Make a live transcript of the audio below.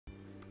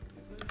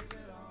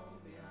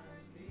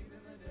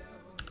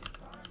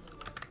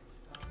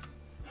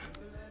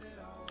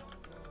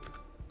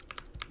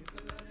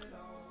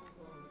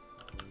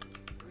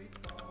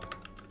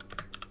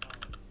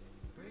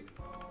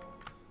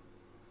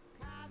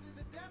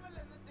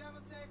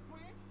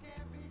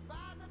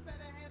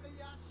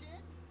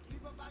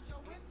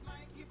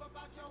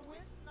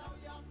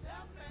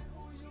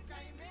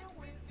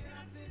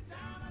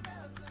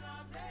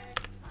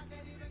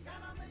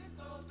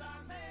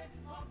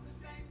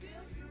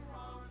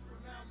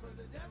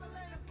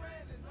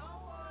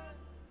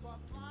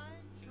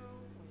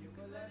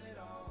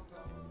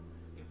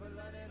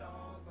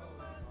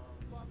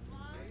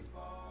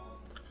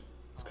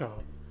It's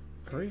called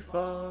Free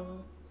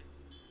Fall.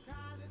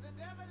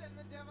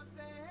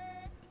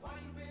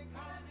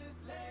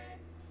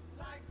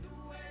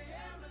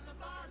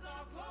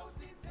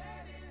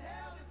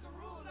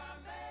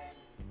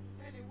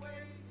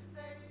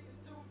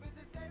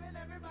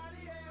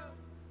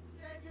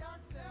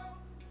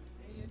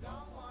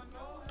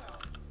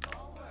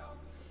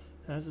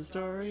 Has a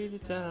story to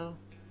tell.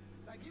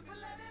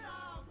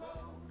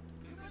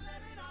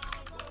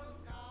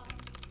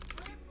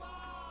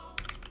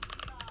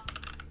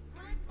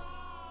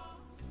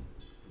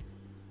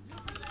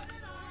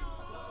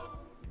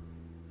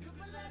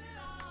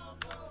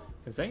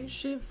 Cause ain't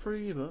shit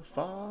free but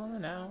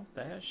falling out.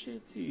 That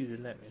shit's easy,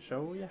 let me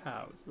show you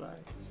how it's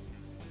like.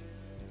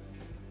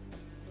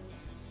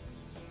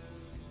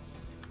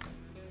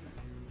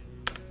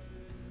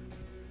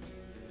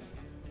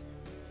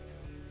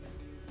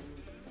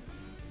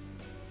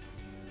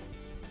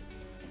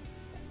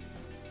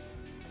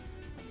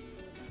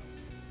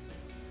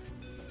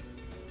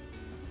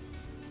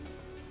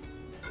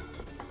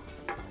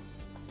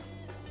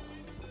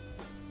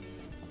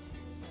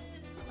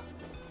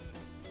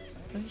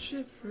 Ain't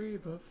shit free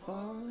but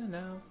falling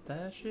out.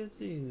 That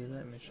shit's easy,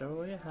 let me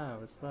show you how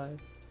it's like.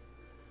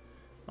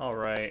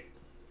 Alright.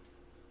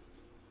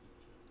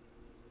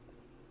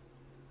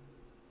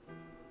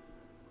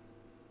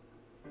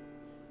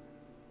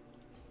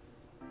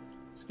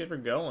 Let's get her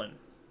going.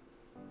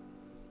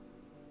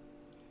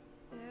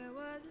 There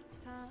was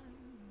a time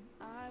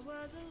I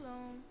was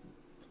alone,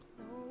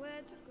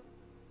 nowhere to go.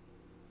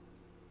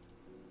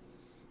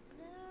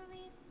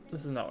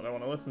 This is not what I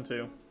want to listen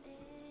to.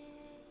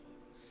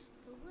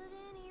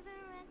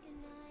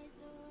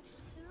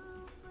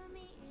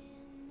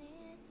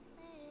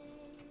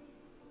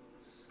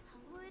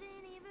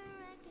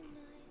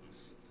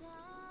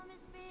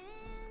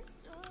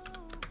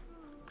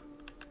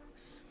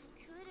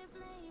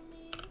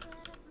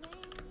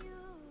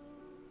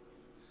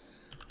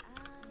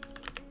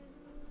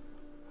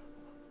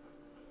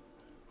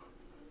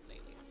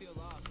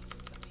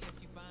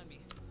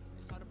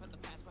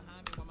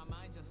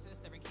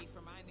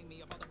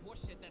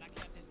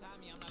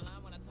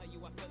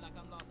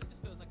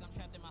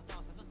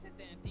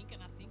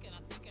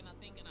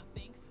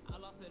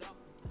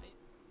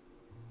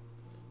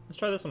 Let's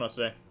try this one out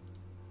today.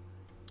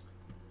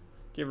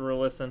 Give her a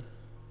listen.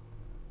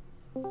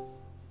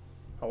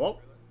 Hello?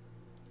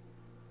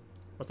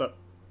 What's up?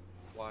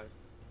 Why?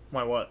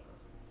 Why what?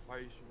 Why are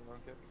you streaming on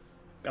Kick?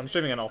 I'm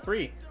streaming on all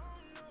three.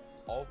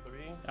 All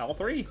three? All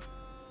three. Does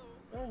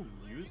anyone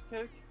use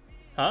Kick?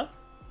 Huh?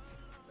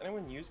 Does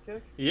anyone use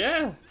Kick?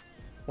 Yeah.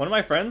 One of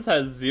my friends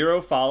has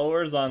 0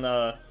 followers on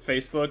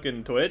Facebook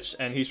and Twitch,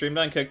 and he streamed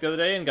on Kick the other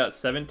day and got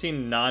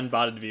 17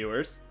 non-botted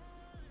viewers.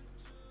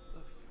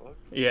 The fuck?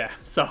 Yeah,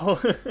 so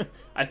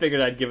I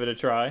figured I'd give it a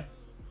try.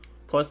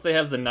 Plus, they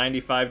have the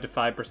 95 to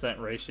 5%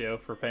 ratio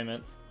for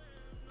payments.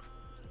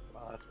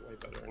 Wow, that's way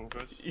better than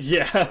Twitch.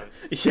 Yeah,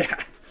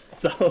 yeah.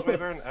 So It's way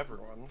better than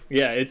everyone.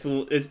 yeah,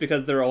 it's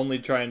because they're only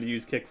trying to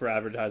use Kick for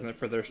advertisement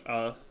for their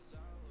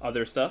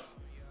other stuff,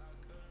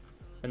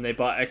 and they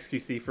bought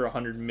XQC for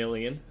 100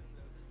 million.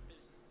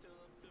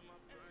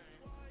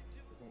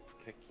 Isn't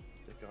Kick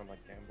on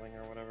like gambling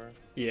or whatever?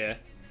 Yeah,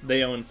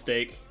 they own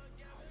stake.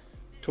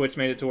 Twitch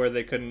made it to where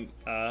they couldn't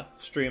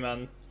stream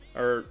on,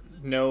 or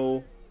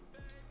no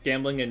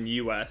gambling in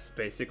US,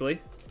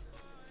 basically.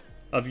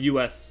 Of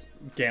US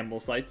gamble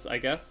sites, I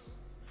guess.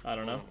 I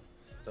don't know.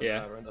 So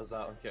Yeah. everyone does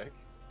that on Kick.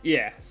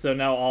 Yeah, so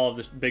now all of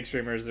the big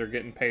streamers are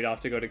getting paid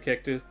off to go to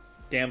Kick to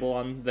gamble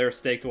on their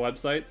staked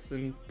websites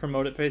and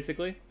promote it,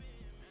 basically.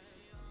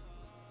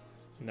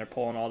 And they're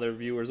pulling all their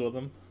viewers with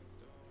them.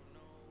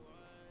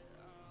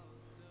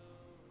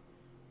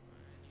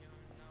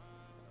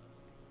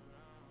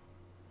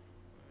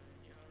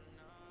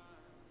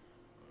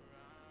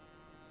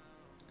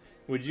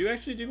 Would you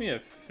actually do me a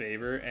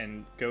favor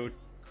and go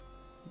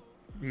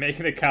make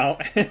an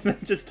account and then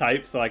just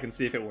type so I can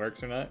see if it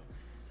works or not?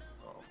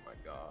 Oh my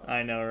god.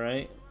 I know,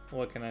 right?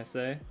 What can I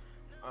say?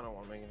 I don't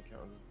want to make an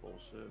account with this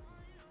bullshit.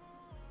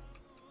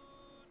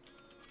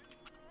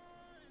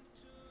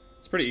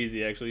 It's pretty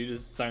easy, actually. You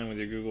just sign in with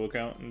your Google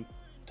account and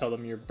tell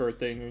them your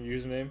birthday and your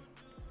username.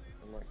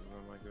 I'm not giving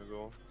them my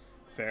Google.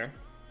 Fair.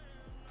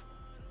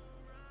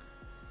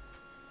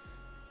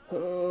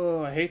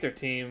 Oh, I hate their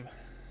team.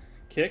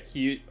 Kick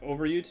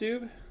over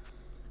YouTube?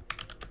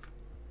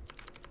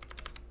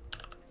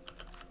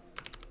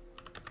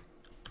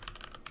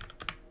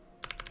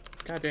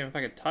 God damn, if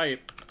I could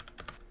type.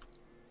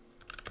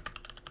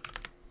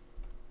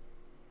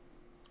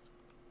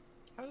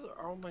 How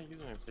are all my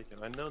usernames taken?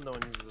 I know no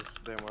one uses this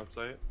damn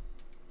website.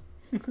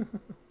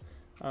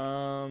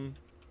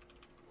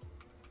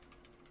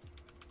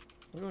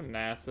 We'll go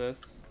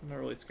Nasus. I'm not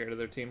really scared of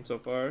their team so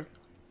far.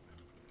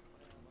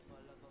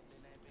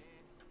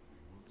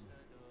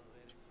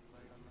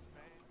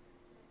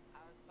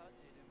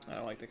 I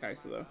don't like the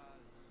Kai'Sa though.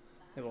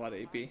 They have a lot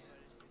of AP. See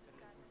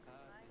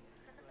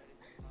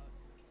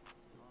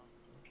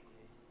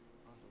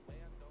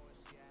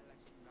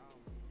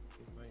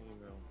my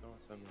email.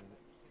 Don't send me it.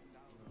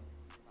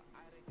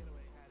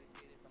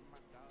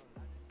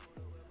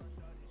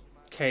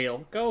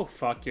 Kale, go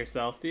fuck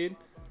yourself, dude.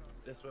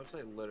 This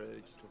website literally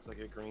just looks like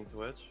a green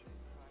Twitch.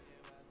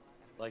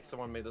 Like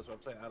someone made this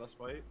website out of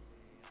spite.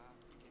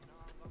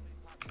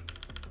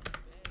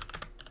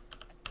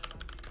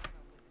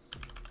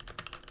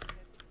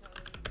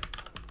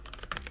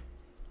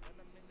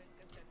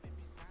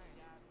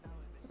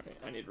 Alright,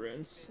 I need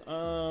runes.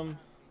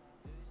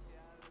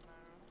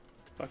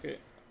 Fuck it.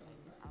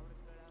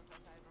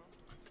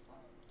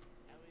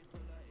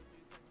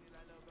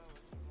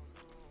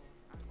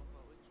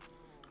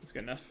 It's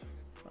good enough.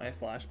 I have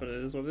flash, but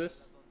it is what it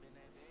is.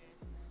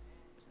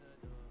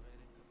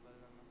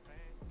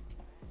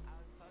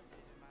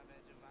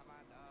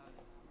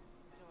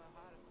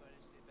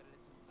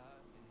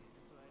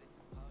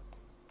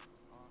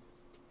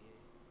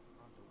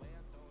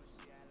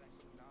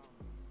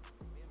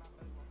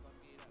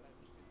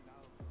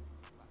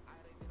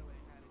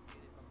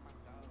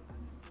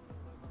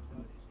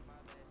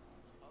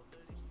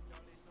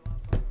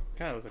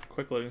 God, that was a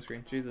quick loading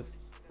screen. Jesus.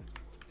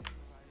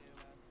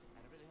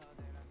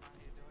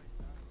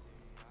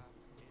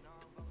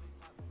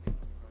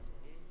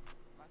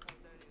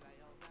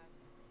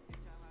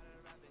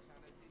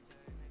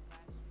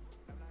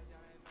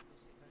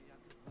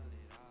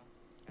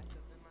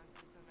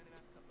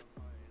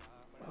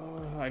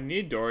 I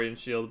need Dorian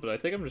Shield, but I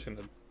think I'm just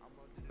gonna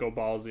go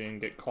ballsy and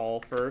get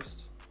Call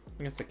first.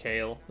 Against the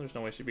Kale. There's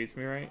no way she beats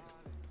me, right?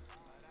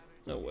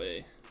 No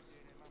way.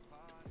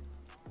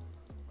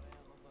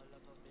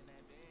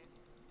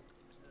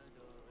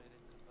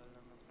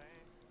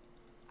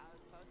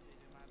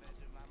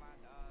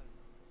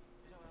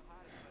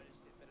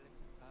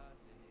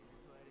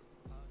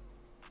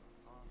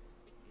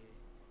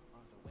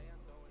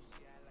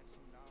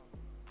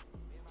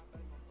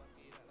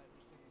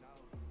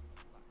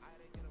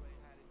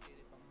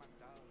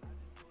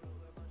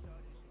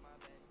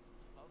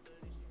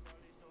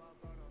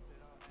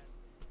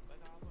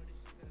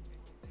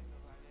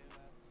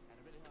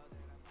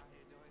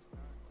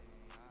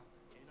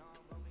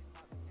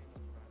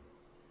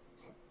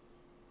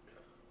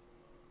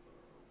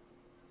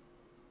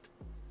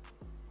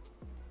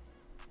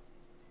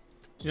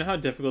 Do you know how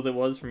difficult it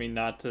was for me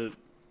not to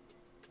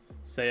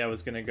say I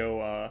was gonna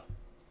go,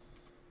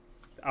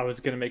 I was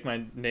gonna make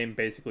my name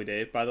basically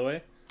Dave, by the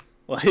way?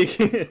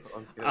 Like,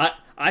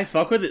 I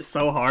fuck with it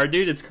so hard,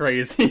 dude, it's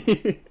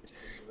crazy.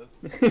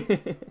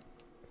 It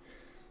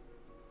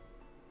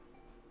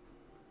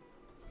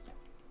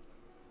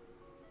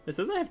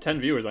says I have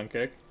 10 viewers on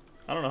Kick.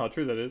 I don't know how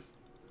true that is.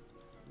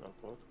 No,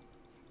 fuck.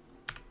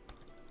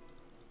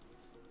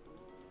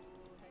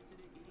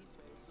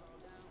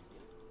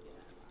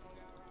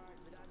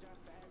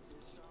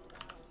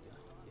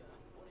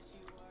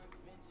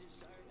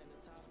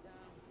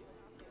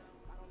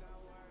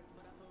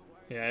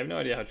 Yeah, I have no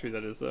idea how true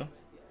that is, though.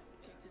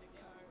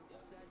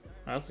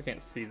 I also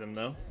can't see them,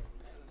 though.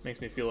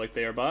 Makes me feel like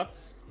they are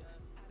bots.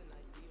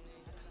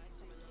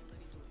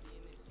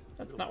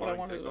 That's not what I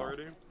wanted at all.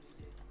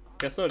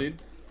 Guess so,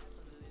 dude.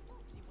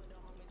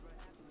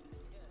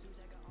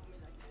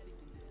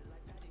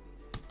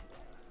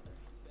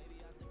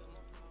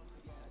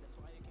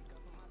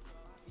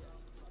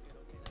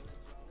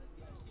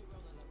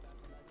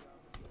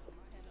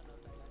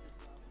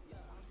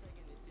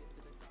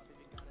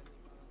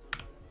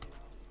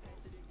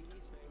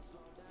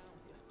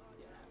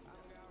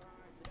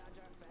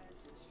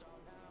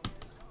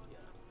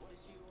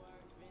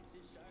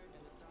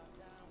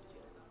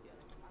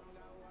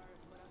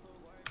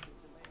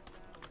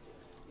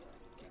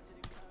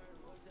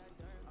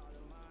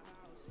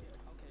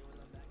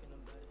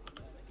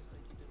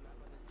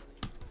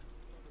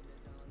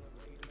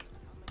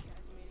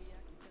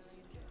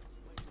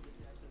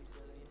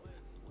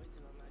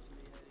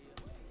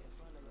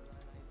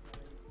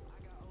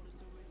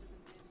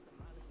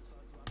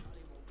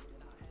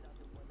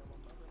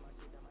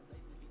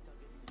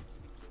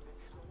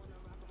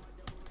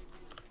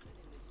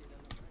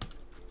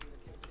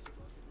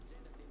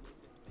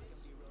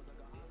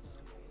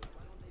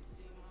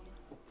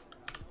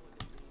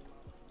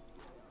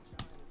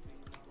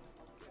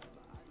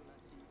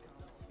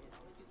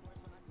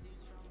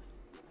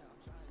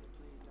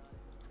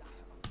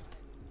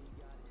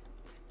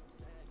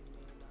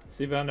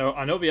 See, but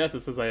on OBS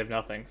it says I have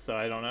nothing, so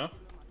I don't know.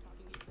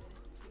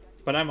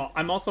 But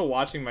I'm also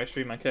watching my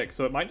stream on Kick,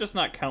 so it might just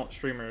not count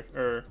streamer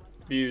or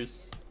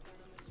views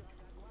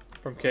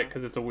from Kick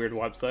because it's a weird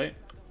website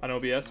on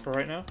OBS for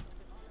right now.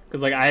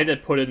 Because like I had to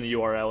put in the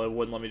URL, it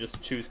wouldn't let me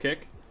just choose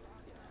Kick.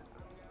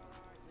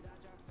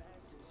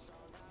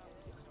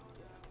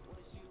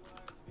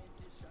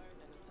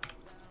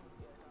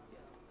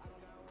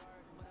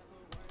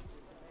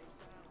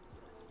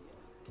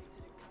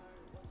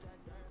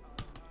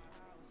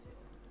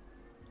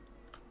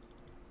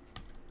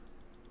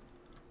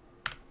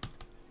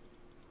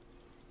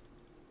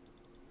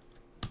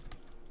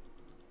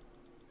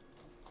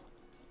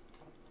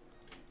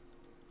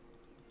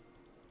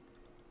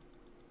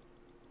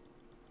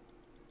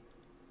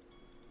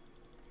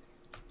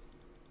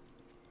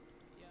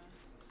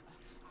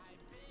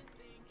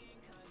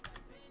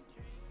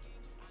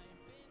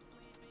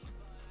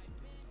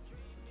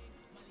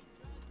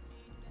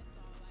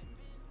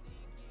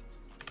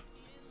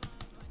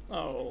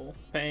 Oh,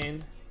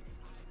 pain.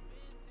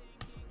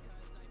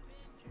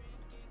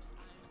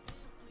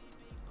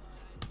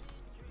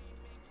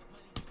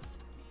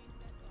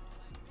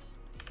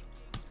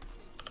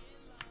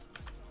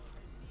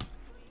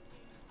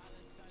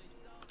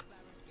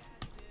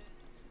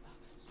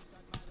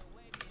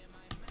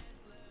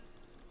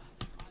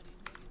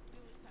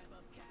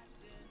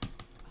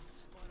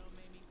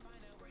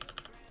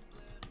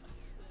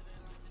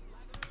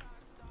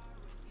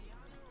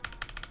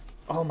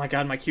 Oh my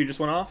god, my Q just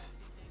went off.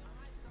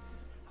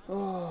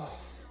 Oh,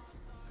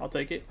 I'll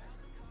take it.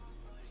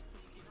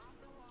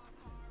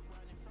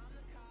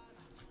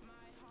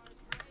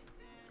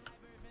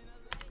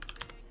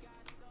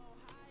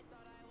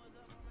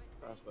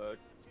 Fastback.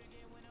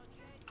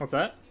 What's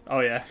that? Oh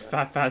yeah,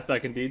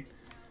 fastback indeed.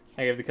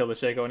 I gave the kill to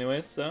Shaco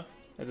anyways, so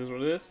that is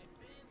what it is.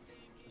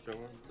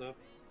 Jungle stuff.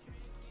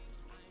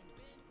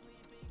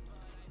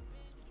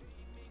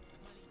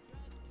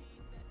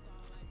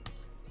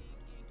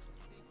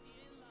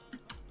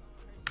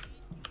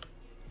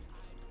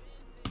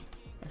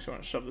 Actually,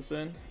 want to shove this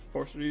in.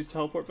 Force her to use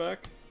teleport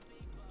back.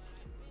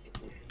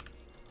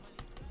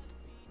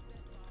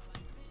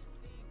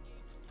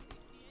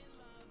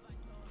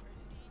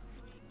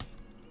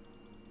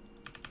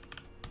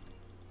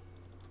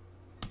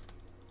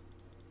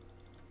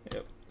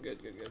 Yep,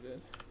 good, good, good,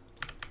 good.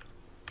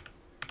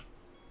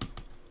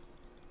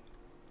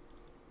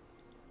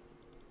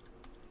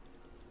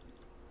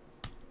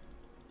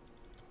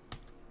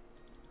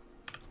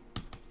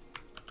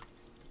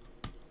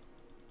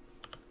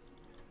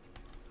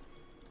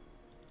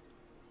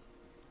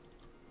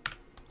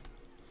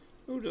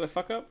 Ooh, did I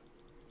fuck up?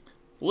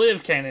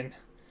 Live cannon!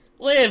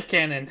 Live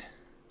cannon!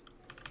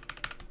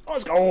 Oh,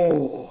 let's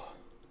go!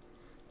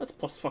 That's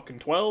plus fucking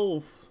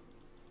 12.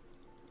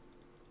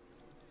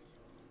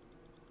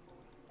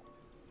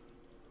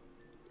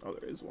 Oh,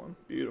 there is one.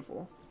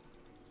 Beautiful.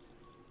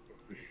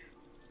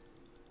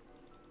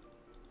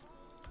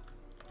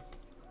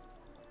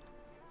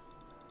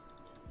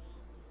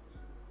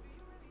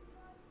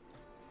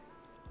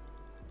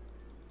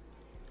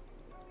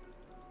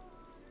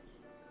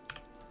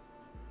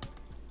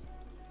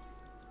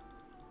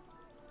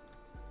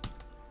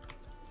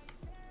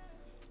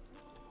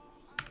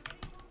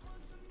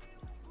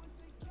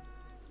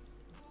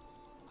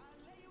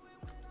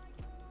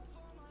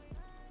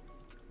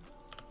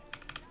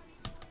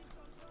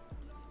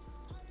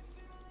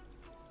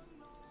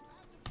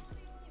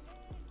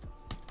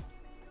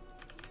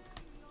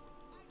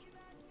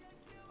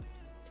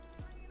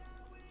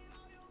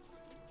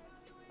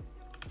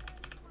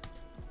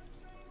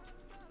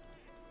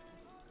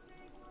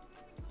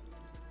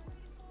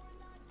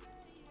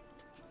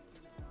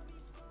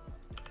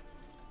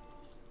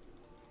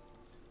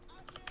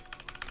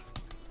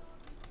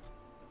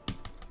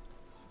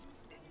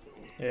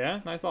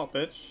 Yeah, nice ult,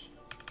 bitch.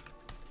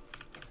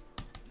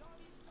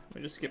 Let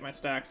me just get my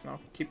stacks and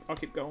I'll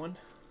keep going.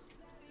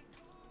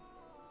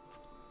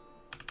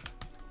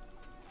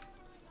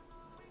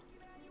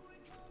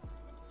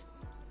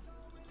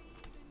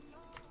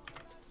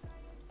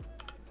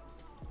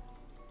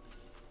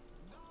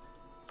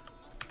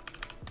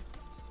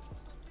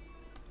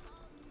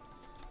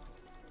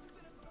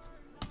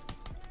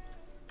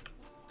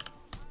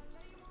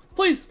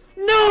 Please!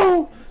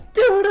 No!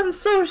 Dude, I'm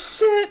so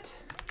shit!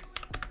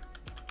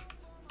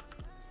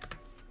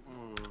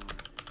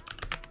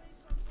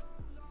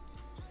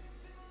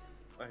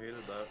 I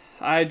hated that.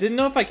 I didn't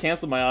know if I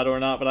canceled my auto or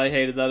not, but I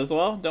hated that as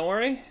well. Don't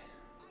worry.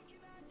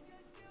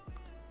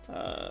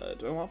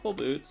 Do I want full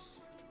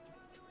boots?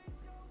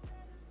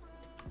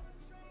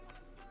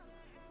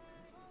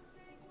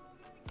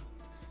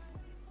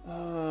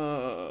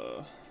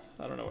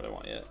 I don't know what I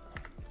want yet.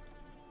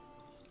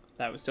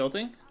 That was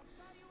tilting.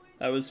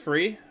 That was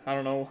free. I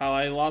don't know how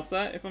I lost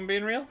that, if I'm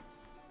being real.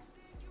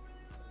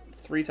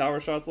 3 tower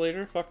shots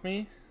later. Fuck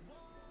me.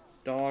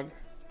 Dog.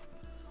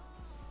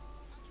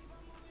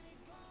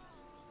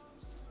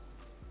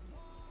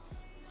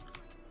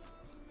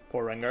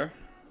 Poor Rengar.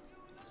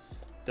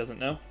 Doesn't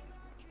know.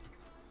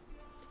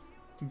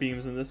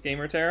 Beams in this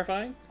game are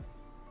terrifying.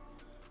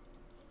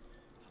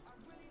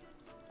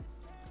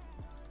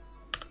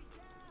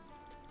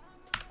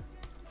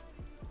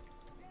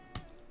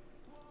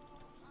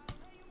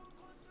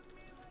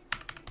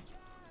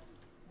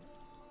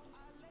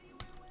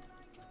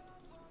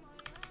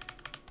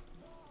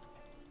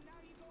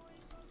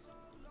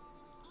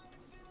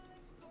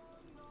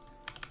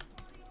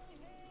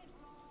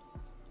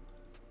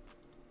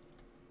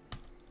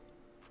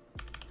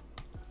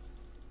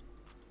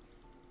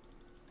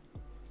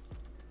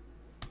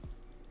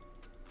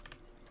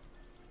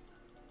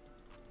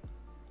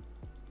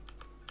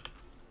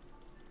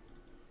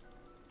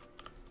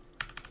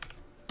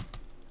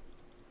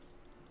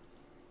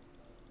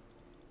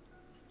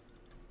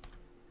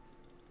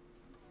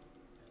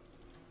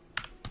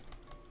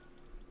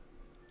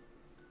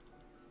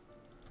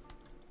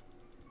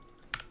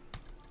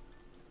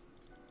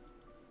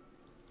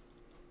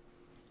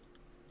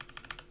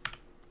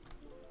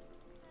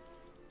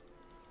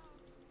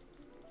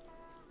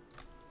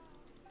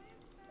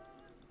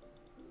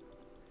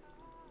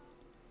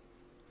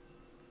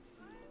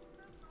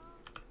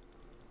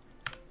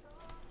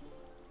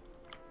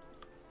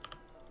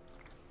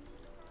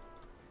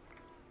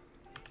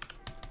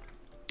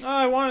 Oh,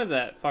 I wanted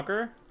that,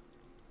 fucker.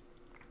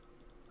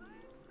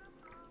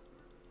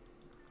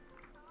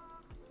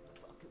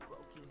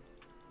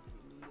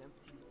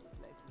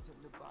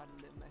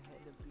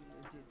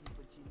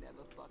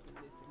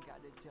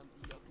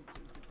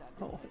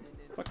 Oh,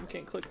 fucking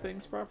can't click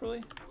things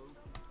properly.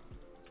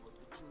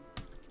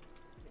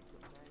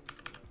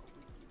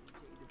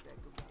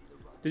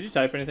 Did you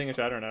type anything in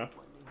chat or no?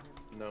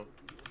 No.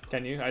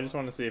 Can you? I just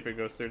want to see if it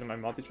goes through to my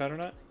multi-chat or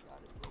not.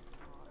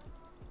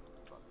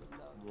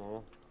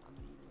 No.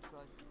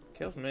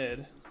 Kale's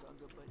mid.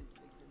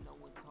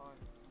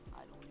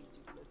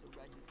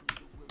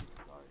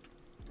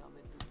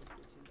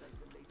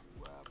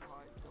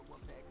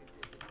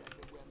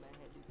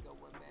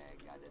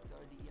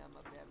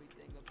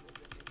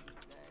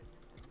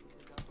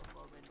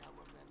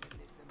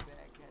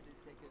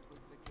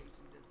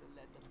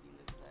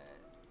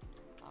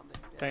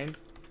 Pain.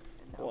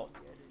 Cool.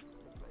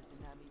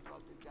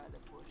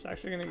 She's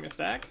actually gonna give me a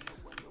stack?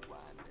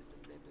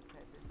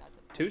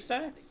 2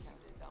 stacks?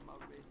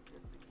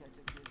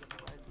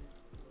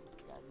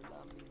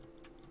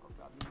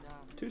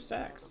 Two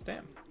stacks,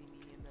 damn.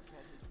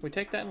 We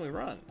take that and we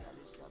run.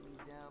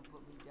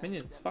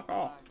 Minions, fuck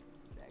off.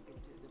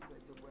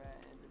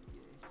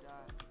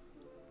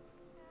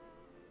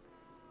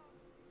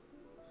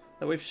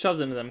 That wave shoves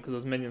into them because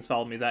those minions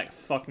followed me that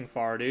fucking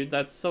far, dude.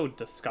 That's so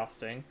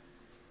disgusting.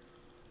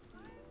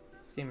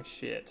 This game is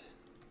shit.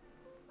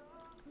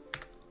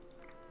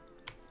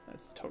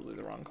 That's totally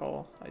the wrong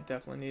call. I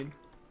definitely need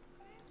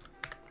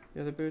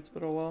the other boots,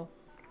 but oh well.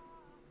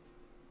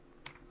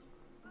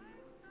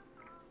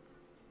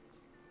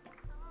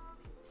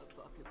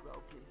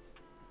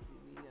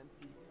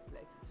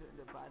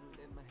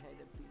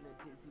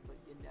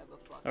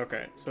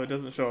 Okay, so it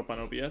doesn't show up on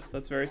OBS.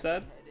 That's very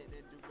sad.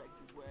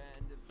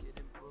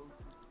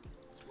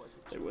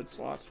 They would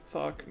swat.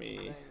 Fuck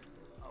me.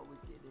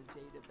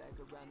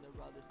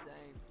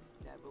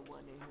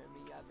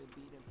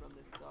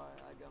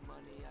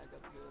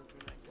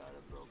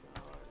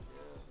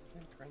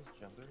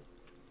 Transgender?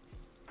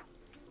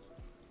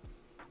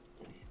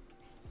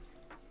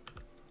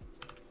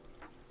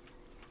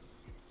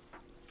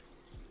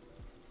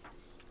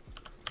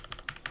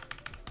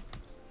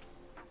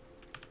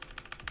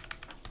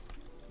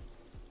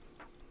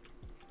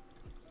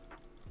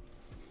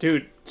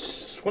 Dude,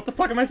 what the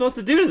fuck am I supposed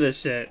to do to this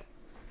shit?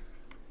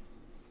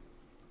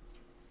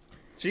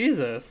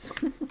 Jesus.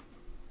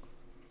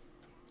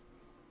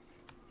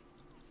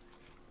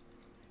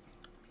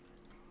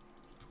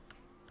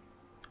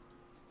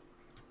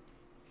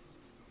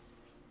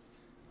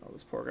 Oh,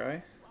 this poor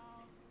guy.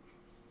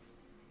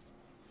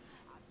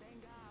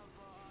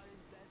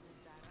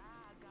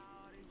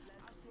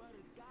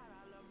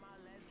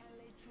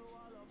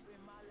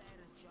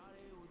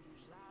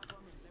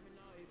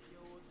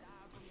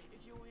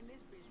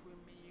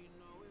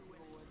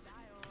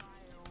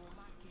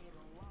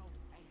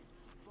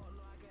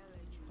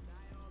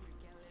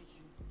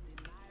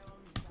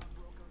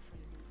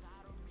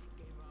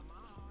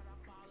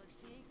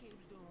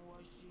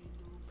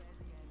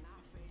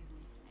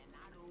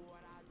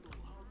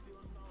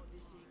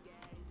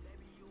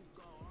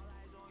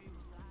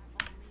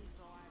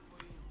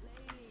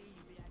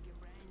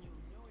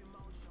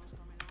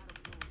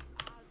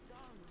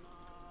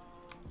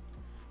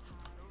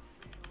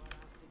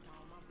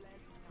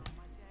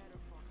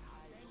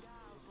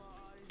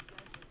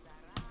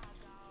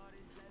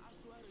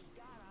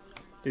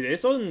 Dude,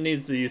 Ace Odin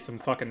needs to use some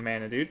fucking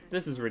mana, dude.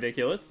 This is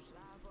ridiculous.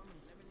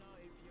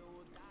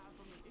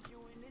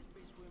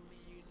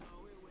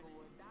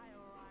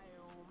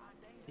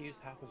 He used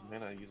half his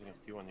mana using his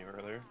Q on you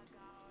earlier.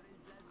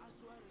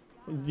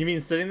 You mean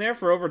sitting there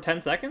for over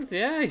 10 seconds?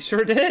 Yeah, he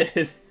sure did.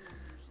 He's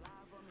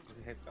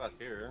got a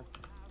tier.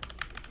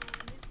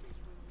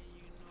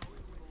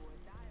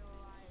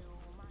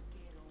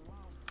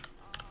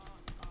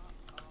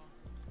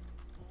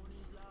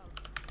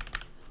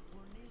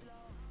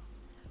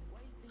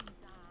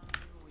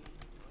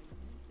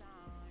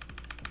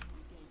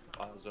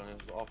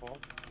 Zonia's is awful.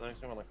 The next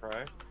time on the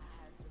cry.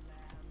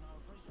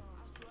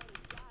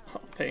 Oh,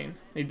 pain.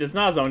 He does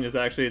not have Zonia's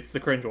actually, it's the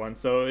cringe one,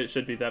 so it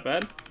should be that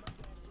bad.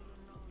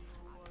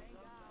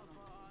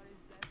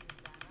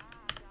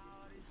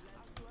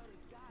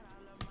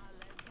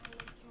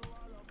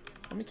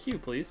 Let me Q,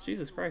 please.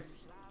 Jesus Christ.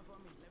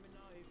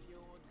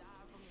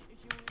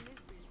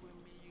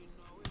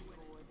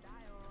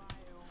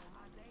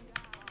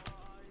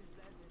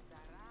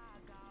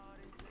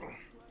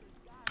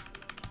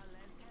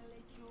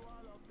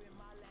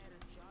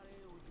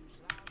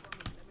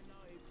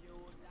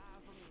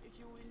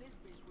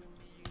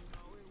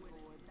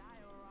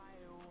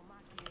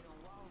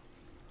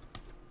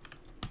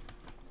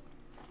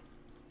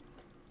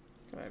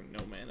 I have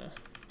no mana.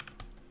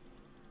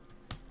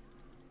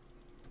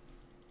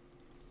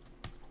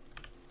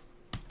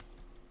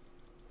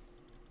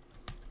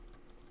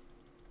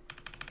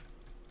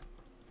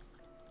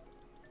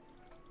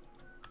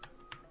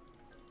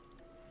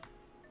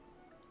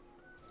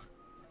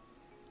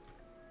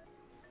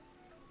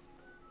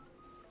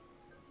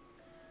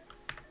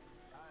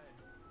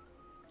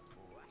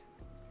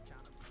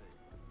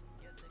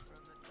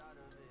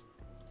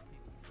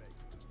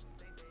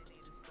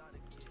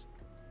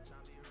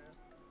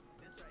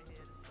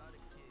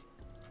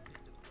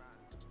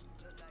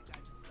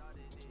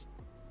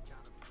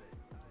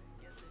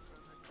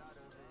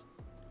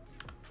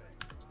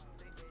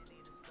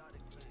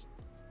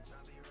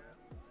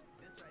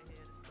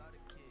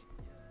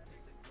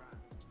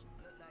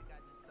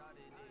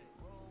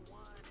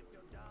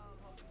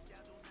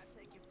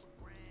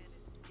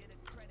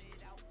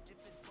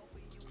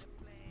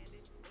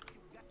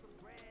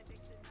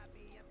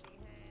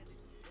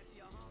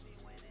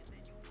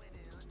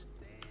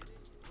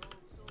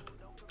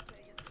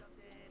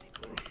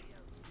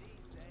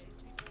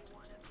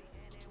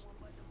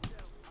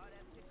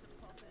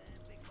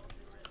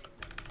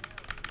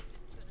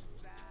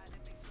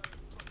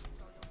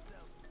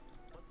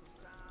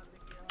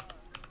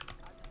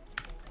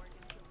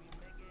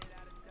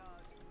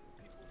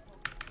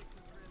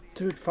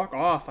 Dude, fuck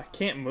off. I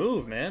can't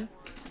move, man.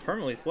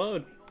 Permanently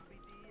slowed.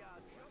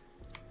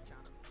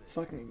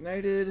 Fucking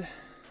ignited.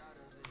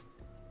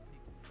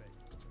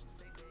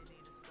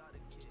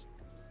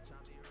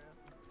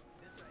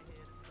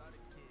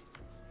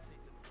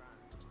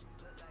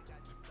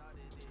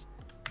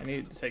 I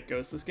need to take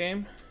Ghost this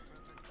game.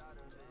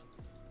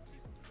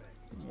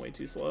 I'm way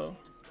too slow.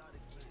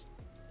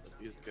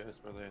 Use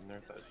Ghost where they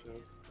nerf that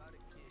shit.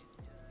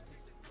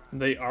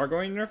 They are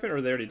going to nerf it,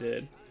 or they already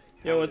did?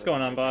 Yo, what's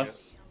going on,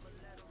 boss?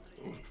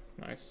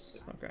 Nice.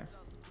 Okay.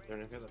 They're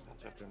nerfing the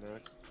patch after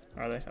next.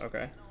 Are they?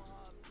 Okay.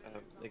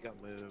 They got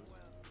moved,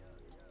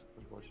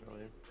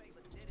 unfortunately.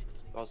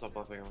 Also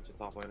buffing a bunch of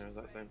top laners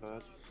that same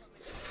patch.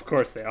 Of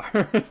course they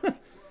are.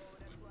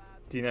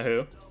 Do you know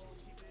who?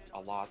 A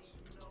lot.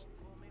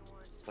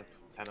 It's like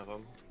 10 of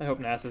them. I hope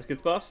Nasus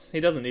gets buffs. He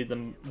doesn't need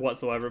them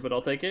whatsoever, but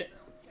I'll take it.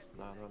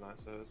 No, no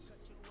Nasus.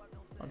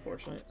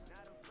 Unfortunate.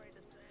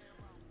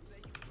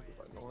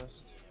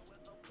 List.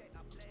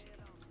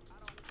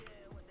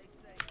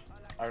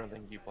 I don't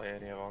think you play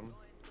any of them.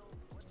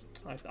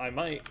 I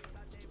might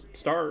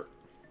start.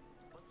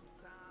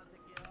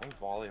 I think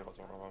Volley was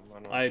one of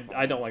them.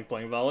 I don't like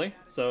playing Volley,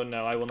 so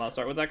no, I will not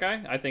start with that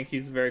guy. I think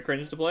he's very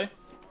cringe to play.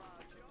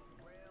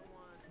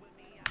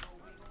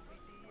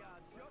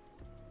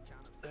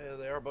 Yeah,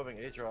 they are buffing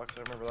Aatrox,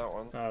 I remember that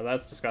one.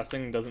 That's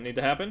disgusting. Doesn't need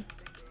to happen.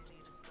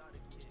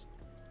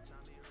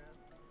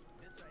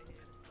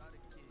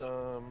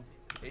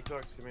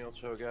 Aatrox, Camille,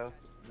 Cho'Gath,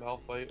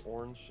 Malphite,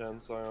 Orange, Shen,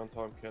 Sion,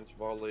 Tom Kench,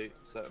 Volley,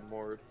 Set, and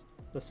Mord.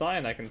 The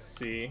Scion I can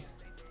see.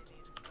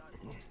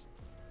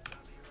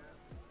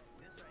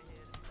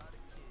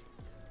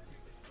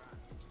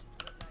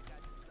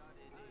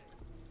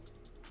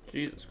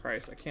 Jesus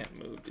Christ, I can't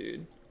move,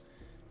 dude.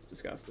 It's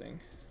disgusting.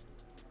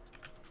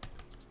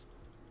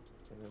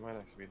 And they might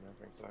actually be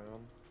nerfing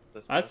Sion.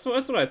 That's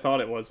what I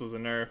thought it was a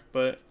nerf,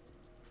 but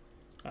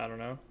I don't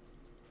know.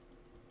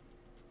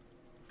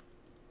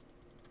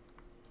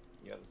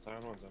 Yeah, the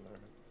Sion one's in there.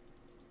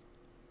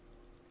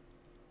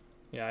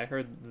 Yeah, I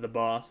heard the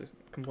boss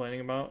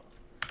complaining about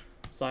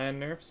Scion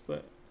nerfs,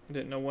 but I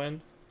didn't know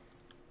when.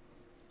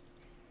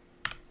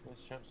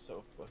 This champ's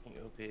so fucking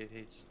OP,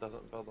 he just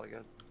doesn't build like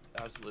an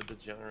absolute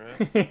degenerate.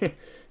 Do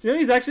you know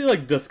he's actually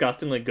like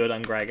disgustingly good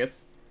on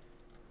Gragas?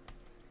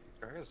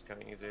 Gragas is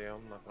kinda easy,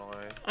 I'm not gonna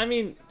lie. I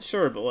mean,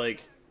 sure, but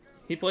like,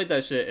 he played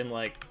that shit and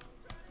like,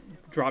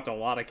 dropped a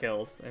lot of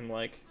kills and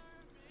like,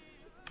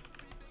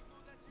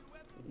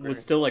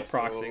 was still like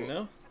proxying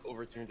though.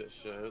 Overtuned as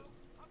shit.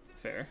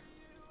 Fair.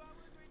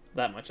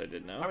 That much I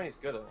did know. I mean, he's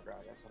good at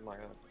Gragas, I'm not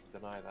gonna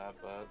deny that,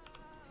 but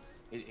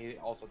he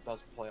also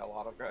does play a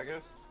lot of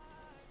Gragas.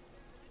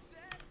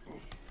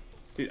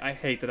 Dude, I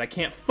hate that I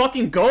can't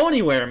fucking go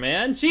anywhere,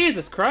 man.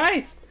 Jesus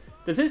Christ!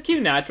 Does his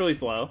Q naturally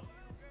slow?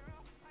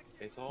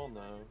 Asol?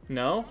 No.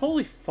 No?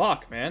 Holy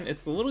fuck, man.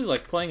 It's literally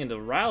like playing into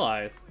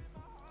Rallies.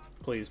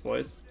 Please,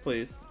 boys.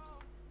 Please.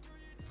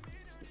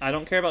 I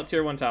don't care about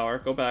tier 1 tower.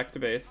 Go back to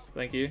base.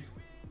 Thank you.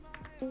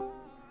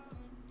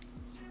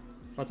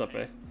 What's up,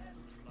 Faye?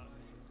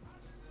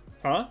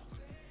 Huh?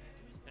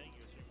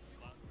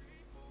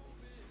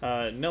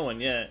 No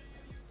one yet.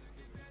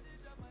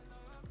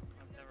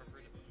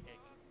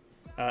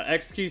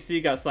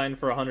 XQC got signed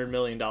for $100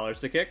 million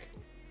to kick.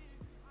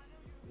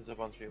 There's a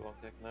bunch of people on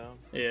kick now.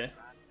 Yeah.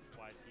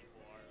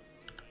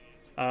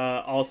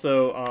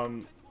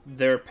 Also,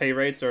 their pay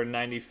rates are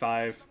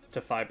 95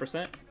 to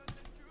 5%.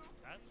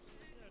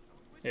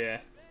 Yeah.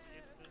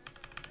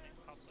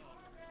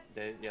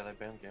 They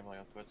banned gambling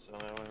on Twitch, so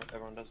now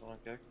everyone does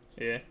want to kick.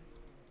 Yeah.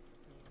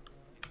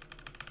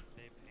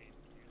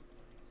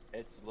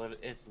 It's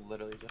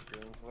literally just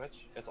green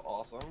Twitch. It's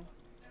awesome.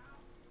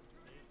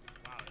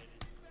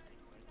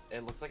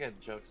 It looks like a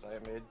joke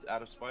site made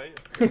out of spite.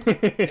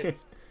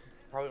 It's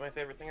probably my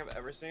favorite thing I've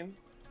ever seen.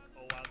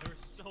 Oh wow, there's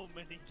so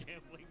many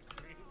gambling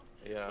streams.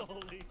 Yeah.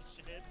 Holy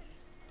shit.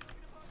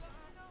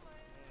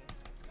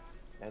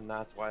 And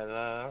that's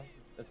why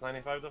it's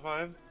 95 to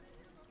 5.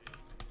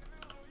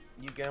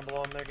 You gamble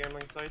on their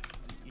gambling sites,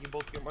 you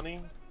both get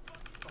money.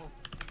 Oh,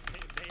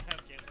 they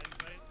have gambling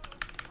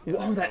sites?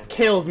 Whoa, that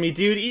kills me,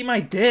 dude. Eat my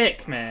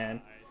dick,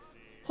 man.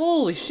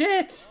 Holy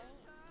shit.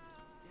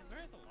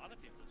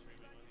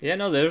 Yeah,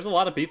 no, there's a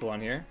lot of people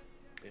on here.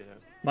 Yeah.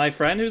 My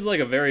friend, who's like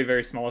a very,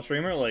 very small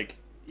streamer, like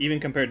even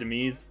compared to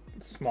me, he's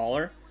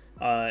smaller.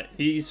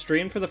 He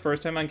streamed for the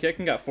first time on Kick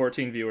and got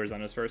 14 viewers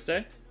on his first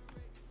day.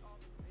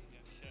 Yeah,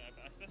 shit,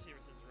 especially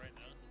ever since right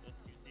now, since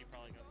SQC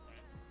probably got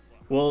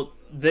signed. Well,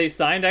 they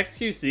signed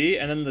XQC,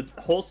 and then the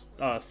whole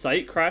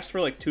site crashed for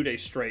like 2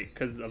 days straight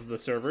because of the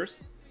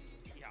servers.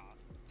 Yeah.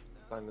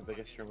 Signed the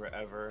biggest streamer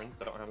ever and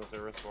don't have a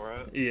service for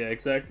it. Yeah,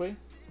 exactly.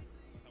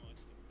 How much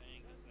they're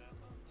paying his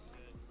ass on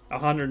shit.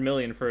 100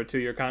 million for a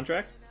 2-year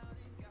contract.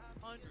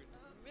 100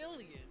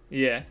 million?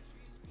 Yeah.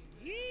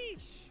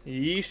 Yeesh!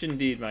 Yeesh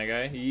indeed, my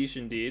guy. Yeesh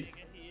indeed.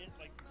 He is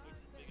like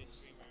Twitch's biggest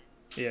streamer.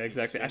 Yeah,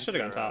 exactly. I should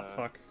have gone top.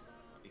 Fuck.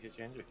 You should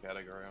change your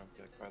category on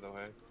Kick, by the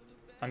way.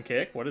 On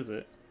Kick? What is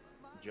it?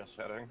 Just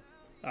chatting.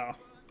 Oh,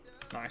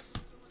 nice.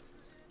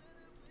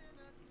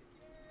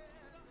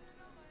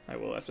 I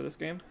will after this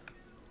game.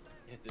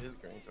 It is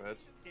green Twitch.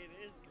 It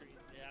is green.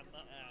 Yeah, I'm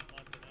not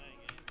denying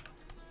it.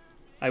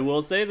 I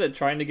will say that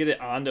trying to get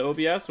it onto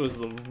OBS was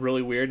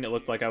really weird, and it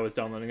looked like I was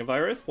downloading a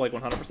virus, like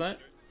 100%. This is the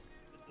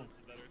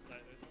better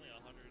side. There's only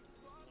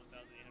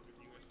 1,800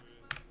 viewers for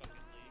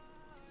fucking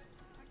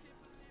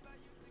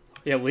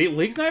League. Yeah,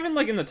 League's not even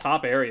like in the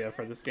top area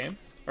for this game,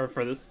 or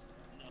for this.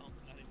 No,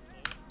 not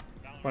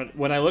even close.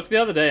 When I looked the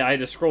other day, I had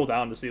to scroll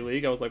down to see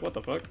League. I was like, what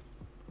the fuck?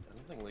 I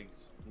don't think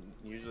League's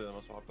usually the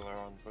most popular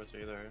on Twitch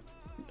either.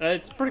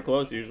 It's pretty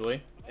close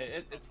usually.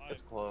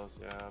 It's close,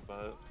 yeah,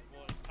 but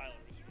Well, it's Tyler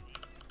was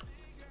streaming.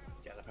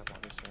 yeah, depends on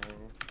who's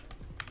streaming.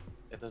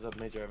 If there's a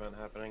major event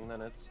happening,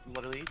 then it's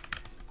literally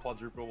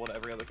quadruple what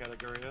every other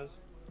category is.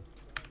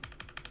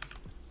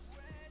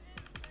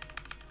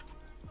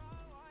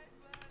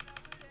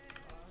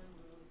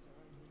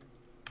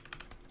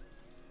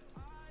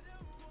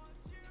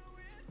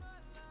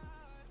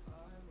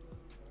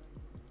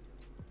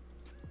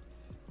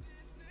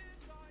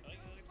 I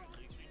like the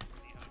League stream to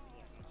see how people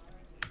are not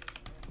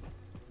streaming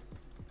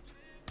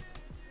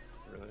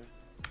League. Really.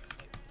 It's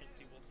like 10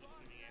 people just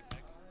streaming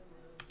Apex.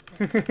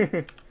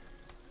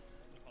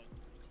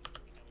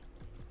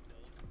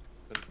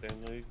 For the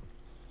stand league.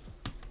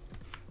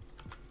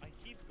 I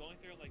keep going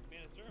through like, man,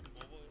 is there like a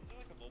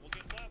mobile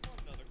game platform?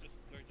 No, they're just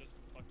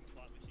fucking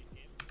slot machine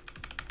games.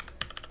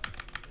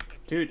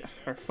 Like, Dude,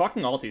 her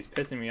fucking ulti's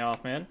pissing me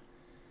off, man.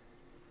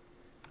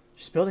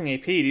 She's building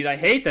AP, dude. I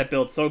hate that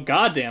build so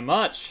goddamn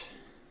much.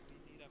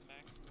 we need a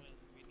max win.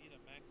 We need a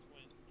max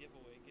win.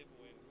 Giveaway.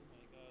 Oh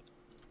my god.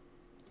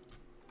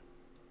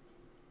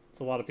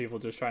 It's a lot of people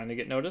just trying to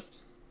get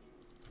noticed.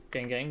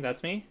 Gang,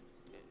 that's me.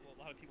 Well, a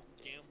lot of people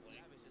gambling.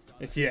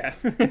 Yeah.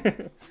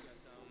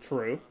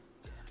 True.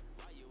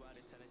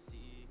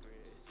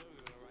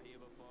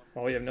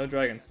 Well, we have no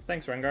dragons.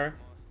 Thanks, Rengar.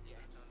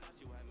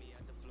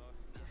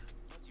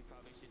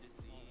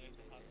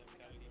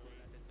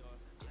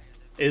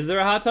 Is there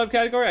a hot tub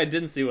category? I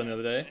didn't see one the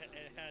other day. It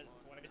has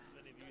twice as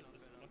many views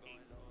as fucking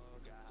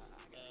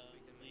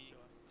League.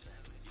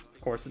 Of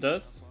course it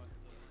does.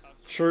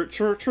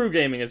 True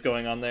gaming is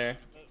going on there.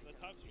 The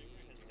top streamer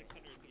has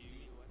 600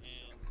 views,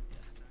 and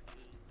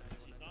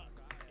she's not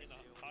in a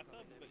hot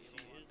tub, but she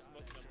is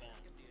smoking a ball.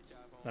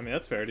 I mean,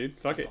 that's fair, dude.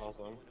 Fuck it. That's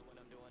awesome.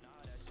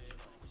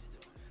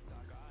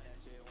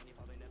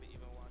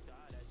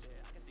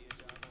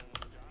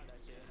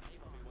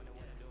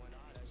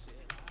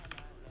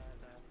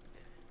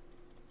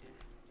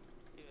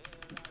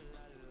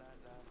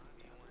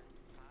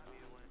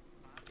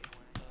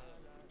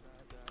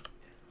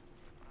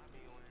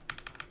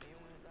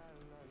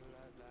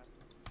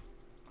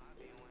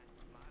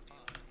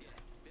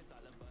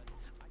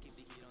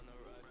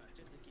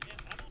 Yeah,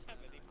 I don't have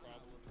any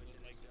problem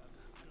with like,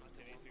 I'm not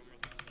saying any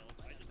streamers themselves.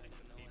 I just think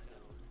that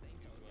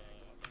people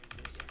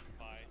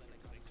buy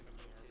certain things from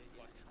you are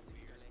fucking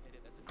weird. I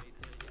get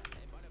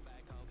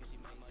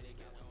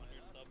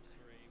 100 subs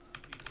for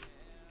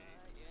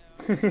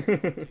a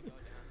movie.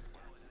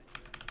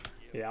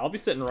 Yeah, I'll be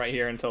sitting right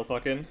here until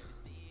fucking.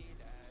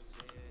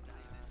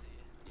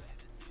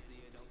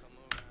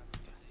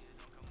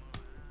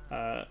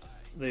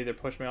 They either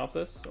push me off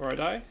this or I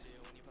die.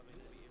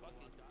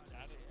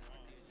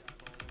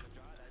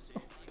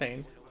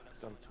 Pain.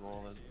 Some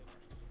tool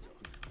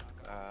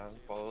that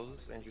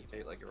follows Andrew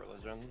Tate like a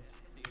religion.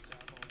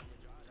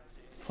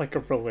 Like a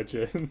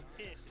religion. So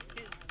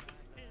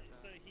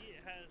he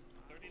has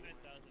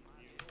 39,000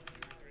 viewers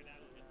right now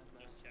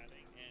just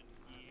chatting, and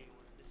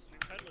his stream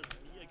title is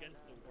Me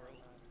Against the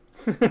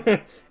World.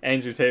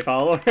 Andrew Tate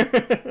follower.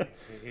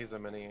 He's a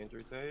mini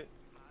Andrew Tate.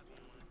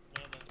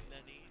 One of the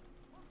many.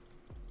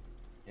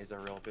 He's a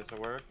real piece of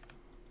work.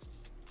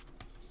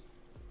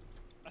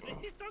 I think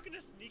he's talking to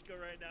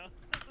Sneeko right now.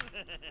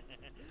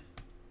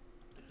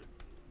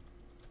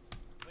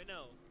 Wait,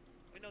 no,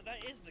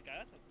 that is the guy.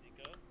 That's not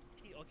Sneeko.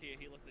 Okay,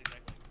 he looks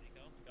exactly like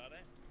Sneeko. Got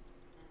it.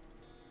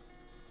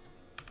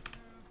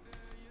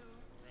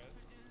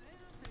 Gross.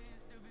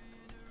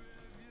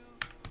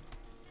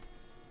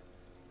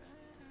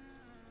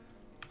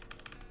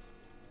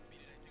 You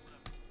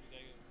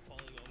gotta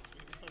follow the other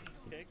stream on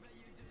Kick.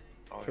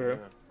 Oh, True.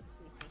 yeah.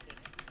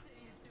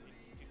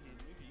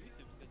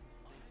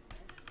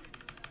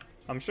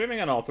 I'm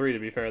streaming on all three, to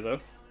be fair, though.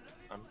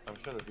 I'm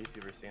sure the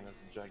VTuber scene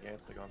is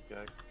gigantic on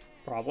Kick.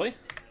 Probably.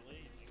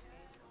 Really? You think so?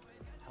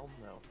 Hell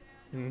no.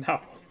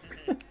 No.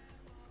 Of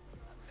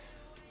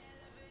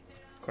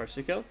course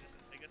she kills.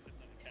 I guess there's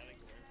not a category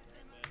for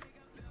it,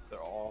 but They're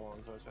all on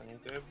Twitch and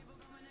YouTube.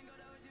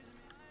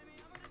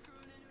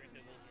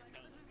 granted, those are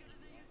kind of the ones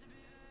that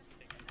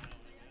take them down,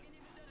 I guess.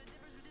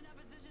 I never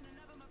even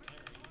heard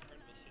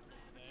of this shit till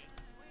today.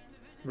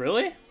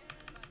 Really?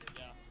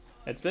 Yeah.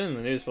 It's been in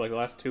the news for like the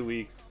last 2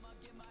 weeks.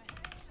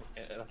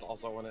 And that's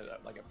also when it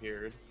like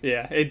appeared.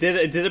 Yeah, it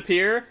did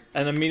appear,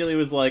 and immediately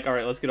was like, all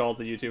right, let's get all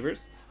the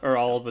YouTubers or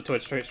all the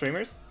Twitch streamers. Let's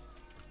see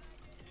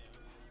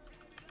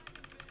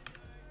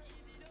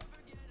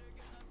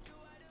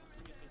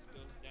if this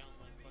goes down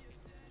like fucking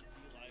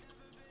D-Live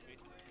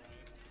based on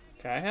Riot.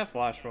 Okay, I have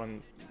Flash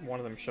when one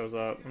of them shows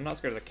up. I'm not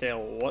scared of the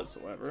kale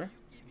whatsoever.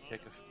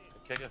 Kick,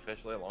 Kick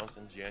officially launched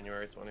in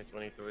January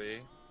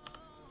 2023.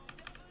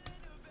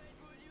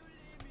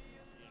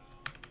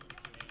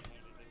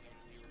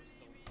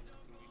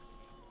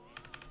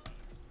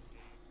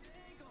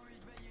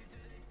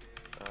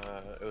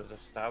 It was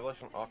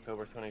established in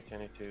October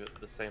 2022,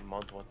 the same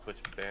month when Twitch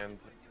banned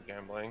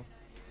gambling.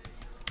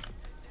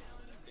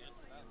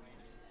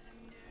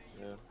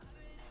 Yeah.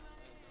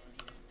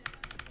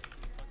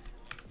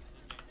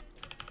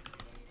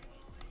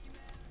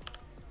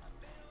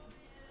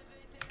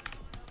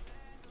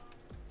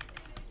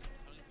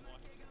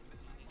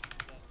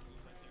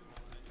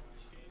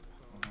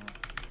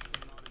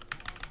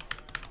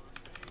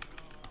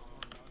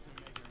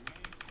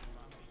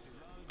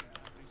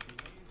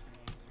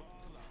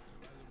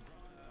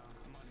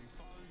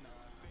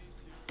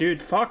 Dude,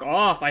 fuck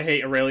off. I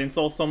hate Aurelion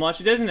Sol so much.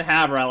 He doesn't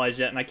have allies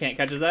yet and I can't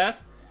catch his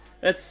ass.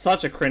 That's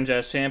such a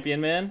cringe-ass champion,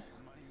 man.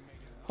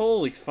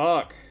 Holy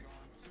fuck.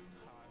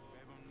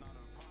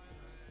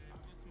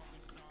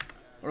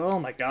 Oh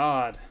my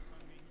god.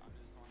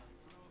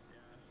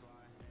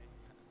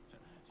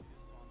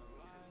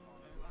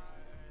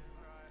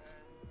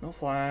 No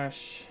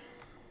flash.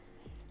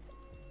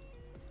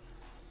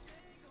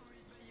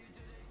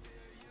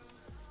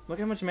 Look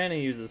how much mana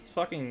he uses.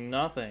 Fucking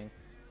nothing.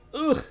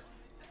 Ugh.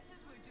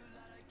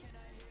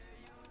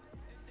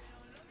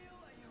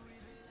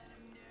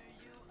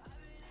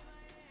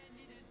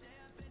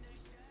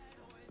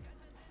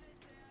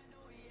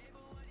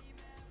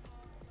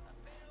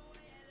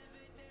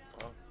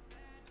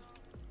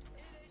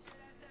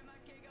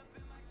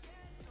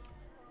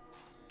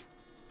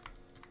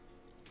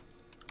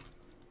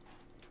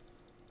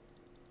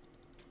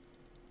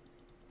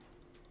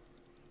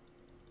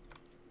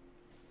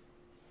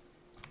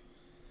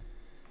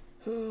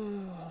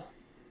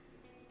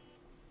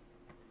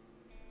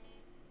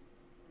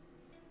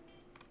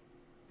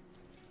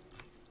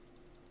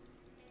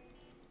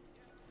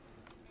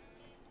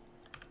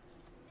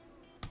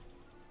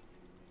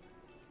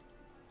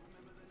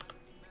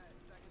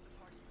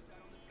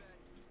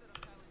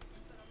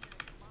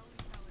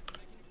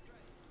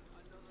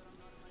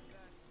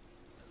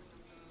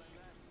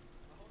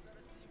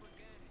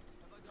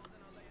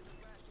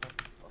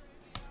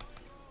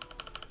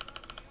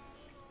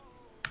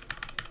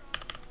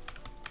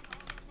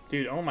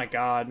 Dude, oh my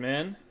god,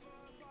 man.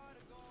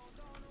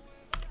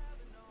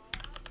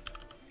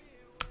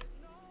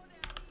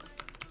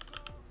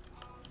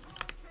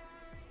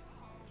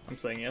 I'm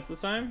saying yes this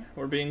time.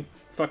 We're being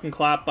fucking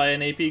clapped by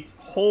an AP,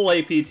 whole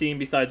AP team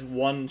besides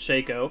one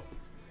Shaco.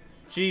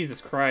 Jesus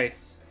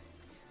Christ.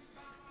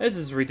 This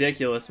is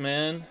ridiculous,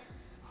 man.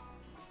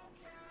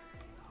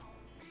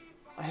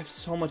 I have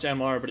so much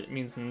MR, but it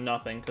means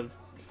nothing because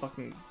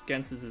fucking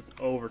Gensis is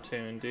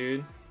overtuned,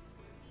 dude.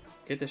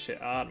 Get this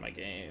shit out of my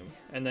game.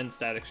 And then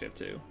static shift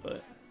too,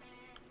 but...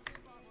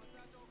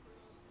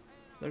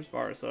 There's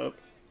Varus up.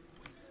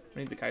 I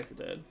need the Kaisa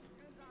dead.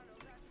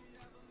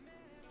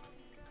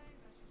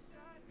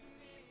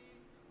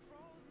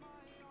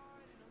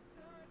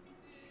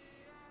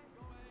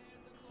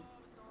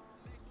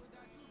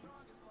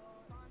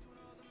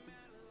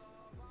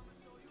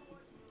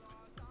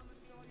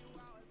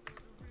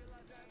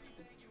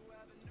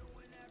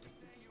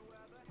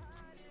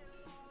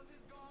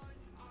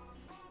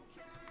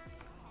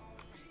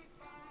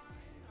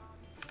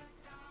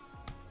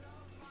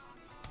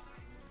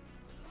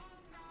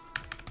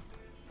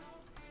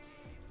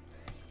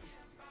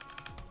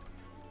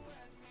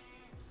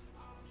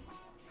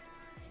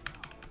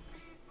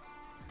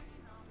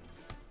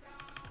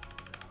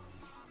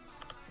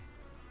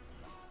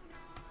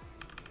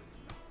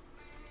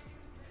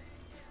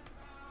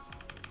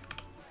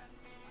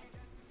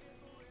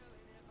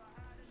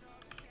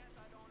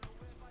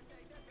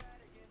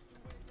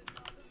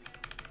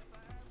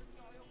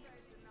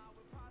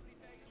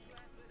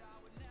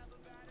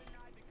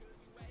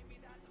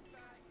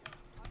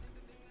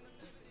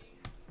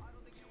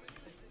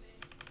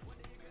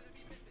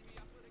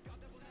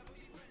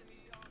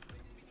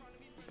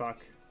 Fuck.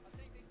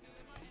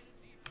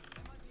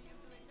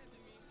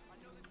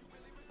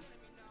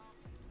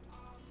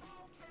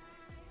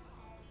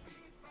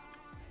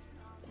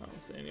 I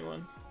don't see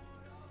anyone.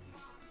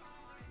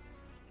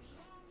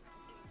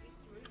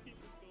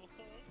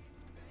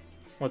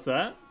 What's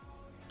that?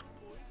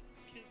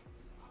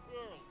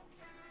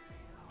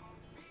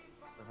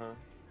 Uh-huh.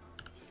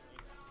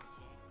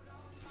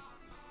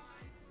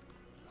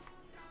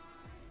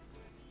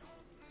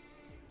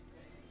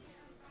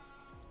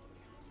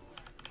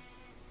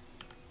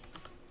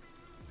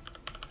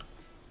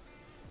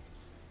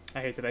 I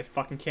hate that I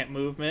fucking can't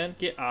move, man.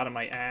 Get out of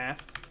my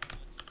ass.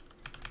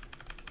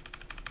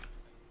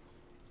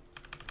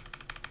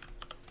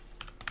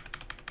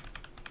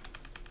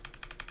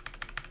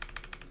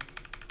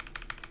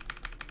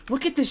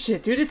 Look at this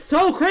shit, dude. It's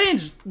so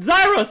cringe.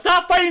 Zyra,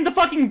 stop fighting the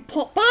fucking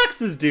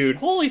boxes, dude.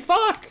 Holy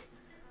fuck.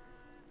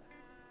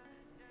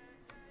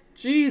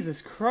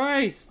 Jesus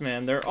Christ,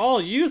 man. They're all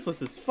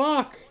useless as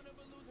fuck.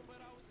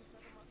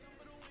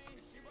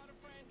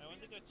 I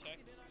went to go check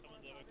some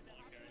of the other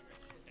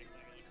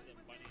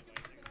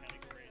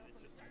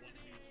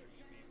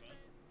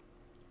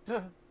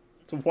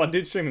So one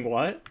dude streaming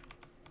what?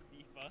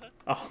 FIFA.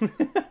 Oh.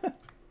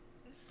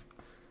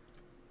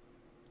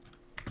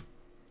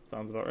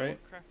 Sounds about right.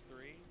 Warcraft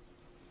 3.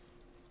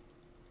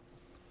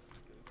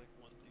 There's like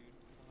one dude,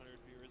 100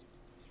 viewers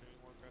streaming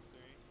Warcraft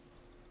 3.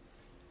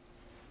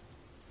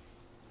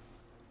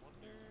 I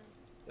wonder.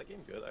 Is that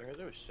game good? I heard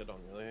it was shit on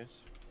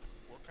release.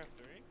 Warcraft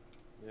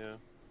 3? Yeah.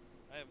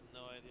 I have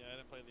no idea. I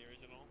didn't play the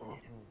original.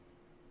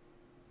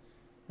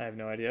 I have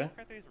no idea.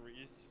 Warcraft 3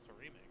 is just a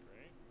remake,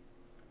 right?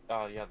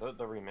 Oh yeah,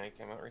 the remake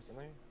came out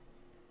recently.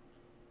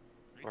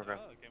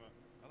 Warcraft. Oh, it came out.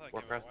 I thought it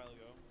Warcraft. came out a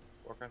while ago.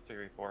 Warcraft 3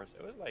 Reforged.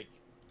 It was like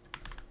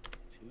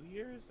 2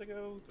 years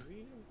ago,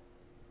 3.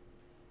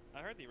 I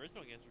heard the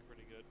original games were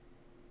pretty good.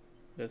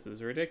 This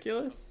is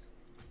ridiculous.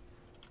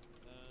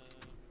 Uh,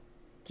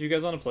 Do you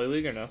guys want to play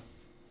League or no?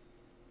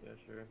 Yeah,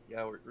 sure.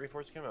 Yeah,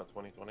 Reforged came out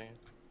 2020. ooh,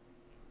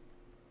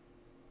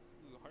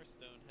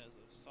 Hearthstone has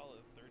a solid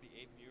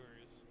 38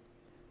 viewers.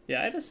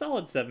 Yeah, I had a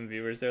solid 7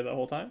 viewers there the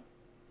whole time.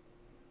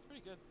 It's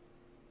pretty good.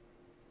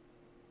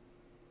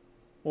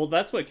 Well,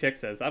 that's what Kick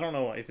says. I don't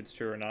know if it's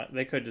true or not.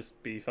 They could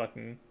just be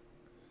fucking...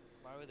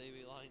 Why would they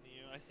be lying to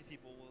you? I see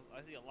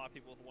a lot of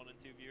people with 1 and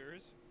 2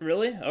 viewers.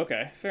 Really?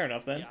 Okay, fair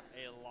enough then.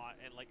 Yeah, a lot,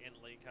 and like in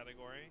late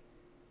category.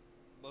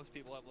 Most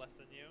people have less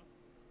than you.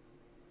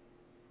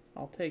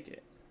 I'll take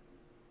it.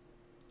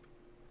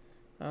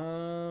 I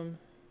can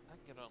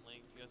get on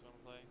Link if you guys want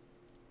to play.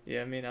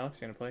 Yeah, me and Alex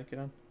are gonna play. Get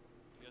on.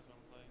 If you guys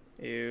want to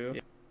play. Ew.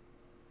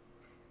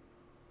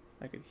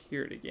 I could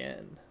hear it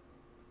again.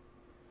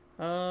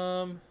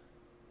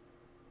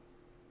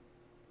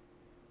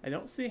 I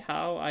don't see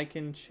how I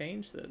can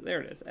change the...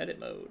 There it is. Edit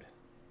mode.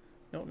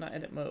 No, not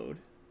edit mode.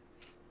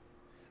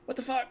 What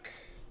the fuck?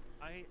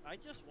 I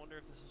just wonder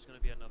if this is going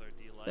to be another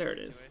D-Live There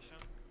it situation.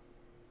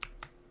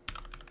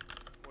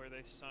 Where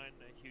they sign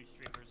huge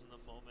streamers in the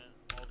moment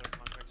all their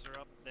contracts are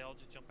up, they all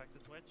just jump back to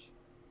Twitch.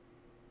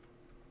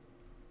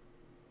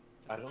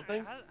 I don't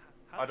think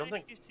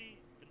XQC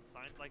been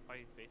signed like by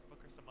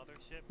Facebook or some other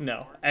shit?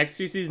 No. before?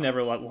 XQC's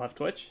never left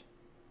Twitch.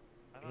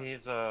 I thought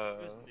He's it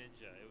was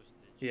Ninja. It was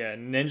Ninja. Yeah,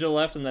 Ninja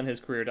left and then his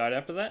career died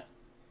after that.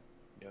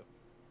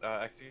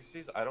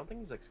 XQC's. I don't think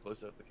he's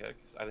exclusive to Kick.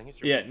 I think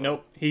he's. Yeah,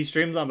 nope. He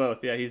streams on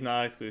both. Yeah, he's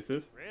not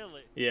exclusive.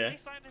 Really? Yeah. They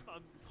signed him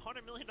a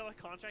 $100 million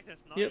contract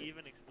that's not Yep.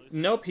 even exclusive.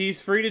 Nope, he's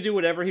free to do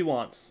whatever he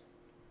wants.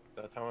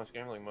 That's how much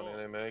gambling money Well-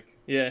 they make.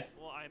 Yeah,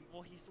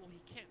 Well, he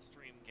can't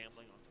stream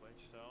gambling on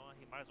Twitch, so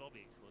he might as well be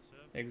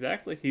exclusive.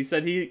 exactly. He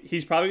said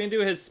he's probably going to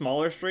do his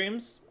smaller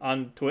streams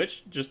on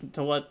Twitch just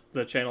to let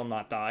the channel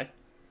not die.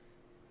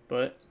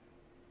 But,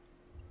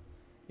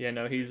 yeah,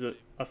 no, he's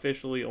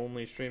officially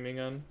only streaming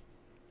on...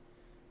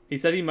 He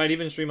said he might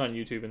even stream on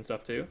YouTube and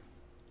stuff, too.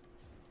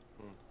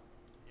 Yeah,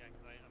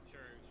 because I'm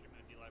sure streaming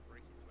on D-Live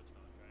breaks his Twitch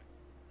contract.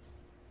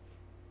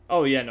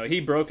 Oh, yeah, no, he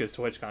broke his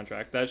Twitch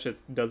contract. That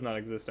shit does not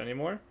exist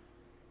anymore.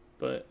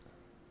 But...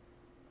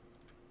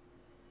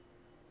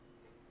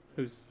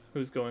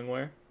 Who's going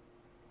where?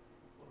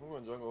 I'm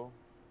going jungle.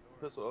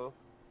 Piss off.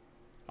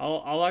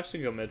 I'll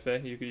actually go mid,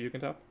 Faye. You can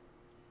top.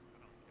 I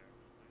don't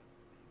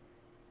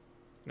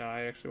care. No,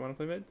 I actually want to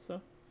play mid, so...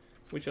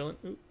 We chillin'.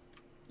 Ooh.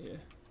 Yeah,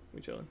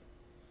 we chillin'.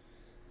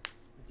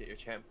 Get your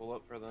champ pull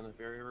up for the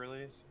Neferi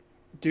release.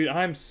 Dude,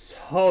 I'm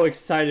so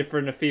excited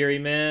for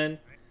Neferi, man.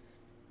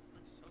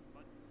 Looks so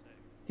fucking sick.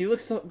 He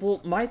looks so...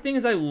 Well, my thing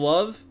is I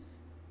love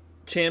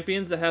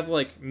champions that have,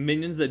 like,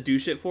 minions that do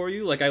shit for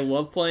you. Like, I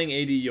love playing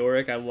AD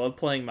Yorick. I love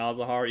playing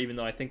Malzahar, even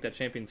though I think that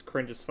champion's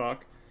cringe as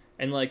fuck.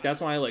 And, like,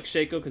 that's why I like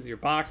Shaco, because of your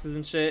boxes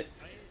and shit.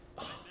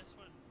 I miss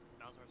when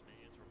Malzahar's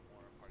minions were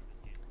more a part of his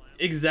game plan.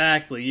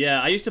 Exactly,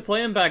 yeah. I used to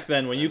play him back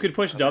then when you could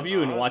push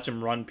W and watch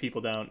him run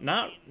people down.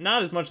 Not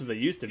as much as they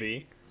used to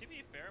be. To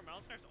be fair,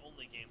 Malzahar's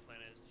only game plan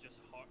is just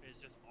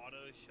auto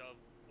shove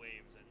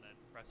waves and then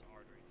press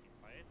R during team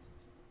fights.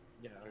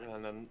 Yeah,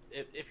 and then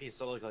if he's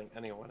solo killing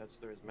anyone, it's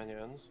through his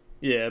minions.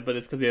 Yeah, but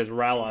it's because he has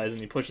Rallies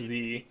and he pushes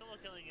He's E. still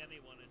not killing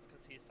anyone. It's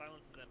because he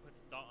silences and then puts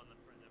a dot on the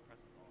front and then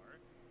presses R.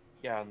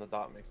 Yeah, and the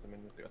dot makes the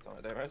minions do a ton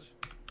of damage.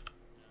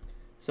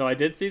 So I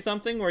did see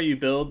something where you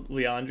build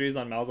Leandries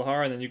on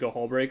Malzahar and then you go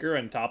Hullbreaker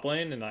and top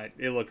lane, and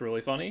it looked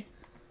really funny.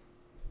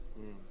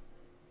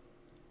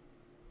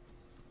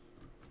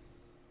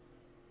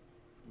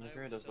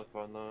 Neferi does look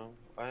fun though.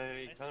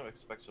 I kind of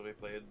expect she'll be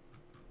played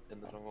in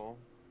the jungle.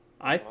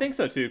 I think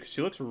so too, because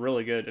she looks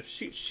really good. If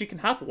she can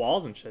hop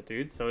walls and shit,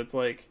 dude. So it's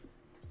like,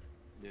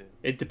 Yeah.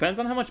 it depends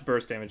on how much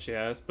burst damage she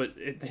has, but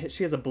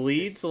she has a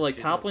bleed, so like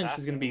She's top an lane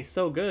she's gonna be assassin.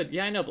 so good.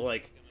 Yeah, I know, but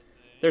like,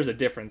 there's a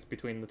difference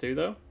between the two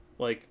though.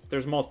 Like,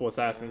 there's multiple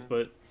assassins,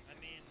 but I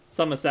mean,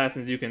 some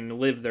assassins you can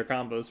live their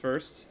combos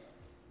first,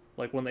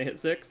 like when they hit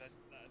 6.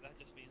 that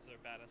just means they're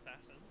bad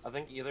assassins. I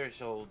think either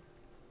she'll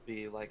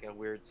be like a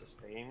weird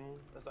sustain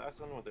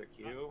assassin with her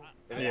Q,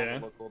 if it Yeah.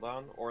 has a low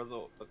cooldown, or the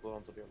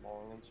cooldowns will be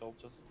long and she'll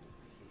just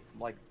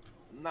like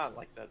not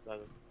like Zed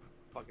says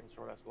fucking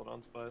short ass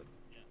cooldowns, but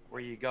Yeah.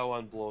 where you go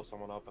and blow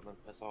someone up and then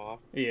piss off.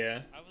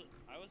 Yeah. I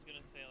was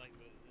gonna say like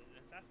the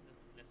assassin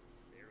doesn't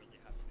necessarily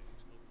have to be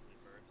exclusively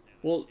burst damage.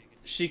 Well,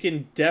 she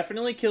can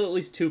definitely kill at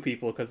least 2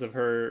 people because of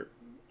her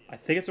I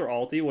think it's her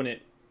ulti when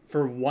it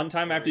for one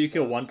time It after you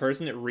kill resets. one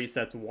person, it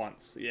resets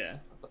once. Yeah.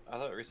 I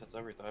thought it resets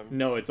every time.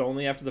 No, it's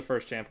only after the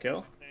first champ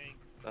kill. Thank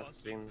That fucking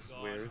seems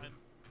God, weird.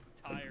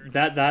 I'm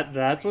tired.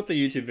 That's what the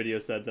YouTube video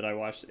said that I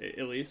watched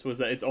at least was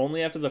that it's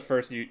only after the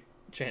first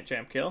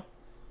champ kill.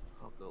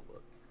 I'll go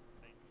look.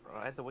 Thank Bro,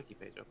 I had the wiki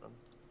page open.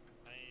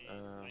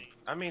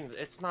 I I mean,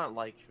 it's not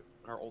like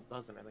our ult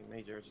does anything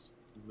major. It's just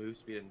move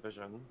speed and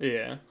vision.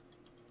 Yeah.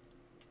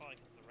 probably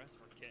because the rest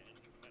were kitten.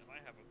 It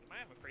might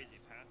have a crazy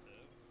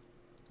passive.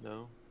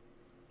 No,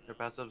 her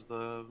passive's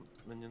the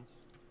minions.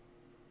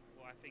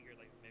 Well, I figured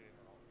like maybe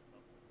her ult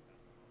itself has a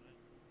passive on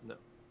it. No.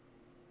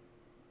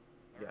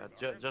 Or-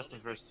 Yeah, or her just the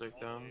abilities, first like, all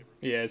takedown.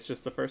 the way Yeah, it's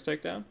just the first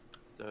takedown,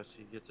 So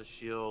she gets a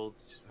shield,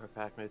 her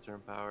pack mates are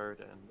empowered,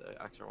 and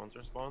extra ones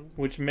are spawned.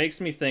 which makes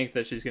me think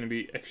that she's going to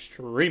be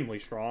extremely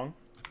strong.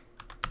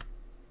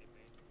 maybe.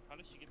 How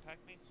does she get pack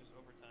mates? Just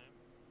over time?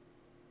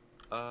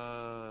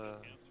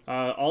 Uh,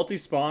 Camps or Ulti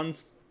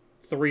spawns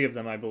 3 of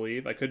them, I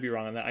believe. I could be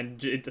wrong on that. I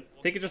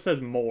think it just says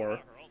something? more.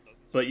 Her ult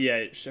doesn't But say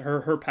yeah,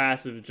 her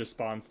passive just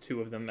spawns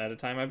 2 of them at a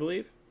time, I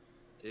believe.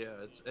 yeah,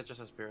 it just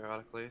says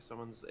periodically.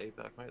 Someone's a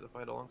pack mate to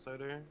fight alongside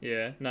her.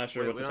 Yeah, not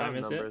sure Wait, what the we don't time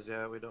have is yet. numbers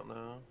yet. We don't know.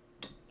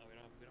 No, we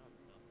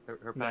don't have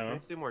Her pack No.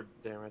 mates do more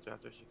damage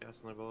after she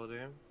casts an ability.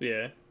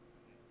 Yeah.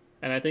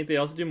 And I think they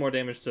also do more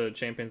damage to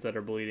champions that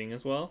are bleeding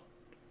as well.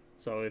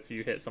 So if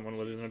you hit someone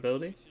with an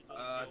ability. She should just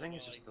I go think by,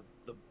 it's just like,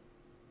 the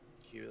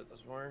Q that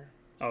does more.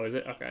 Oh, is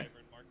it? go by Okay. Iron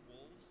Mark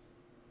Wolves.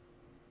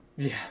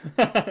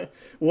 Yeah.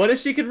 What if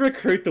she could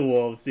recruit the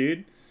wolves,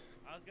 dude?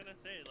 I was gonna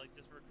say, like,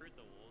 just recruit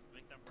the wolves,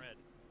 make them red.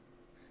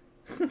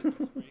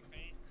 Spray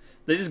paint.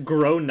 They just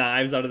grow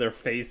knives out of their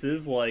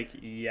faces, like,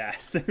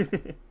 yes.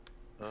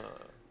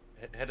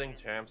 Hitting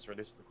champs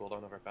reduces the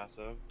cooldown of her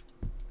passive,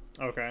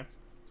 Okay.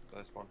 so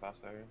they spawn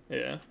faster.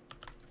 Yeah.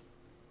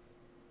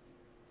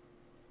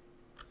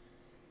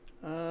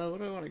 What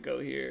do I want to go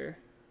here?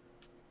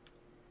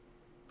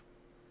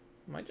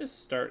 Might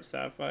just start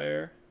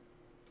Sapphire.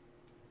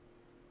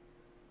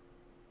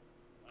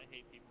 I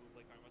hate people who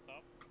play Karma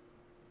Top.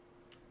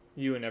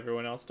 You and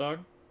everyone else, dog.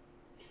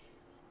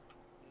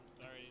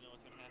 I already know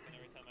what's gonna happen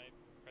every time I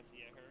press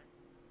E at her.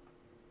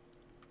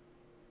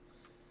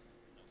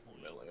 No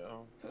point.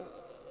 Milio.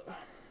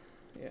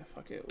 Yeah,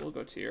 fuck it. We'll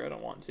go tier. I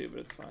don't want to, but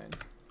it's fine.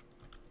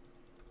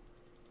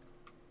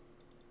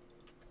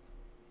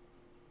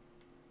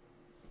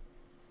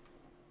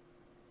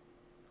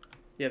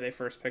 Yeah, they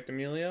first picked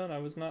Emilio, and I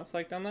was not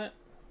psyched on that.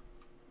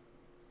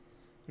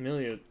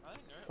 Emilio, I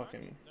think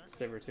fucking they're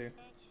Saber too. match.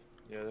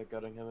 Yeah, they're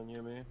gutting him and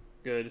Yumi.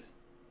 Good.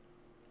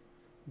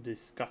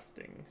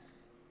 Disgusting.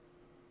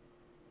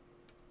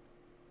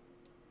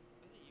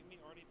 Isn't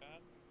Yumi already bad?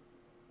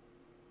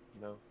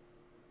 No,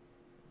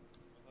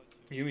 I thought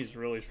she was Yumi's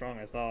really strong,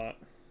 I thought.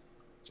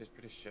 she's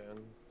pretty shit in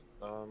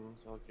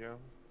solo queue,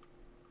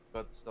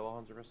 but still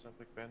 100%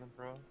 big ban in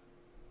pro. Christ.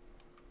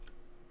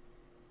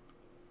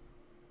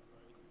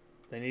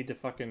 They need to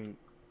fucking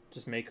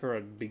just make her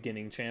a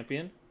beginning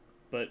champion,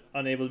 but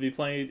unable to be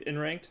played in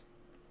ranked.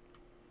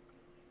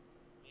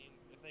 I mean,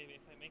 if they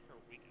make her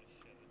weak as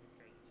shit, who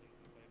cares if she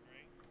can play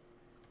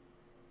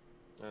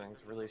ranked? I think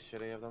it's really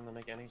shitty of them to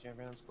make any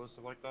champion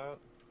exclusive like that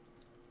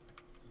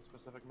to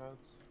specific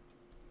modes.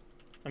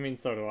 I mean,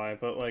 so do I,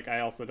 but like, I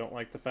also don't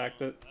like the fact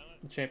that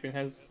the champion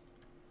has.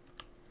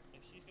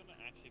 If she's gonna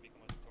actually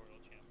become a tutorial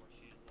champ where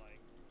she's like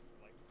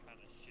kind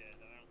of shit,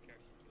 then I don't care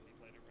if she really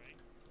played her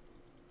ranked.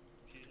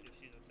 If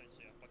she's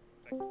essentially a fucking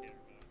spectator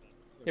mode, then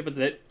Yeah,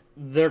 but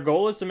their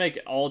goal is to make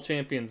all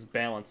champions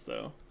balanced,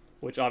 though,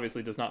 which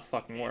obviously does not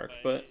fucking yeah, work.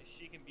 But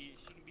she can be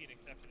an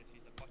exception if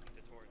she's a fucking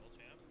tutorial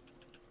champ.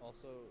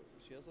 Also,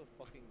 she has a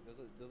fucking.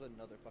 There's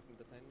another fucking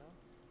Totem now.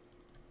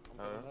 On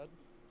Huh? the head.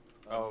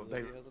 Oh,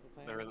 Lily has a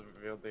Totem. They really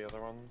revealed the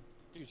other one.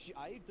 Dude,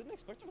 I didn't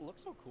expect her to look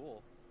so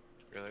cool.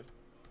 Really?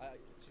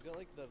 She's got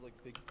like the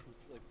big poof,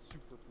 like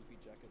super poofy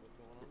jacket look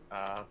going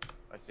on.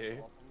 I see.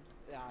 It's awesome.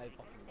 Yeah, I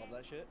fucking love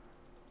that shit.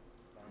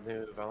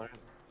 New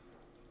Valorant.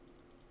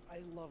 I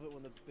love it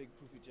when the big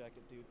poofy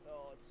jacket, dude.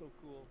 Oh, it's so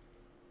cool.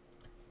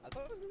 I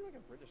thought it was gonna be like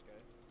a British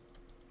guy,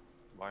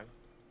 Why?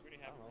 We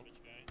already have I a don't know.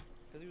 British guy.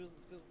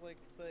 cause like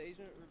the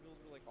Asian reveals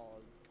were like, oh,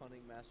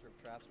 cunning master of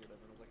traps or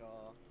whatever, and I was like,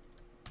 oh,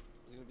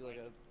 it's gonna be like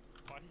a.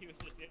 Why do you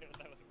associate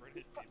that with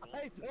British people?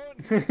 I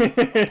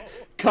don't know.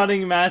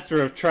 cunning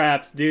master of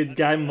traps, dude.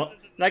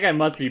 That guy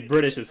must be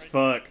British as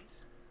fuck.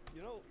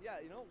 You know, yeah,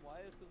 you know why?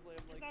 It's because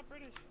I'm He's like, not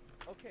British.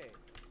 okay,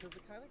 because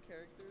the kind of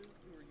characters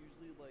who are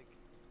usually like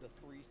the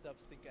 3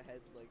 steps think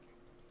ahead, like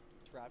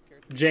trap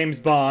characters. James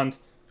Bond.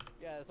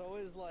 Yeah, it's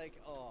always like,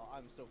 oh,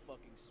 I'm so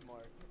fucking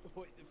smart.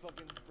 Wait, the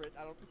fucking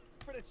I don't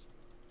British.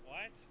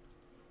 What?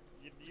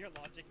 Your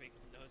logic makes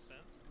no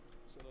sense.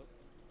 Shut up.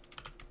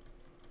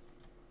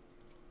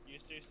 You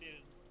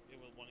associated it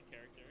with one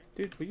character.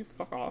 Dude, will you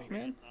fuck off,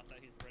 man? It's not that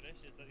he's British,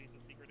 it's that he's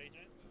a secret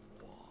agent.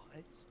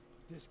 What?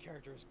 This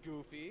character is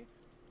goofy.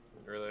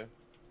 Really? Like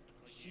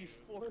She you.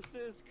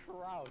 forces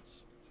crouch.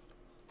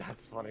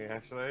 That's funny,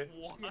 actually.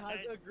 What? She has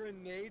a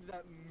grenade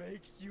that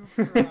makes you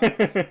crouch.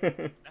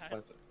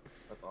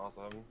 That's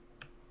awesome.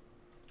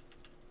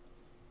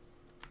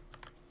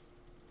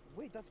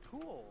 Wait, that's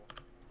cool.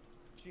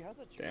 She has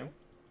a Damn. trip.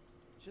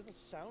 She has a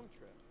sound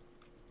trip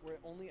where it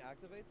only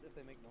activates if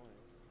they make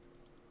noise.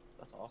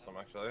 That's awesome,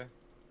 actually.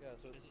 Yeah,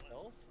 so it's Isn't it-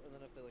 stealth, and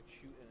then if they like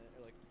shoot in it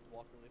or like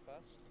walk really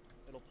fast,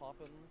 it'll pop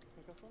and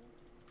concuss them.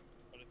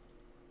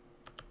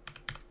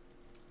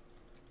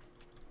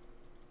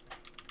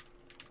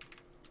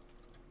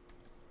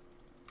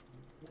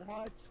 But if,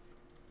 What?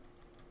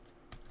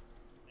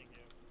 thank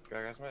you.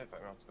 Greg, I might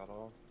fight Mount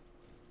Scuttle.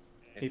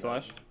 He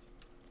flashed.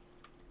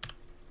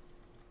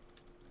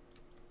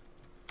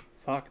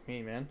 Fuck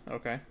me, man.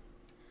 Okay.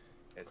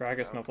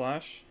 Gragas, no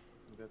flash.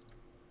 Good.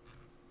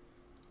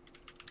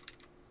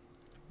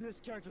 This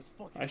character's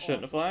fucking I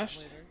shouldn't have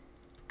flashed. later.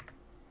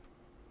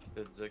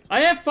 Did Ziggs.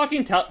 I have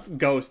fucking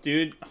Ghost,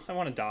 dude. I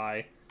want to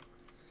die.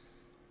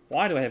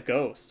 Why do I have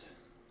Ghost?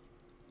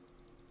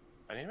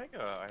 I need to make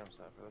an item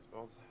set for this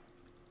build.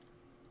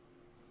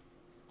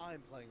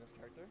 I'm playing this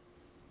character.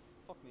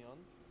 Fuck Neon.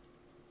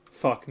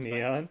 Fuck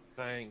Neon.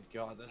 Thank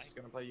God, this is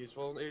gonna play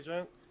useful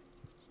agent.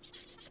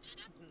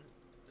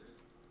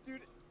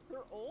 Dude,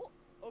 her ult?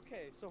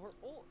 Okay, so her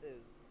ult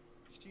is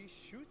she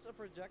shoots a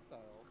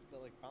projectile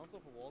that like bounces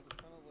off of walls. It's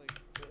kind of like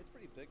it's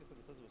pretty big. It's like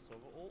the size of a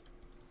Sova ult.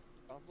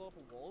 Bounces off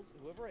of walls.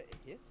 Whoever it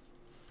hits,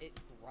 it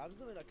grabs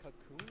them in a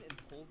cocoon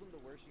and pulls them to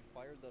where she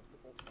fired the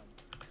ult from.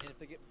 And if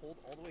they get pulled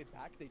all the way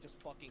back, they just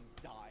fucking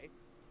die.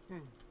 What?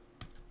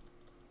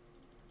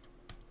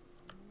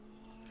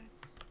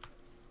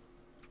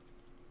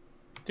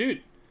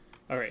 Dude.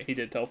 Alright, he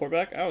did teleport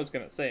back. I was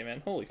gonna say,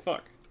 man. Holy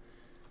fuck.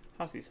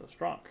 How's he so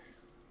strong?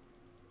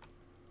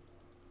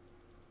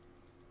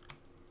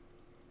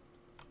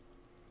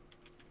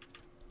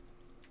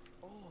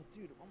 Oh,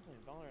 dude, I'm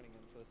playing Valorant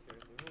again for this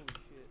character. Holy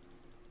shit.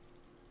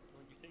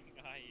 Were you taking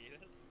a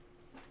hiatus?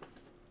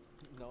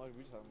 No,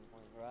 we just haven't been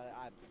playing.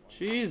 I've been playing.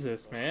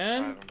 Jesus, I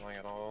man. haven't been playing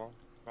at all.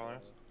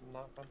 Valorant's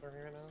not fun for me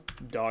right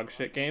now. Dog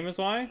shit game is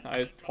why.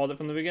 I called it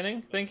from the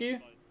beginning. Thank you.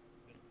 This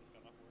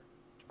got off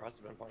work. Russ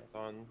has been playing a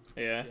ton.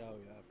 Yeah. Yeah, oh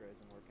yeah, after he's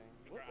been working.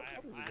 What I-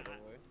 job did he get, by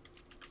the way?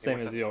 Same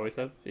works as at you always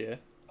have. Yeah.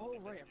 Oh,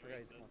 It's right, I like forgot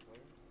he's a Drake counselor.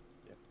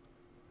 Yep.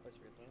 I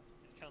forget that.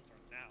 His counts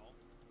are now.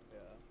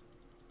 Yeah.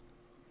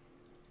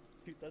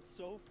 Dude, that's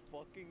so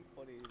fucking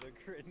funny. The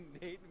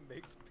grenade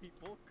makes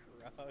people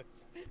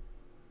crouch.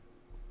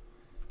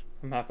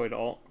 I'm halfway to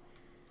ult.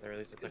 They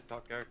released a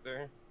TikTok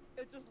character.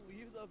 It just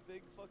leaves a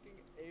big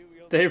fucking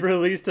AoE on They the-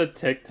 released a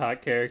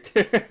TikTok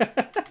character.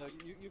 No,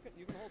 you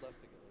can hold F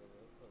to get rid of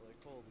it, but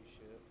like, holy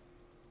shit.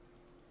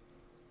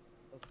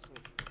 That's so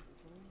fucking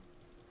funny.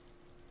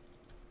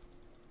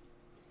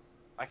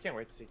 I can't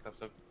wait to see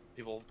clips of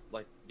people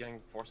like getting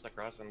forced to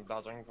crash and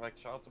dodging like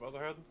shots above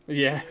their head.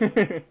 Yeah.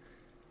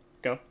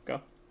 Go, go.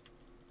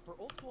 Her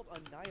ult's called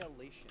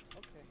Annihilation.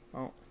 Okay.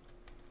 Oh.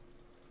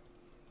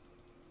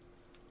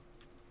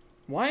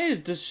 Why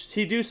does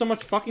he do so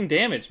much fucking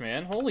damage,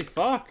 man? Holy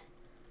fuck.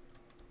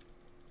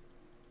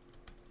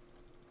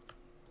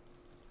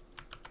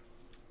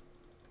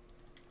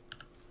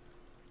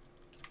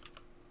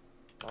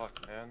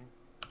 Fuck, man.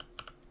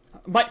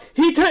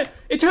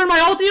 It turned my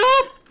ulti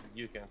off?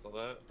 You canceled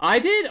it. I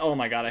did? Oh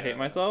my god, I hate Yeah.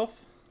 myself.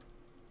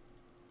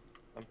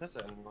 I'm pissed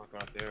I didn't walk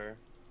out there.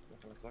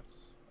 That kinda sucks.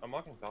 I'm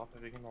walking top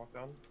if you can walk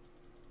down.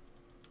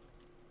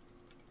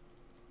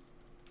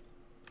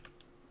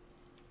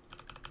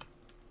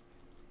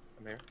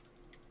 I'm here.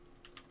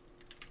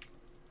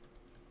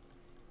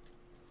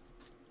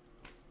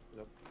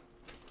 Yep.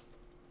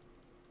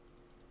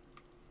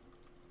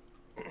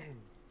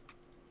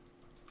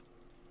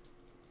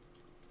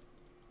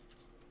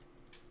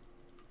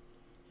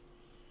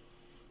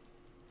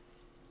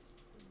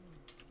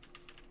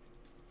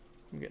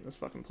 I'm getting this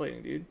fucking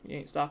plating, dude. You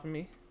ain't stopping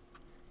me.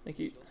 Thank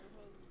you.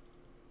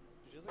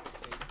 She has like a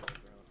sage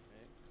background,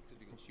 right? Because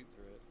you can shoot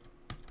through it.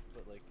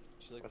 But like,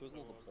 she like That's throws a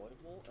little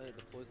deployable, and it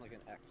deploys like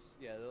an X.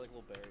 Yeah, they're like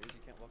little barriers.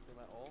 You can't walk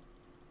through them at all.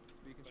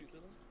 But you can shoot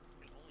through them.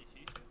 Can only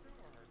she shoot through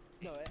or her?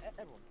 No,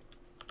 everyone can.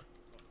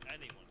 Well,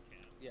 anyone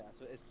can. Yeah,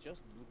 so it's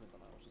just movement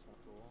on that, which is kind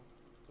of cool.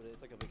 But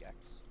it's like a big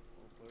X.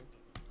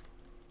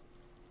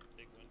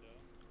 Big window.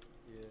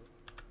 Yeah.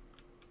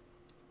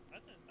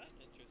 That's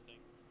interesting.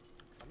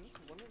 I'm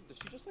just wondering, does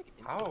she just like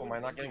How am I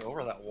not getting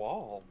over that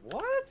wall?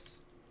 What?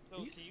 So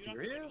Are you can you not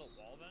get rid of serious?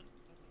 the wall then?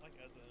 As, like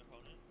as an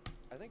opponent?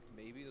 I think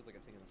maybe there's like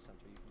a thing in the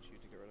center you can shoot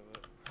to get rid of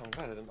it. I'm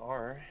glad I didn't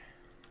R.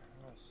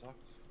 That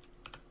sucked.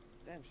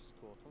 Damn, she's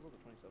cool. Comes on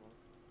the 27th.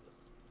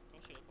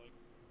 What's she look like?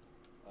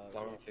 Is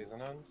that when the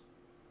season ends?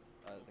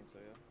 I think so,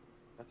 yeah.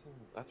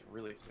 That's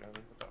really soon.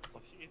 What the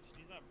fuck? If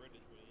she's not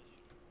British,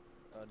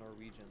 British.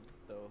 Norwegian,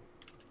 though.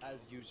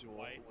 As usual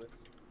White. with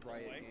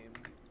Riot White? Games.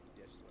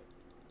 Yeah, she's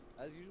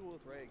white. As usual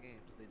with Riot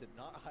Games, they did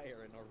not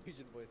hire a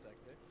Norwegian voice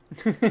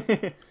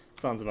actor.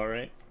 Sounds about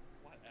right.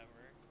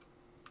 Whatever.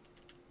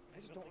 I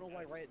just don't know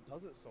why Riot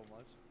does it so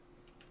much.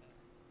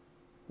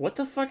 What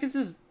the fuck is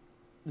this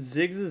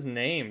Ziggs'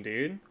 name,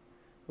 dude?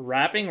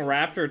 Rapping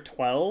Raptor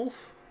 12?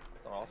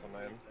 It's an awesome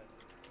name.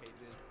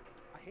 Cages.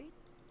 I hate.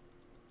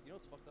 You know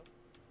what's fucked up?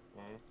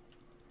 Mm.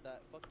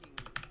 That fucking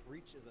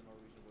Breach is a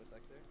Norwegian voice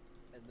actor,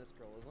 and this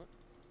girl isn't.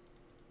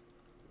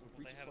 Well,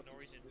 Breach they is have a fucking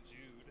Norwegian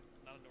Swedish. dude,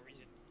 not a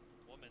Norwegian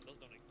woman. Those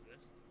don't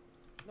exist.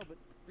 No, but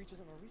Breach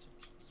isn't Norwegian.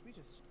 He's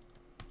Swedish.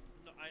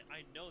 No,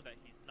 I know that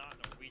he's not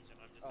Norwegian.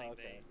 I'm just Oh, saying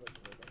okay. they That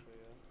was actually,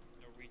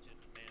 yeah. Norwegian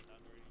man, not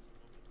Norwegian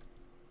woman.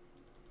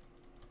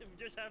 We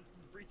just have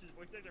Breach's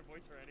voice actor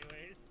voice for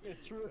anyways.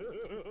 It's true.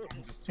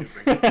 Just two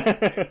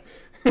breaches.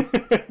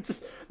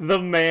 Just the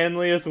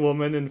manliest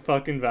woman in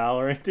fucking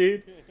Valorant,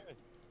 dude.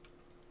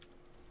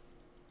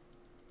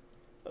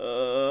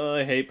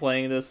 I hate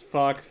playing this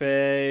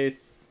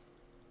fuckface.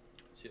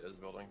 She is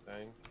building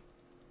thing.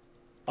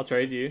 I'll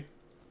trade you.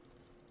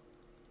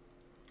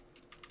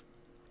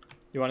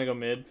 You want to go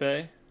mid,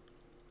 Faye?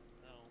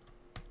 No.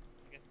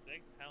 Against 6?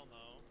 Hell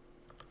no.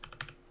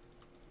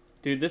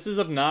 Dude, this is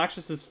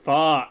obnoxious as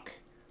fuck.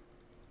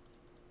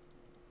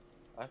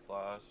 I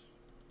flash.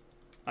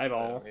 I have I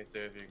all. don't need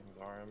to if you can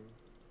Zar him.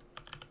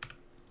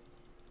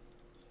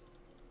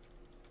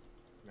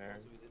 Mare.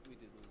 Also, we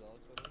did lose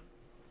Alex, by the way.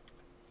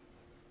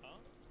 Huh?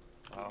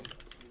 Wow.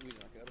 We did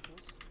not get out of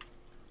pools.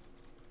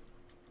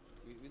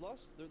 We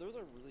lost. There was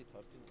a really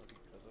tough team that we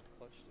could have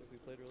clutched if we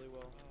played really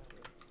well.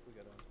 But we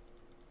got on.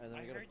 And then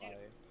I we got a heard you-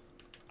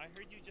 bye. I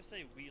heard you just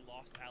say we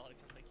lost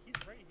Alex. I'm like, he's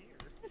right here.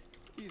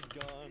 He's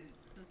gone.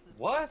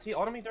 What? He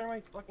autoed me during my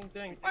fucking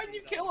thing. Why didn't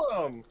you kill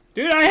him?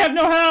 Dude, I have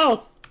no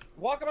health!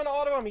 Walk him and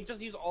auto him. He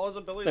just used all his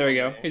abilities. There we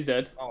on go. me. He's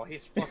dead. Oh,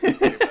 he's fucking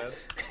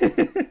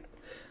stupid.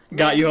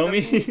 Got you, Man,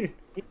 homie. He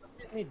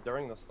hit me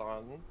during the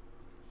stun.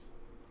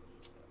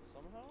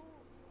 Somehow,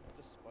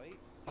 despite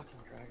Fucking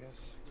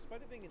Gragas.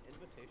 it being an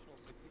invitational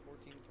 64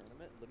 team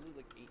tournament, literally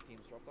like 8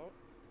 teams dropped out.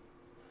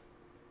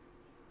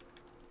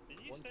 Did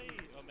you One say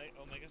team.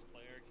 Omega's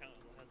player count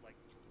has like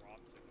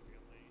dropped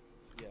significantly?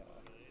 Yeah.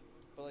 Nowadays?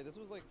 But like this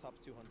was like top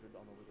 200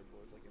 on the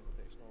leaderboard, like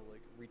invitational,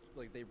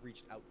 like they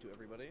reached out to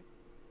everybody.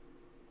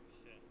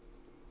 Shit.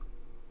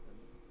 And,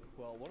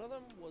 well, one of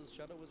them was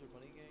Shadow Wizard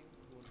Money Gang,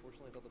 who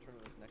unfortunately thought the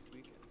tournament was next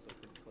week, and so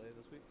couldn't play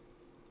this week.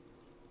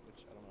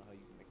 Which I don't know how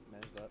you can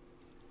manage that.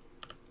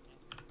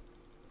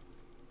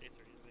 It's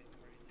already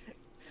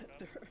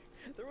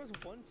There was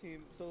one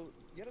team, so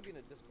you had to be in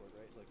a Discord,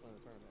 right? Like playing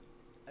the tournament.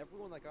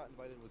 Everyone that got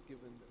invited was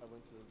given a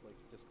link to like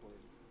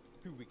Discord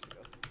 2 weeks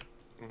ago.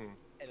 Mm-hmm.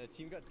 And a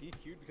team got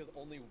DQ'd because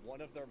only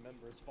one of their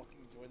members fucking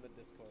joined the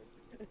Discord.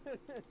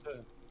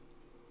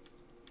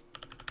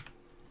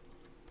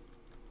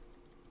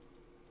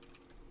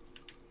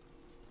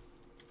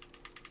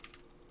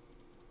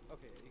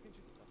 Okay, yeah, you can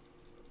shoot this up.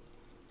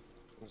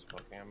 I'm just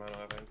fucking him. I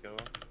don't have any kill.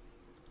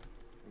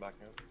 I'm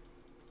backing up.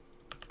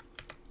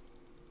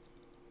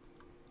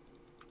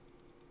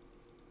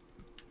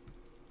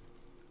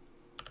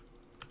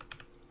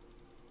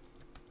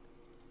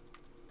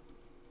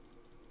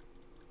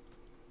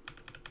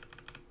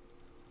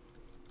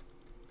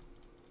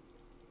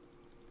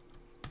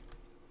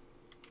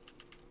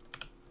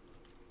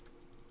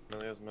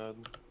 Amelia's mid.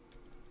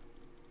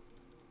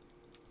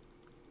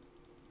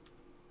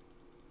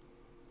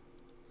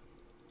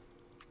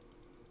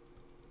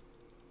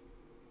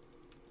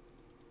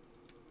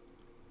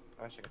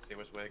 I wish I could see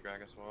which way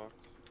Gragas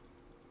walked.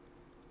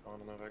 I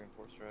want to know if I can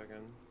force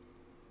dragon.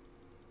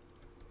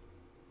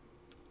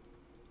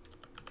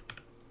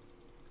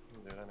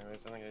 I'll do it anyways.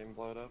 I think I even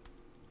blow it up.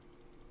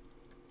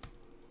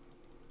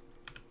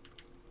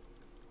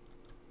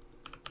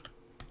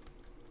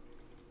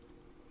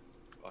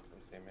 Fuck, they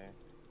see me.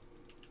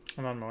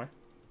 I'm on my way.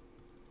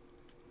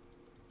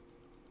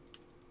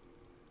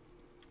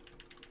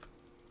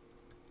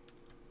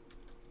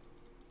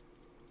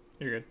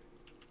 You're good.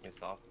 You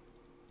stop.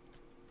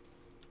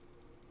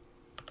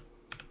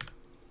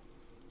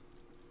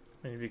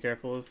 I need to be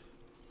careful of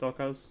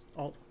Velka's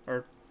ult,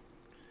 or,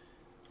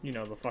 you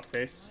know, the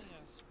fuckface.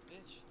 Yes,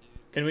 bitch,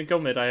 dude. Can we go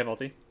mid? I have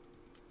ulti.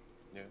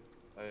 Yeah.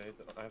 I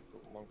have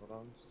long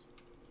cooldowns.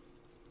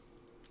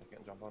 I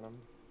can't jump on him.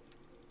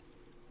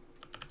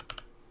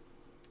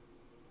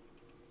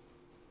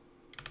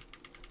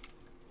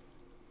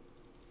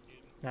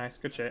 Dude, Nice,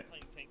 good shit.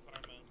 playing tank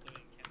Karma and so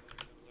he can't play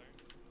jungler.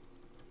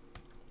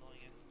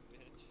 Annoying ass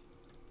bitch.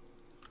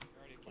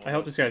 You're already I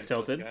hope this guy's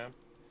Useless tilted. scam.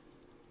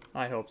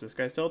 I hope this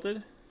guy's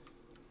tilted.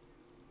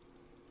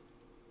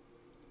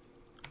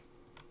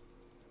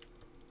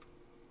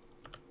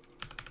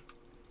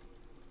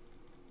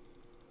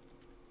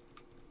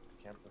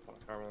 Can't the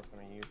Karma that's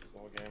gonna use this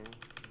whole game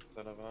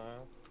instead of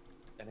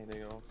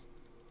anything else.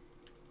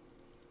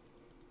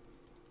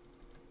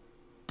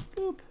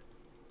 Boop.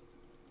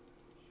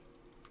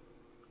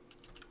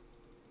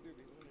 We're gonna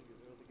do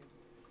zero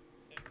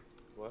the game.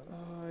 What?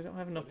 I don't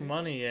have enough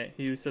money yet.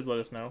 He said let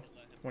us know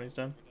Let him when he's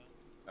done.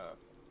 we're Oh.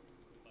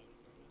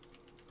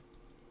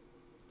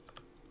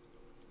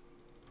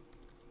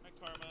 Alright,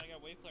 Karma, I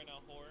got wave flare now,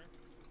 whore.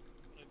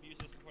 I'm gonna abuse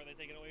this before they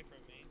take it away from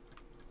me.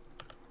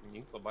 You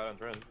can still buy it on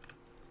trend.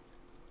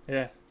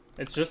 Yeah,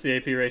 it's just the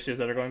AP ratios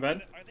that are going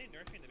bad. Are they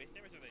nerfing the base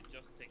damage or are they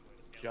just taking away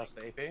the scaling? Just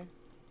AP?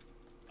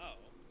 Oh.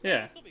 So Yeah.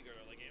 it'll still be good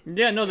early game.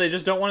 Yeah, no, they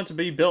just don't want it to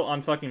be built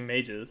on fucking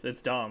mages.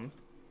 It's dumb.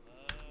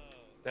 Oh.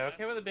 They're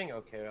okay with it being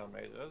okay on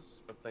mages,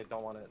 but they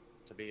don't want it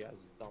to be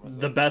as dumb as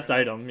The it is best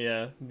right item,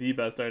 yeah. The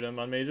best item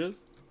on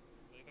mages.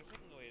 If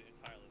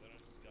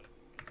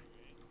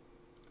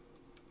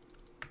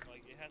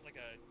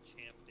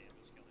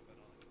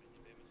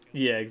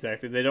Yeah,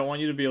 exactly. They don't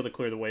want you to be able to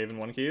clear the wave in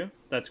 1Q.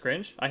 That's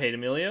cringe. I hate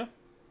Amelia.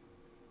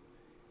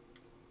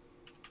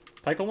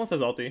 Pyke almost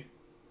has ulti.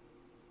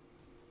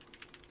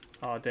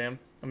 Oh, damn.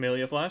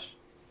 Amelia flash.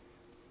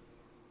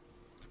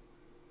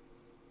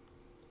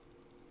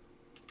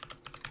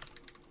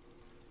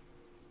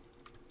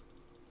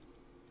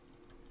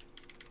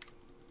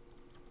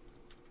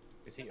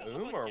 Is he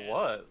I'm or again.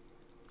 what?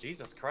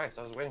 Jesus Christ,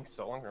 I was waiting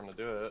so long for him to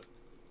do it.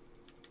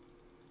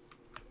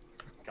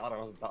 God, I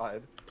almost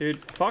died. Dude,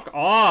 fuck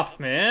off,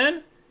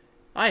 man.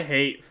 I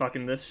hate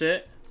fucking this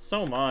shit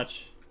so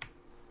much.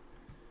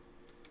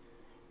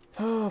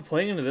 Oh,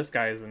 playing into this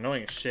guy is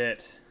annoying as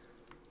shit.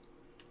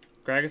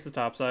 Gragas is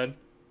topside.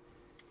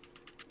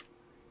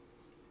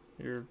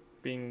 You're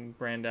being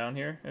ran down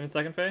here in a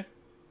second, Faye. I don't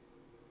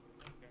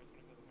care, I just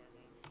wanna kill the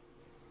Karma.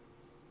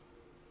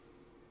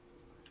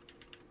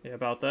 Yeah,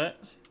 about that.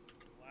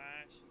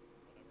 Flash.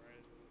 Whatever,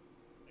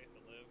 I get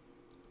to live.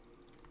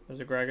 There's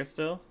a Gragas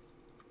still.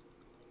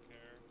 Don't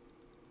care.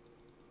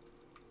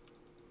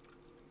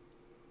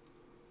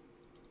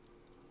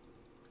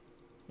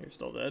 You're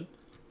still dead.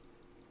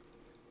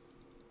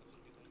 That's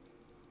what you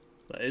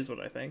think. That is what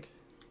I think.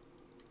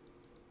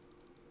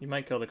 You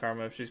might kill the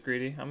Karma if she's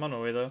greedy. I'm on my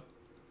way, though.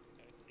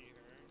 I see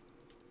her.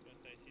 I was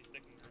gonna say,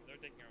 they're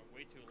taking her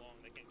way too long.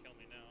 They can't kill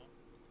me now.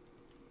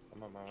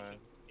 I'm on my way.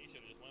 He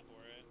should've just went for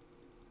it.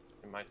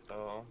 He might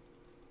still.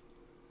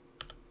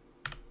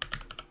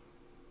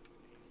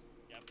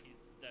 Yep, he's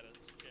dead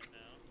as shit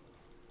now.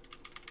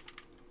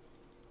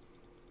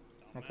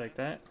 I'll take Dumbass.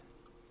 that.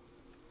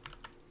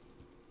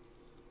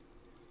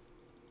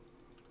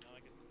 Now I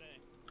can stay.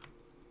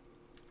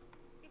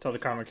 This Till the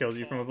was Karma fucking kills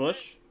you from a fun.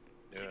 bush.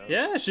 Yeah.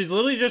 Yeah, she's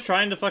literally just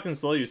trying to fucking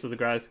slow you so the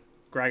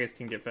Gragas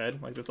can get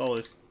fed. Like, that's all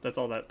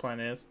that plan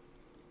is.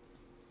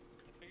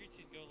 I figured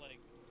she'd go like,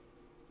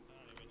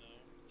 I don't even know.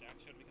 Jack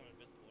should become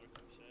invincible or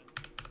some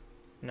shit.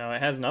 No, it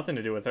has nothing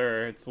to do with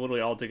her. It's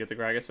literally all to get the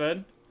Gragas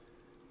fed.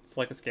 It's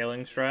like a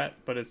scaling strat,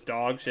 but it's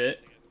dog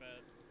shit. To get fed.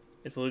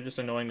 It's literally just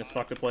annoying as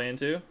fuck to play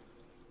into. If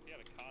he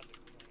had a Kha'Zix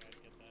or something,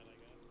 I'd get that, I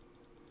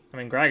guess. I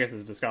mean, Gragas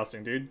is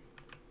disgusting, dude.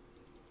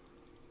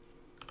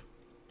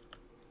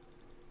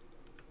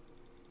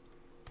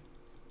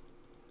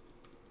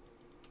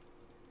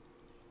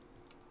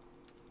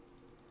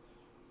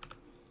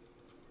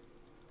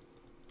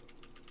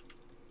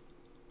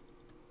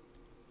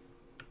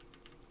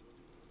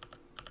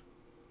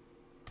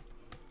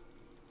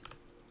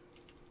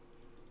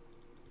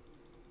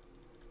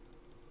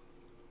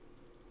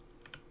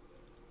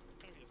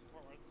 Trying to get a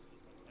support where it's just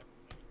like never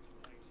just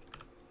like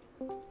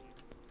shit.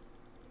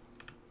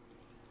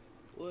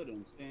 Wood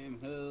on Sam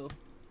Hill.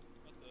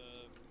 What's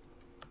up?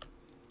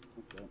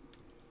 Okay.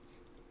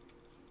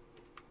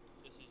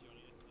 This is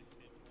joining us next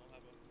game. We'll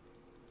have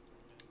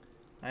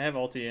a. I have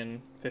ulti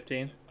in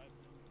 15. I can't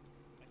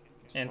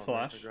And Still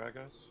waiting flash. for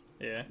Gragas.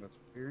 Yeah. That's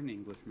you're an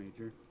English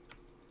major.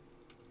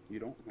 You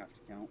don't have to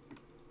count.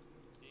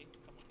 see.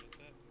 Someone gets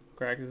it.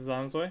 Gragas is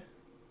on his way.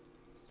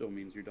 Still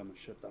means you're dumb as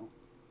shit though.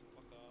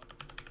 Fuck off.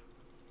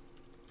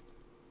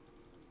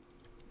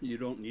 You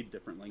don't need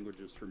different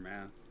languages for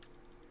math.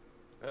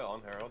 Yeah,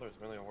 on Herald, there's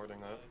really awarding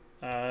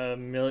that.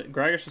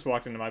 Gragas just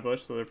walked into my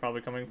bush, so they're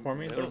probably coming for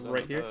me. They're Mill's in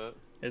right the here. pit.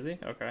 Is he?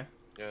 Okay.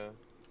 Yeah,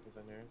 he's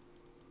in here.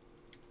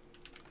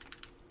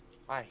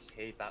 I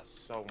hate that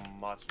so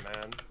much,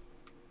 man.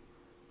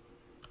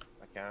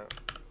 I can't.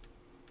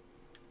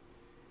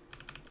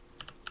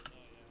 Oh,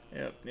 yeah.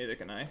 Yep, neither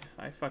can I.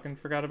 I fucking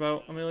forgot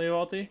about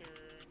Emilio ulti.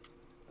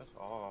 That's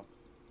off.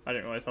 I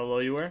didn't realize how low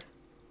you were.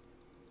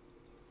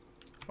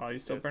 Wow, you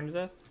still Yeah. burned to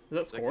death? Is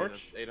that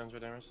Scorch?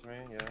 800 damage to me,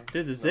 yeah.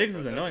 Dude, the No, Ziggs no, is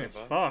there's annoying no as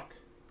buff. fuck.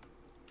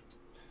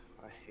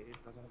 I hate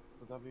that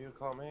the W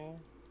caught me. I'm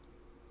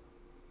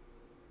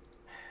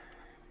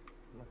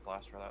gonna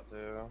flash for that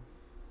too.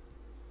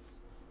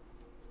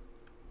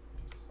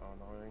 It's so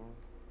annoying.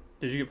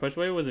 Did you get pushed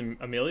away with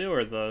Emilio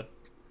or the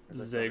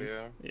Is it Ziggs?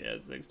 W? Yeah,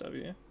 Ziggs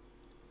W.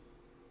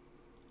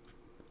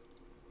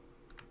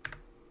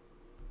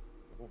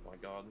 Oh my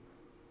god.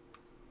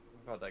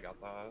 I'm glad they got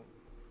that.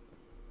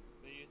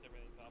 They used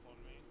everything top on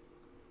me.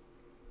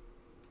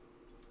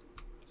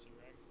 Actually,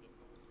 Rags did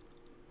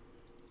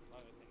pull.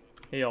 I think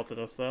I He ulted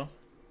us though.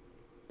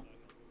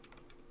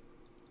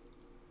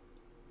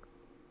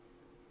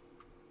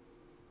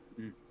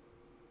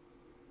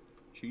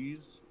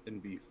 Cheese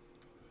and beef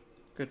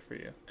Good for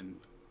you. and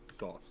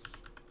sauce.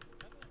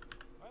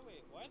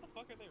 Why the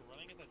fuck are they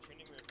running at that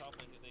training mirror top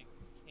lane that they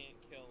can't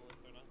kill if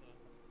they're not gonna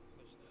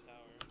push the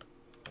tower?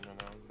 I don't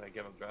know. They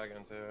give up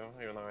Dragon too,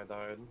 even though I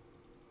died.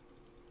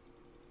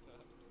 That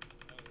was,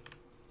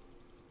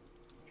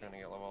 Trying to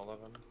get level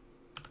 11.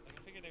 like,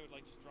 I figured they would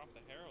like just drop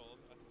the herald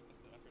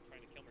after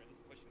trying to kill me, or at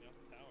least pushing me off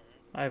the tower.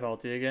 I have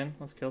ulti again.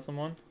 Let's kill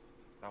someone.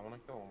 I wanna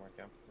kill one more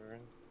camp.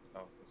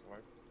 Oh, this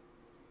work.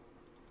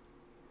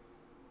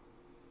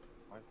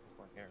 Why is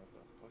people here? What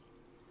the fuck?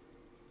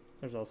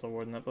 There's also a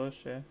ward in that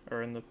bush, yeah.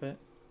 Or in the pit.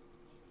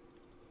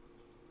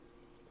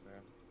 There.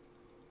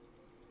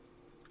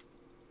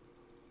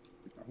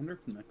 I wonder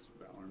if the next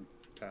Valorant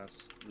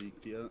pass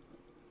leaked yet.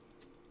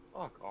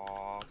 Fuck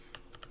off.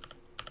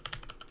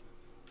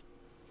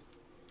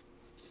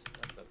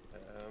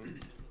 Totem.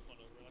 Is this one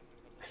over like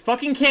in a couple I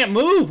fucking can't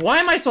move! Why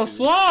am I so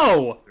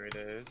slow? 3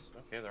 days.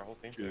 Okay, their whole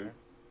team's Two. here.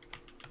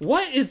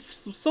 What is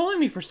slowing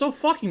me for so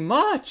fucking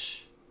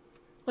much?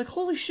 Like,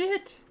 holy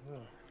shit. Ugh.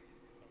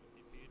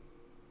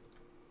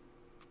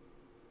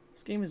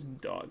 This game is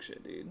dog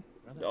shit, dude.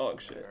 Where the Dog hell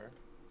shit. are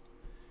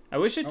I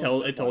wish it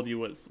Oh, told you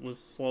what was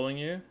slowing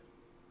you.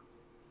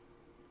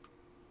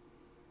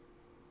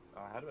 they?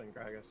 Oh, I had been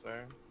Gragas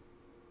there.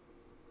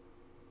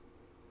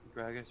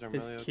 Gragas or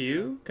His Emilio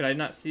Q? Could I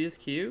not see his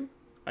Q?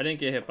 I didn't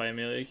get hit by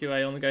Amelia Q.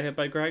 I only got hit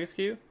by Gragas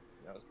Q.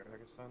 That was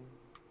Gragas' son.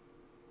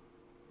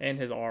 And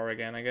his R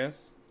again, I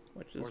guess.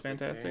 Which is 416.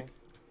 fantastic.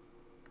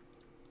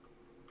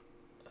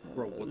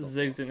 Bro, what the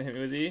Ziggs fuck? didn't hit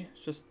me with E.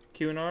 It's just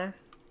Q and R.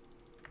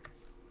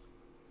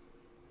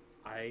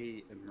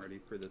 I am ready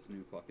for this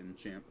new fucking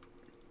champ.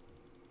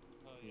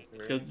 Oh,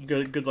 yeah.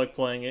 Good luck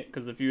playing it,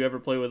 because if you ever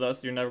play with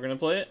us, you're never gonna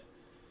play it.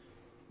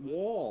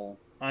 Wall.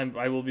 I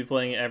will be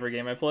playing it every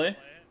game I play.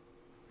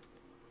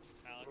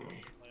 Alex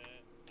wants to play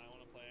it. I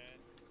want to play it.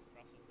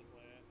 Ross wants to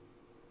play it.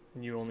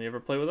 And you only ever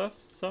play with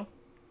us, so.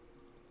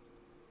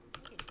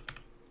 We'll do this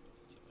tournament,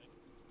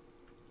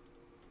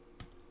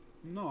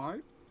 actually. No, I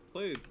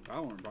played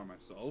Valorant by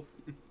myself.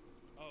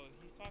 Oh,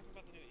 he's talking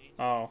about the new agent.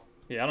 Oh,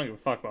 yeah, I don't give a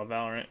fuck about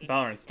Valorant. This is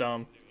Valorant's about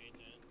dumb. the new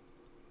agent.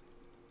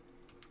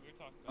 We were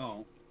talking about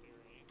Oh. the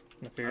Fury.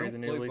 The I Fury, don't the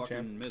new play league fucking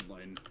champ. mid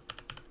lane.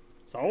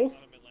 So? Not a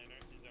mid laner,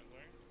 she's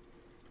jungler.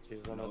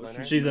 She's the No, mid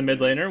laner. She's a mid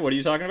laner? What are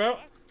you talking about?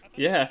 What? I thought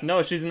Yeah, she was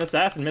no, she's an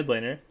assassin mid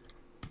laner.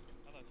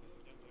 I thought she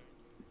was a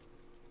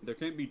jungler. There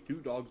can't be 2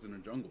 dogs in a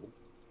jungle.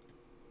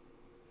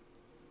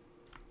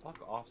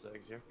 Fuck off,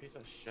 Ziggs. You're a piece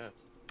of shit.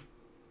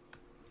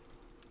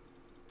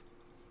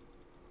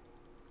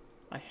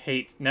 I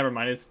hate. Never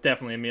mind, it's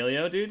definitely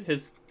Emilio, dude.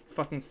 His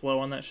fucking slow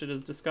on that shit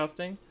is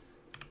disgusting.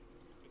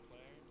 Good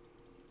player.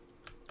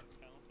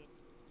 Talented.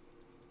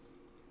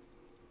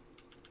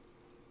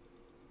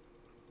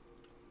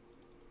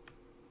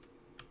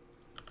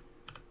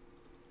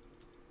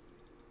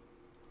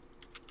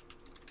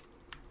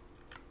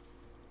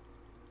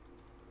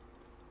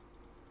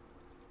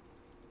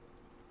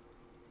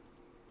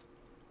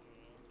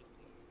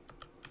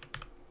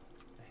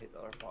 I hate that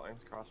our bot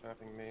lane's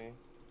cross-mapping me.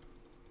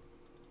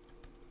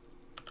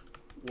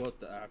 What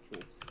the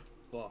actual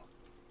fuck?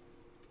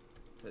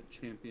 That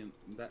champion,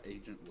 that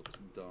agent looks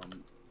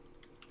dumb.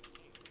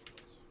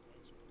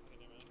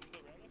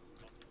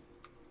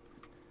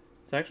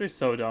 It's actually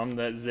so dumb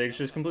that Ziggs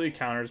just completely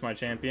counters my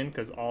champion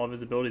because all of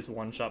his abilities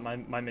one-shot my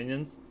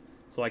minions,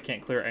 so I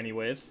can't clear any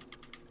waves.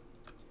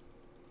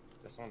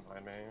 This one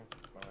behind me.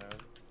 It's my bad.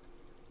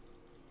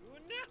 Oh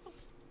no!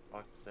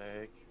 Fuck's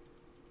sake.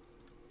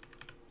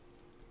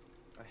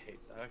 I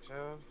hate static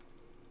shove.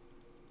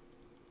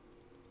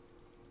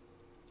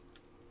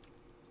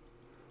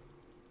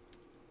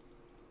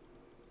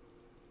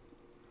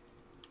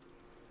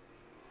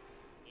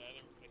 Yeah, I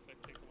didn't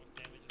expect to take so much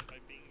damage just by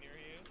being near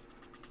you.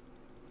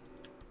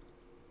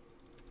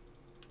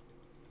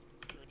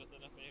 Sure does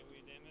enough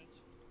AoE damage.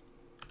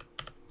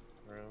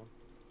 Real.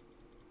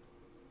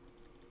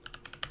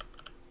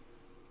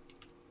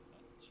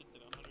 That shit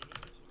did 100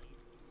 damage to me.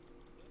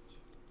 Bitch.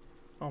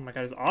 Oh my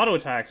god, his auto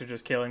attacks are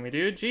just killing me,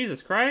 dude.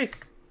 Jesus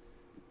Christ.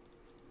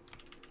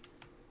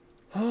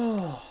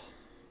 Oh.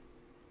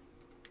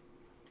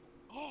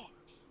 Oh!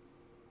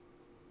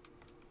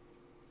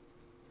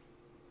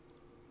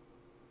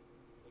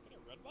 Look at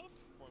a red buff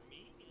for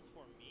me is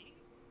for me.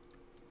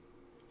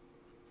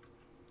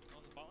 Oh,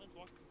 the bot lane's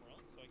walking somewhere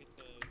else, so I get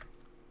to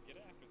get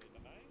it after they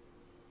die.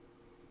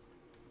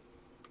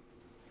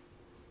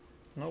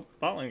 Nope,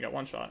 bot lane got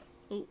one shot.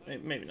 Ooh, Oh,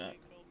 maybe actually not.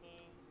 killed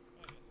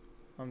the Gragas.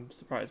 I'm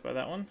surprised by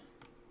that one.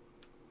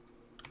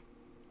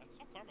 I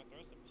saw Karma throw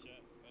some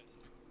shit, but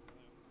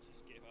she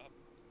just gave up.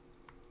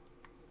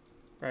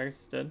 Gragas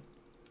is dead.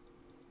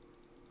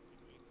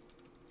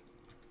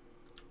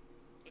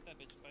 Get that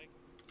bitch, Spike.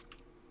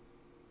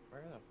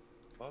 Where the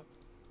fuck?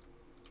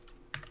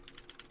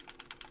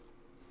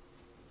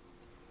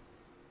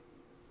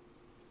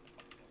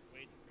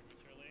 Way too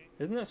prematurely.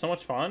 Isn't that so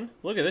much fun?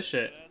 Look at this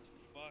shit. Good as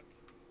fuck.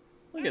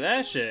 Look at that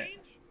That's shit. range.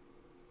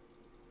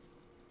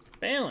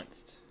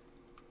 Balanced.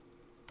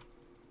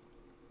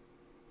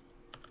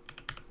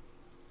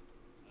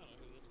 I don't know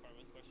who this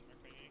Karma's question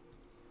mark bringing.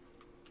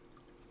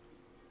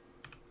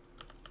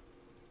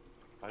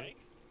 Spike?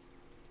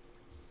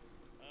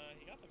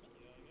 He got the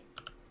Milio, I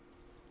guess.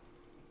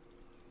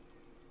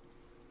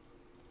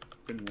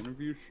 Can one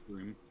of you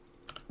stream?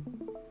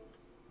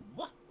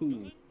 Wahoo!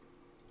 Really?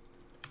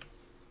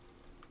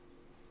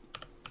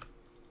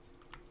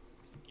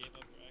 Just gave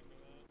up drag for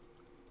that.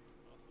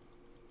 Awesome.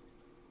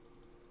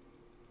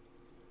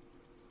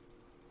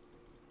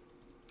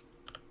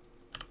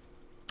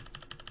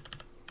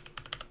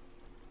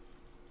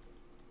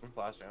 I'm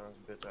flashing on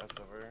this bitch ass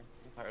over.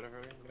 I'm tired of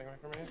her getting away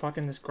from me.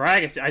 Fucking this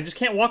Gragas. I just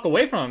can't walk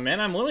away from him, man.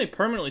 I'm literally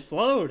permanently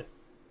slowed.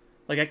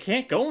 Like, I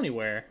can't go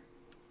anywhere.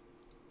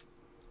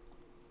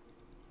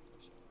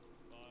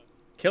 Spot.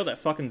 Kill that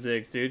fucking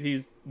Ziggs, dude.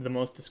 He's the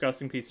most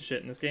disgusting piece of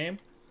shit in this game.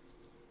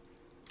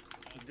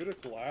 Get a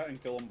collat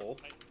and kill them both.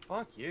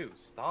 Fuck you,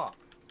 stop.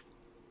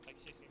 Like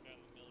chasing down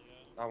Emilio.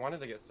 I wanted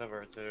to get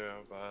Silver too,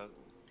 but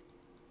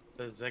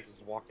the Ziggs is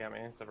walking at me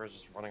and Silver's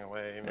just running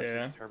away. Even though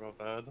Yeah. she's turbo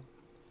fed.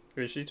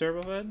 Is she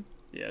turbo fed?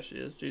 Yeah, she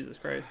is. Jesus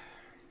Christ.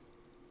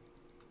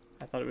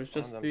 I thought it was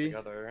just them the.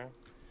 together.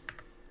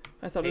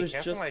 I thought it was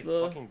cancel just my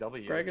the fucking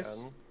W Gragas.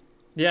 again.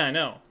 Yeah, I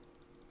know.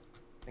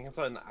 I think it's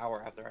an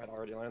hour after I had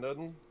already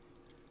landed.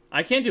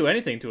 I can't do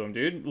anything to him,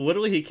 dude.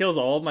 Literally, he kills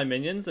all of my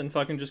minions and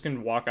fucking just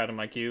can walk out of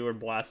my queue or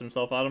blast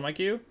himself out of my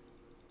queue.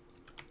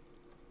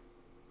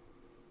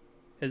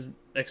 His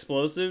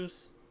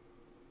explosives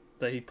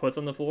that he puts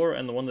on the floor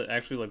and the one that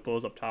actually like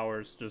blows up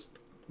towers just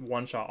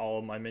one-shot all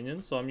of my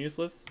minions, so I'm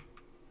useless.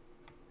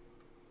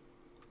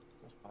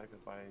 Just buy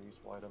goodbye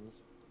useful items.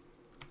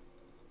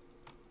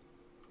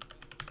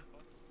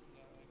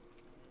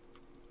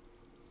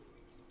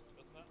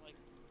 Doesn't that like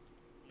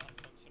not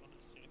function on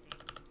his champion?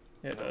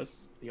 Yeah, it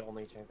does. The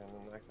only champion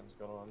XM's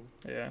good on.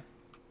 Yeah.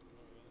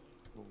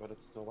 But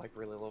it's still like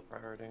really low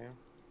priority.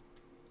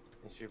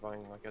 Is she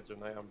buying like Edge of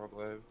Night on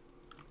Broglaive?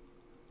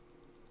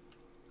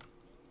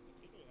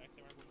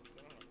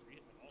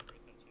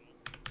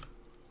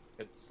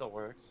 It still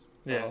works.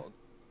 Yeah. Well,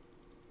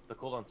 the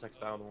cooldown ticks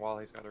down while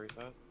he's got to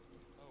reset.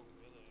 Oh,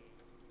 really?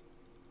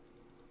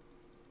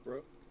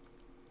 Bro,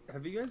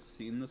 have you guys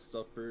seen the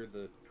stuff for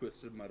the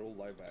Twisted Metal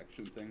live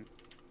action thing?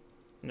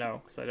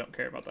 No, because I don't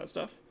care about that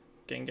stuff.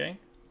 Gang gang.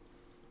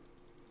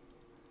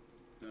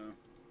 No.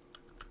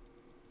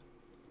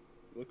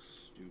 It looks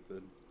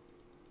stupid.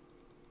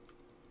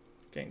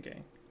 Gang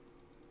gang.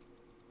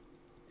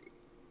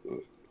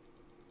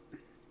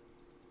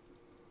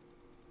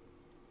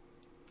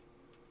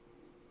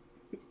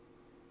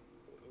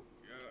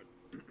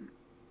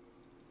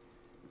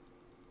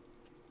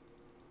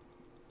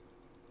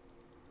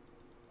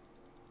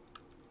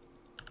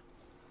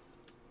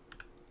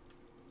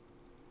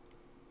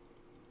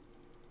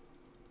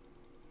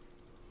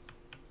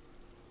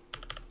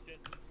 Shit.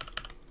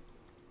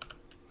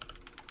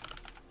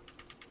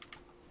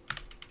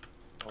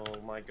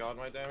 Oh my god,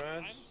 my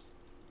damage!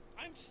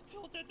 I'm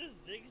still dead to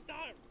Ziggs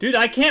not. Dude,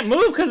 I can't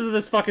move because of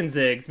this fucking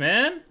Ziggs,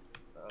 man.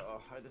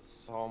 Oh, I did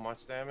so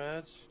much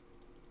damage.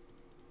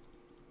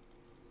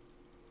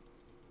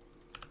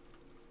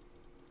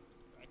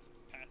 X's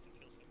passive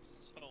kills him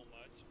so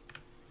much.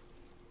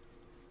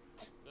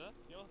 Does that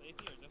scale with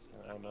AP or just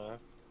his I don't passive?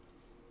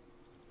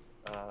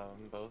 know.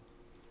 Both.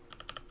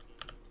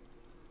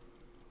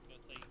 But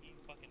like he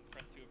fucking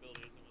pressed 2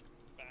 abilities and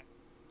was back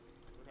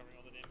recovering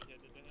all the damage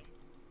I did to him.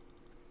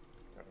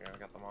 There we go, I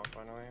got them off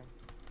finally.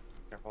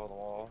 Careful of the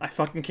wall. I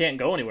fucking can't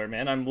go anywhere,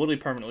 man. I'm literally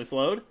permanently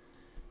slowed.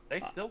 They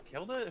still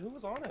killed it? Who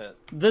was on it?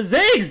 The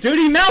Ziggs, dude,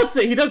 he melts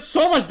it. He does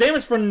so much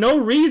damage for no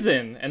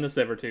reason. And the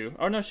Sivir too.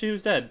 Oh no, she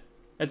was dead.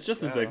 It's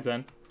just the Yeah. Ziggs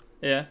then.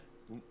 Yeah.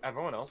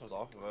 Everyone else was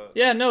off of it.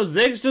 Yeah, no,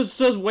 Ziggs just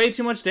does way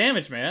too much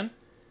damage, man.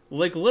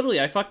 Like literally,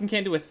 I fucking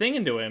can't do a thing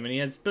into him, and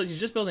he's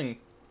just building.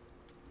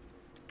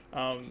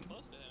 Close to him,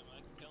 I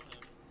can kill him.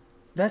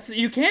 That's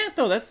you can't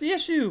though. That's the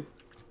issue.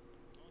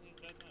 Oh, he's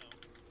dead now.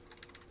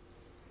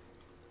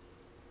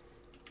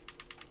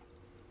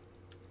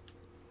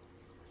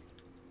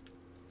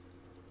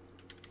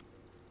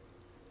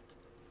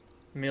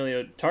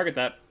 Emilio, target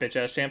that bitch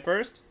ass champ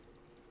first.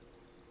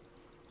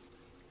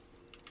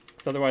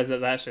 Because otherwise,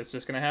 that shit's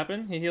just gonna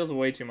happen. He heals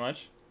way too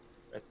much.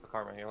 It's the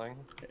karma healing.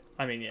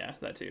 I mean, yeah,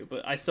 that too.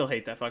 But I still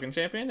hate that fucking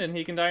champion, and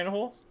he can die in a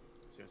hole.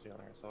 She was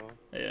healing herself.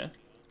 Yeah.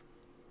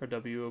 Or WOP.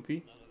 None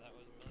of that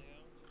was Emilio.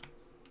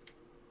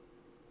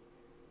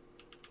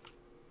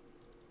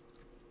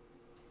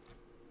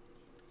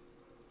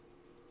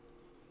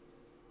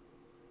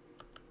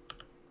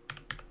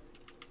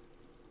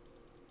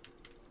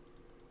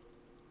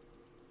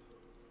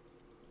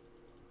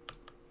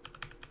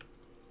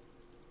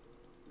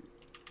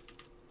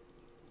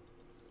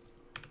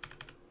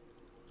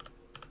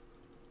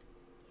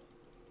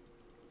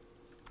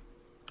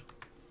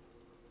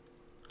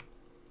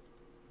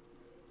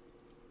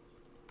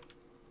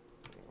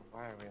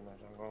 Why are we in the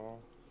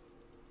jungle?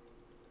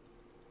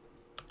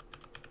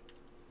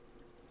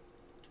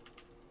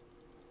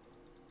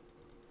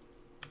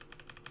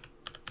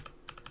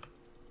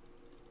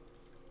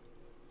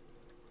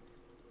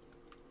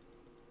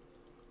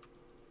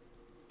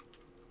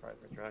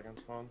 Right, the dragon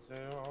spawn too,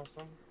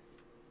 awesome.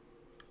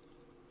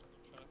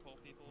 Try to pull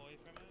people away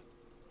from it.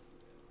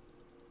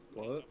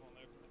 What? Jump on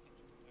their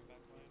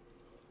back line.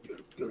 Get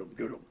him, get him,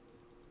 get him.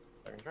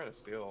 I can try to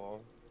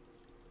steal.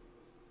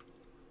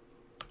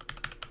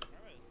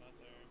 Karma is not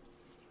there.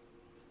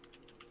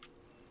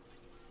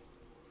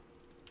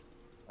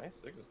 Nice,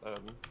 Ziggs is dead.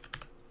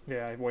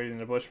 Yeah, I waited in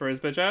the bush for his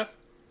bitch ass.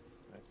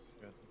 Nice,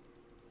 good.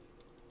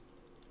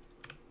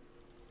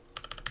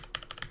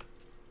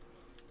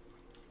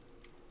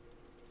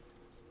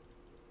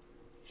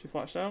 She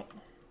flashed out.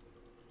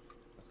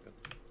 That's good.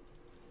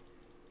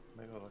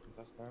 Maybe I'll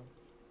contest now.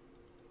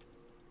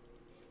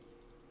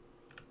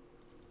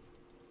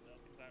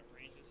 That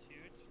range is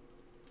huge.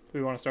 Do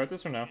we want to start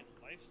this or no? And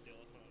lifesteal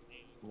is what I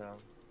need. No.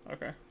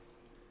 Okay.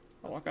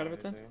 I'll walk That's out of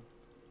it not then.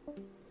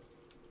 easy.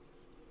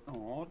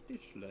 Aw,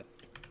 dish left.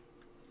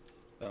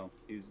 Oh,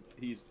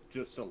 he's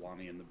just a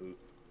Lonnie in the booth.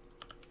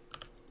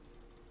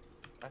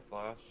 I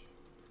flash.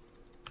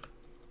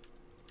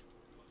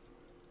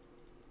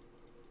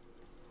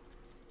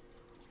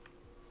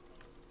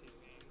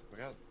 We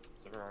got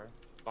Silver.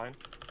 Fine.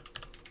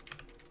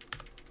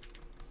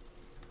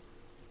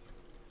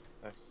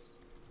 Nice.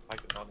 I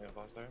could not need a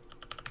flash there.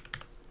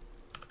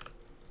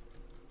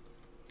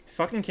 I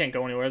fucking can't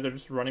go anywhere. They're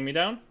just running me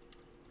down.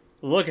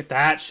 Look at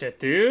that shit,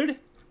 dude.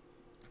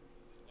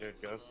 Dude,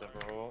 go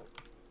Silver.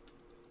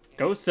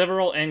 Go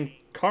Several and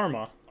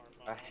Karma.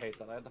 I hate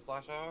that I had to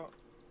flash out.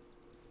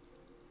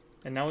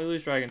 And now we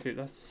lose Dragon 2.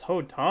 That's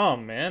so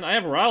dumb, man. I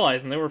have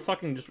allies and they were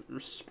fucking just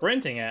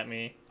sprinting at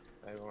me.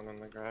 Everyone in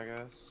the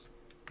Gragas.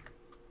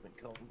 Been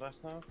killing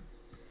best now.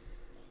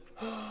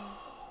 Gonna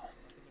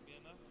be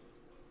enough.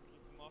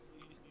 You come off,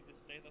 you just need to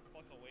stay the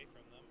fuck away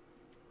from them.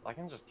 I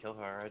can just kill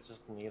her, I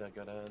just need a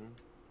good end.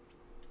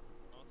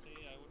 Honestly,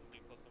 I wouldn't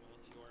get close to them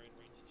unless you are in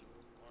range to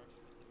our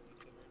specifically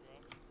silver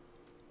drops.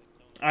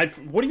 Like,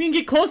 don't. What do you mean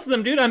get close to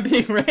them, dude? I'm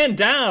being ran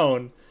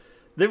down.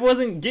 There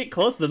wasn't get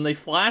close to them. They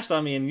flashed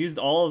on me and used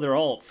all of their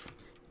ults.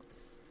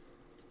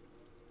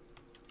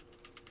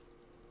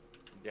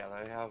 Yeah,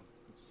 they have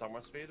so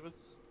much speed with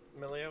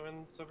Milio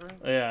and Silver.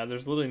 Yeah,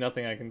 there's literally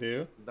nothing I can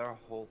do. Their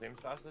whole team's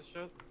fast as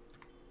shit.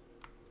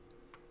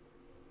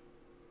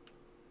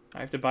 I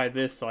have to buy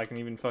this so I can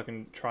even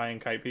fucking try and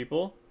kite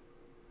people.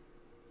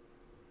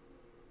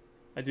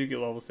 I do get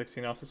level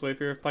 16 off this wave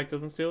here if Pike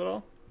doesn't steal it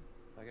all.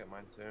 I get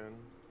mine soon.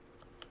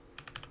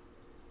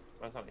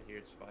 That's not a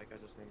huge spike, I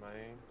just need my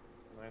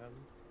item.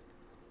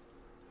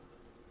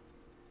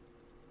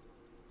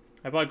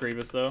 I bought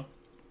Grievous though.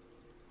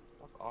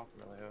 Fuck off,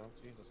 Milio.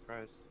 Jesus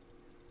Christ.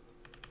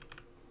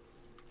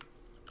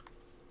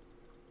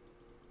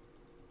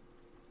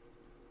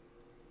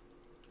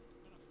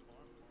 I'm gonna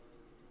farm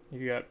more.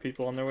 You got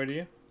people on their way to you?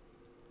 Yeah,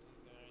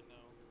 I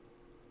know.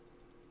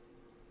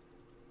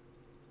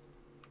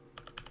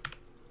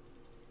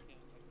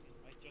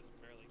 I just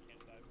barely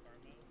can't dive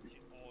Karma. She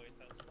always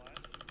has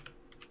splash.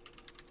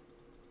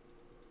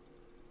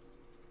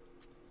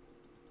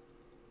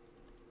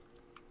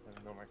 And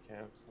no more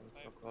camps, and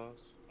it's so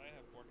close. If I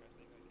have work, I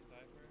think I can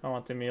dive her. I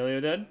want the Emilio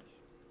dead.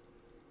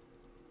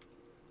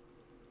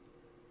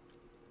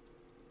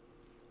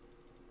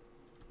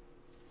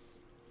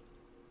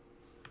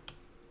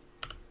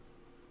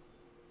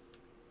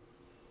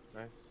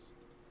 Nice.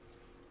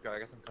 Got, I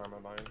got some Karma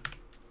buying.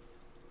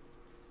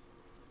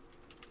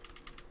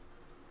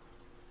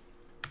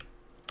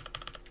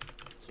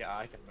 Yeah,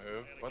 I can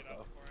move. I gotta What get out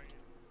the? before I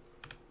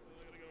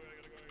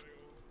gotta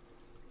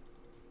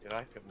go. Dude,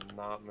 I could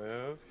not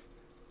move.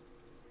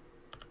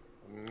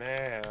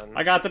 Man.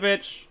 I got the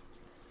bitch.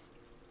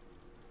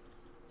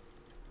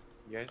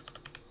 You guys.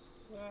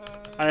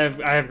 I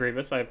have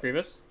Grievous. I have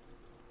Grievous.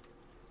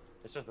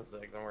 It's just the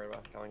Ziggs. Don't worry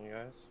about killing you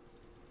guys.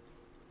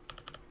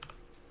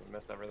 We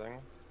miss everything.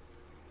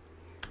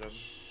 Good.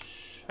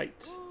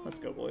 Shite. Let's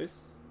go,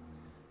 boys.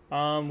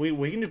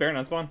 We can do Baron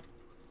on spawn.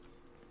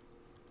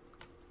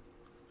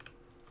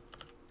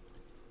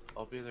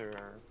 I'll be there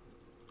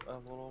a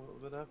little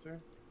bit after.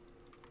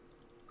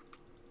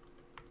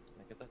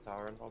 I get that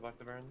tower and fall back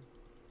to Baron.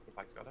 The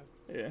Pike's got it.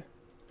 Yeah.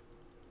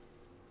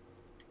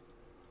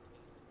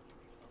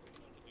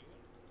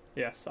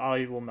 Yes,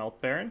 I will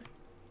melt Baron.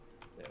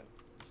 Yeah,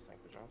 just tank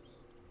the drops.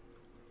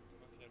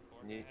 I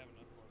have Neat. enough for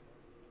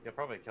her. You'll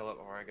probably kill it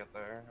before I get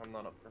there. I'm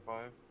not up for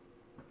 5.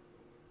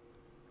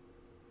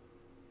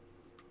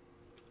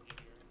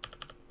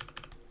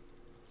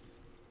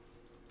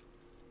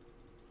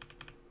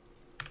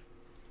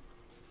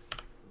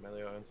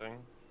 Milio Insing.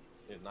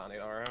 He did not need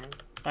RM.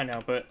 I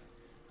know, but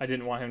I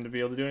didn't want him to be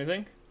able to do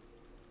anything.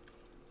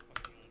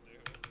 What you gonna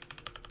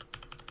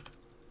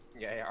do?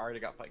 Yeah, I already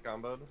got Pike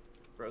comboed.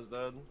 Bro's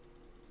dead.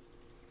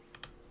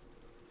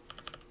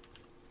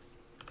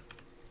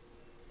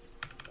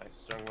 Nice,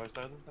 strong voice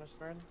dead. Finish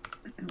Baron.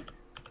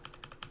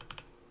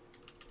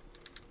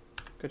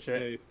 Good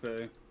shit. Hey,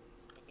 Faye.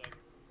 What's up?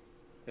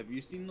 Have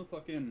you seen the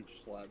fucking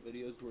Schlatt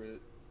videos where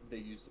they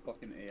use the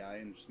fucking AI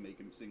and just make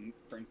him sing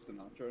Frank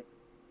Sinatra?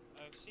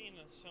 I've seen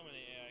so many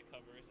AI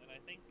covers, and I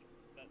think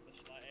that the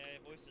Schlatt AI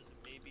voice is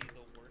maybe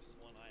the worst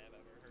one I have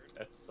ever heard.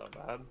 It's so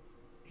bad.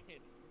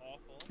 It's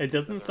awful. It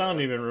doesn't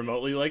sound even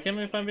remotely like him,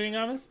 if I'm being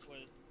honest.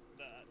 Was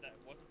that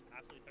wasn't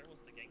absolutely terrible?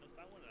 Was the Gangnam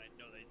Style one, and I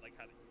know they like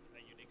had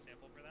a unique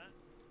sample for that.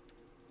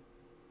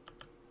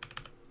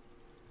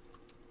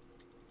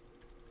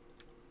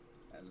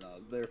 And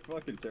they're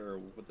fucking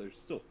terrible, but they're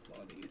still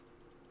funny.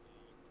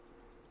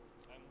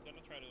 I'm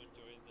gonna try to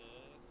enjoy the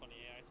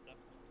funny AI stuff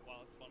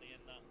while it's funny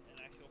and not an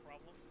actual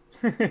problem.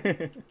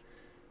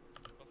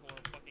 Before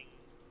fucking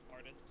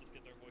artists just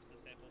get their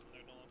voices sampled and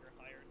they're no longer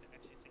hired to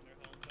actually sing their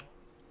own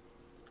songs.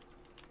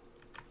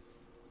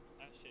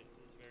 That shit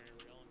is very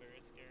real and very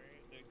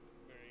scary. They're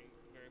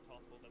very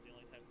possible that the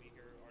only time we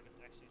hear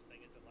artists actually sing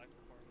is at live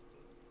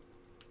performances.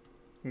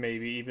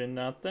 Maybe even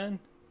not then.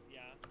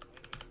 Yeah, I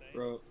was gonna say.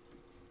 Bro,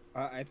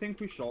 I think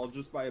we should all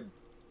just buy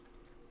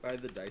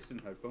the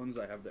Dyson headphones.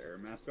 I have the air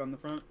mask on the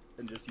front,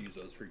 and just use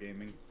those for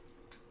gaming.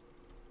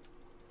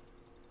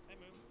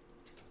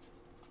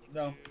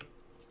 No.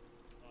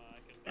 I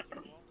can make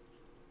you roll.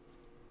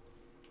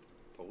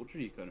 Told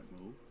you couldn't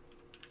move.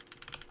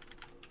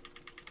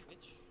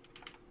 Which?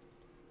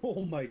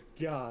 Oh my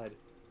god.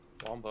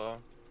 Womba.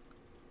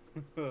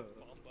 Bomba.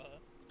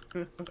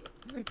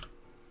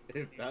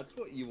 If that's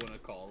what you want to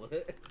call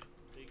it.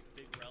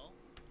 Big rel.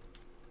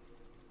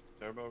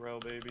 Turbo rail,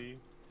 baby.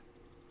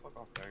 Fuck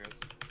off, Gragas.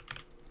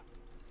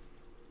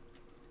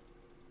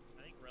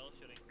 I think rel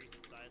should increase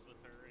in size with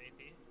her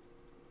AP.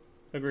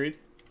 Agreed.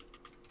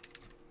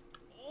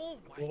 Oh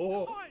my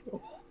Oh.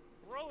 god!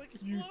 Bro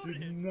You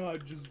exploded! did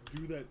not just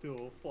do that to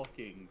a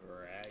fucking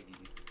Draggy.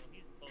 Well,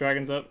 he's both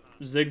Dragon's at up.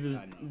 the time. Ziggs is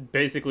I know.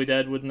 basically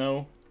dead with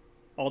no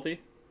ulti.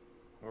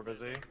 We're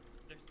busy.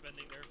 They're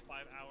spending their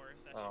 5-hour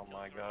session. Oh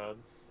my killing her. god.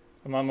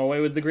 I'm on my way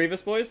with the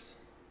Grievous boys.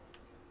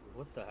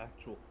 What the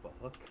actual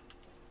fuck?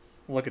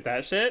 Look at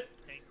that shit.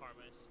 Tank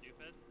Karma is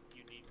stupid.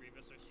 You need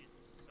Grievous or she's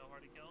so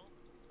hard to kill.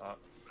 Ah,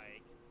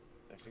 Hike.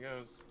 there she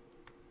goes.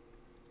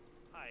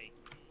 Hike.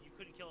 You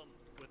couldn't kill him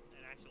with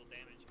an actual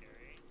damage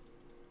carry.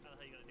 How the hell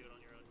are you gonna do it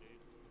on your own, dude?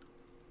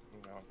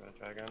 I'm going for the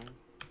dragon.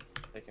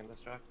 They can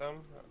distract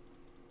them.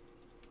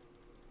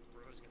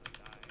 Bro's gonna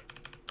die.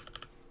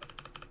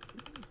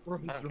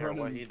 I don't care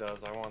what he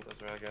does, I want this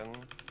dragon.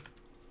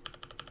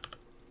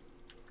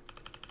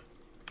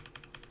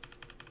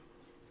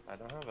 I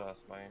don't have a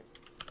smite.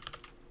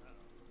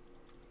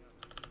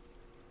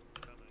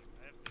 Coming.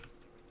 I have boost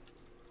and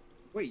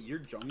everything. Wait, you're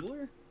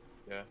jungler?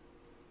 Yeah.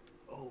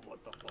 Oh,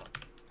 what the fuck?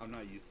 I'm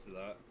not used to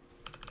that.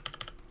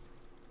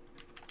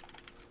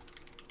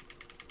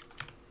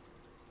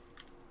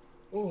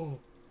 Oh,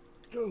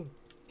 Joe,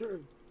 they're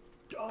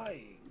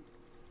dying.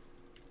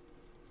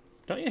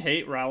 Don't you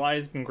hate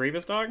Rallies and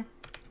Grievous, dog?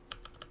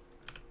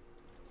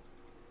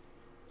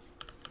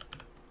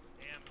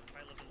 Damn, if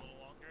I lived a little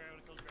longer, I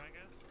would've killed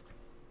Gragas.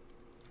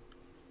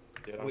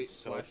 Dude, I'm Wait,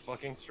 so Flash.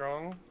 fucking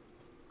strong.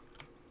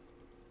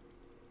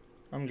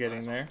 I'm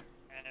getting there.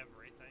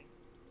 Everything.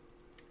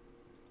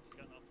 She's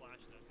got no flash,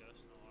 no ghost,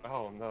 no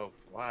armor. Oh no,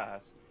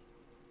 flash.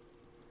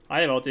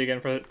 I have ulti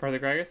again for the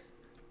Gragas.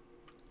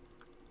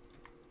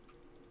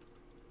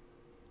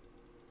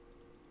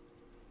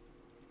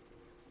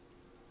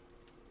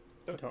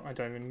 I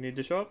don't even need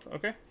to show up.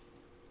 Okay.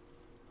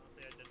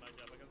 Honestly, I did my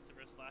job. I got the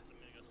reverse flash. I'm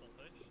gonna go still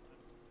push.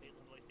 I'm 8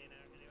 level 18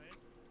 out anyways.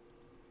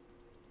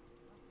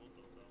 Full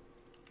build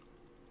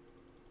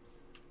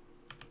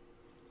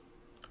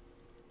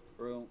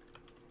though. Bro,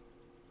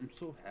 I'm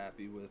so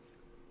happy with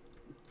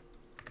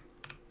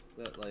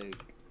that, like,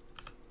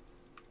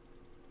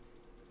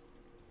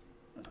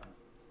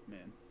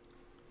 man.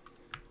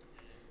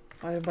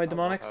 I have my I love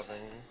demonics.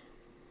 having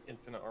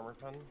infinite armor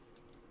pen.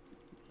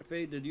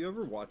 Faye, did you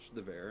ever watch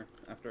The Bear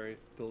after I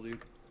told you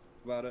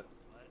about it?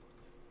 What?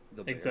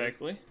 The Bear.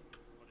 Exactly.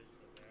 What is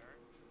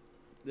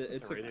the bear?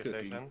 It's a a radio cookie.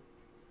 station.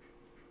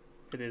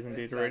 It is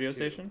indeed It's a that radio too.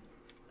 station.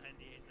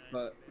 98.9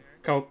 But-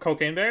 bear.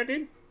 Cocaine Bear,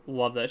 dude.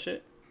 Love that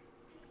shit.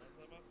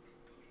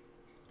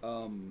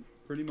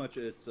 Pretty much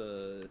it's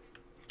a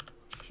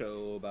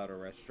show about a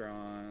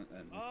restaurant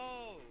and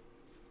Oh!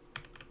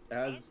 it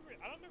has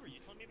I don't remember you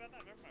telling me about that.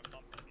 I remember my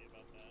mom telling me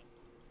about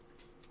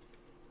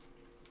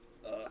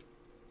that.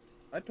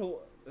 I told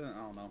I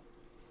don't know.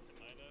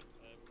 Might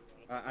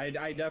have. I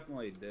forgot. I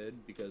definitely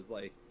did because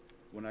like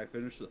when I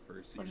finished the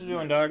first season. What you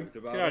doing, I dog? talked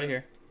Get about out it. of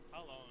here. How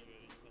long ago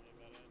did you tell me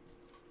about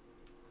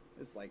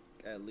it? It's like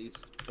at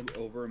least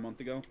over a month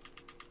ago.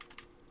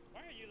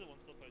 Why are you the one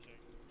still pushing?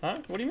 Huh?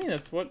 What do you mean?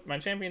 That's what my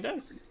champion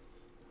does.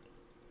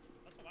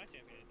 That's what my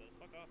champion does.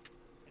 Fuck off.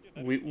 I do it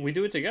better We than you. we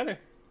do it together.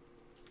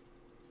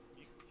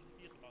 You should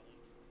be at the bot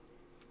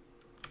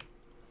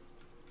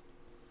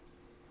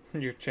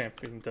lane. Your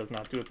champion does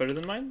not do it better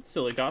than mine.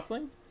 Silly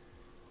gosling.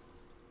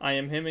 I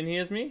am him and he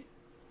is me.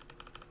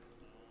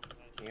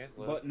 Can you guys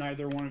live? But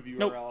neither one of you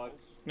Nope. are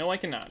Alex. No, I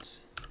cannot.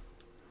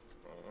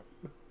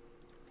 Uh,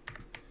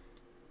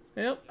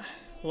 Yep.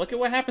 Look at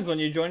what happens when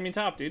you join me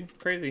top, dude.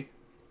 Crazy.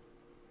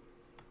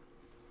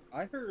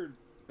 I heard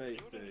Faye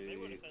They say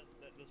would've sent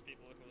those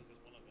people if it was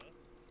just one of us.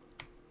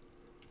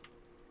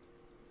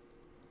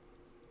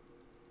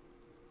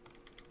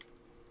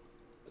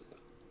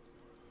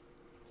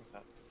 what's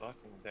that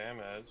fucking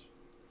damage?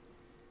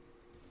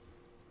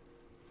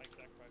 Like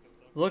sacrifice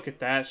himself. Look at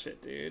that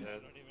shit, dude. Yeah. I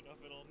don't even know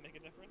if it'll make a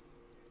difference.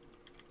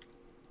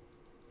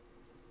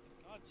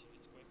 God, she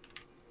is quick.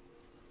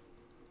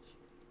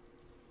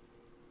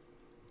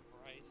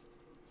 Christ.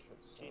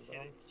 Shit's so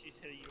dumb. She's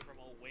hitting you from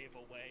a wave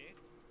away.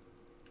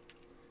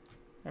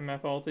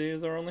 MF ulti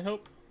is our only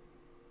hope.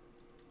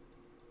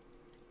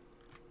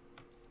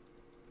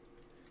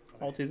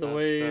 Ulti the That,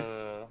 wave.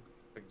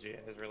 Big GA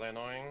is really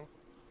annoying.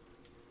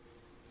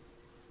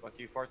 Fuck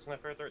you, Fart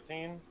Sniffer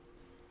 13.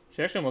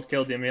 She actually almost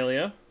killed the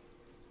Amelia.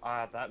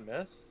 That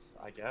missed,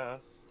 I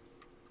guess.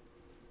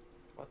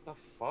 What the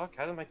fuck?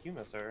 How did my Q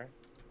miss her?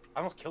 I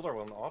almost killed her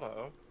with an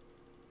auto.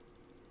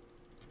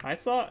 I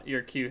saw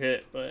your Q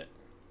hit, but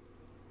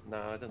No,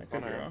 I I didn't could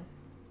stun be her. wrong.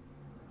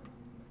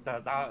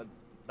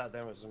 That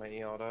damages my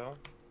E auto.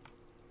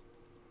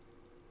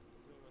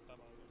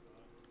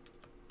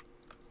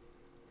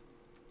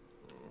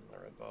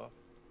 good buff.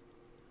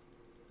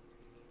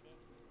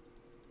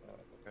 Yeah,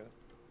 it's okay.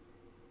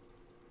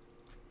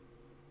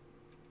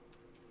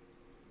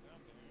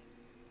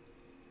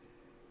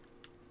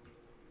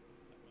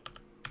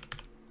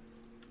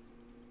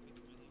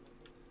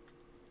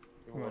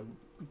 You I'm gonna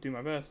would. do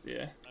my best,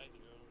 yeah. I do.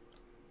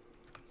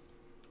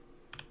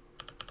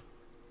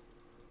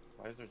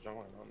 Why is there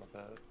jungler on the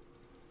bed?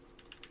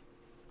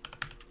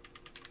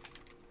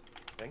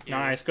 Thank you.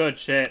 Nice, good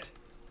shit.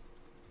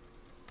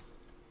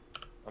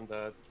 I'm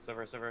dead.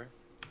 Silver.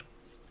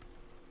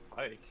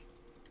 Pike.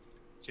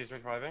 She's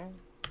reviving.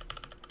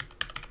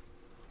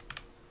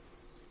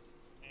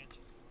 And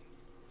she's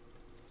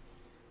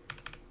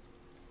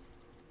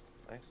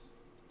gone. Nice.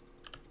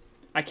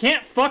 I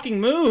can't fucking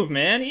move,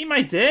 man. Eat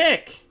my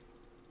dick.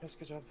 Yes,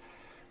 good job.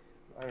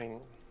 I mean,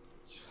 God,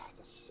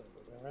 that's so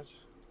good damage.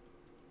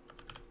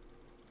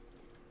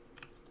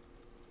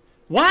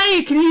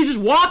 Why can he just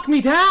walk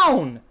me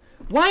down?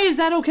 Why is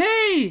that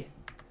okay?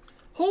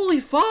 Holy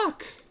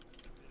fuck.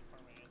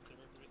 Karma and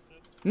Silver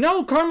boosted.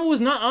 No, Karma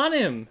was not on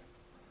him.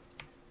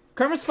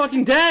 Karma's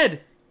fucking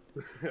dead.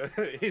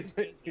 he's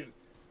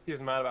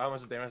mad about how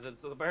much damage it did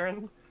to the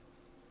Baron.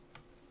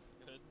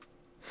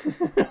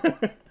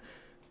 Good.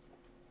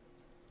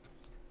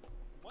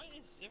 What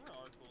is Silver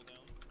R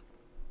cooldown?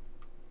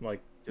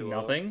 Like, Too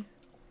low. nothing?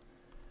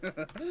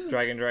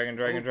 Dragon.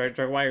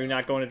 Why are you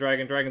not going to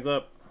Dragon? Dragon's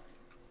up.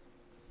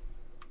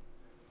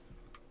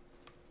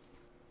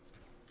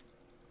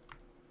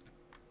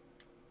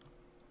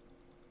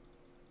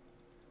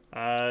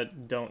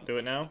 Don't do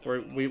it now.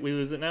 We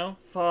lose it now?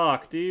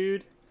 Fuck,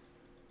 dude.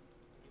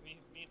 Me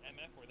and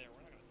MF were there.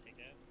 We're not gonna take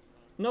it.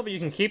 No, but you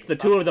can keep the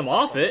two of them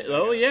off it,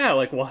 though. Yeah,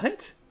 like,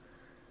 what?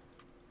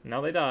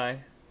 Now they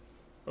die.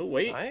 Oh,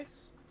 wait.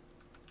 Nice.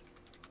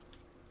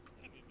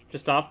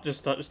 Just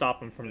stop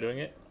them from doing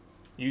it.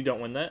 You don't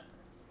win that.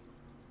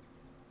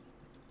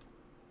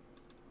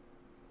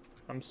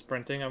 I'm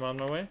sprinting. I'm on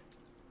my way.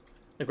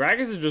 The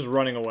Gragas is just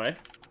running away.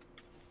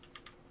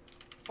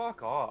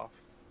 Fuck off.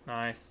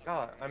 Nice.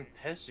 God, I'm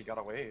pissed she got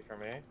away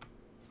from me.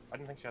 I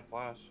didn't think she had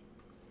flash.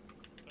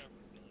 Sorry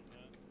for stealing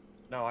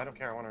that. No, I don't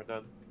care. I want her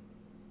dead.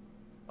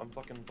 I'm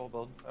fucking full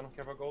build. I don't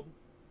care about gold.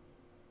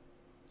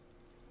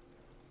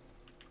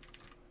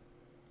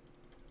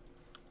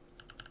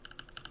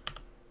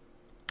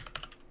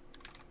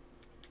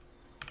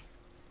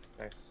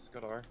 Nice.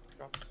 Good R.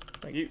 Drops.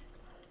 Thank you.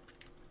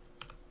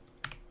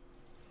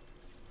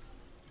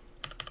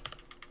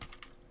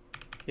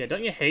 Yeah,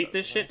 don't you hate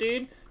this shit,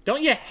 dude?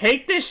 Don't you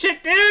hate this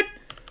shit, dude?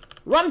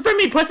 Run from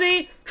me,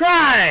 pussy!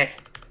 Try!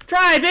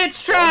 Try,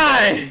 bitch,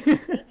 try!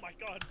 Oh my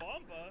god,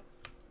 Bomba!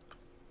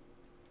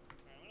 Alright,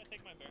 I'm gonna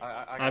take my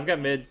Baron. I've got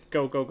mid.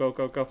 Go.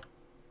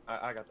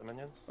 I got the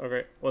minions.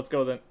 Okay, let's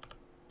go then.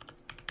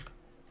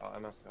 Oh, I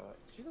must got it.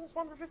 She doesn't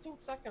spawn for 15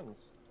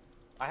 seconds.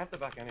 I have to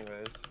back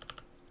anyways.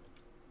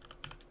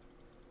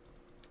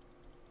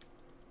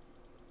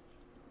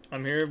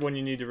 I'm here when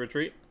you need to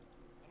retreat.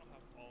 I don't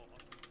have all buff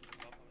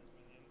on his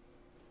minions.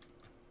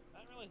 I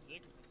didn't realize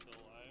Ziggs was still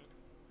alive.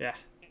 Yeah.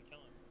 Can't kill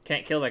him.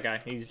 Can't kill that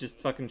guy. He's just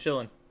fucking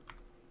chilling.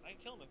 I can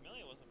kill him if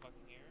Melia wasn't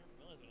fucking here.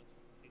 Melia's gonna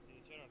fucking CC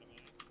the shit out of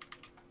me.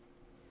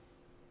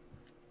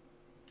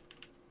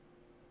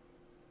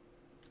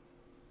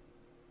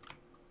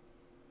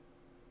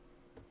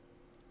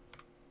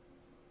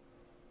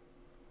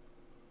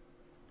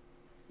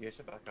 You guys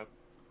should back up.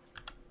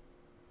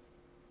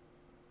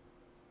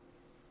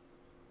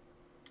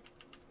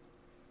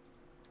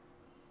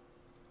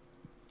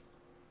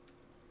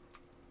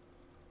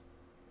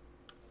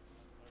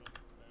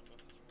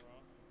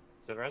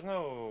 So there is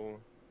no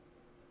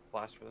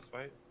flash for this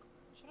fight.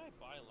 What should I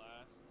buy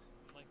last?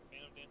 Like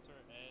Phantom Dancer,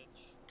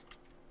 Edge,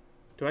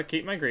 Do I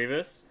keep my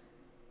Grievous?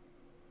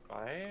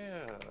 Buy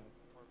or Bloodthirster?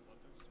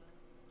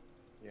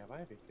 yeah, buy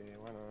a BT,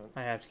 why not?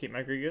 I have to keep my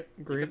You could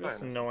buy Grievous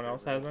an and no one SREAM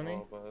else has as any.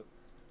 well, but I'm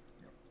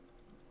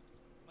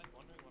like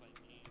wondering what I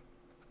need.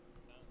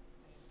 Yeah,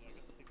 I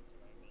guess I'll take the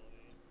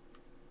survivability.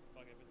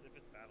 Fuck, if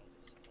it's battle,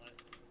 just let.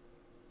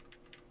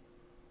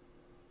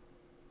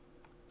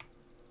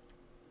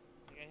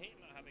 Like, I hate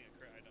not having a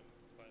crit item,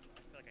 but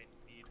I feel like I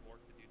need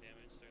Bork to do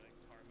damage to like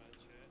karma and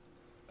shit.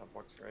 that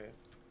works great.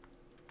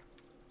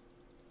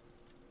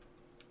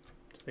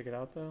 Take it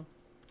out though.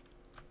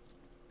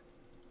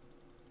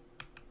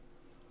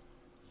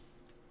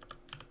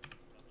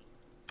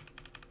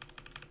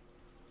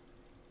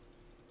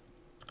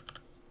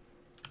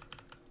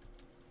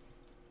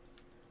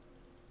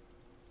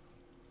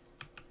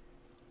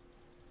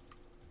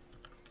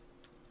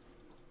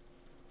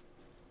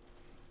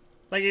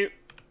 Thank you.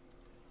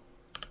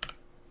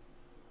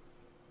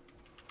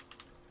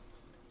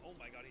 Oh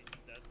my god, he's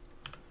just dead.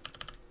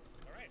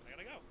 Alright, I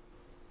gotta go.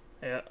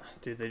 Yeah,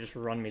 dude, they just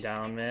run me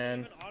down, She man.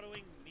 wasn't even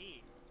autoing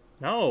me.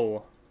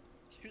 No.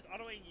 She was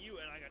autoing you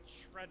and I got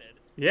shredded.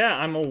 Yeah,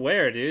 I'm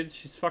aware, dude.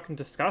 She's fucking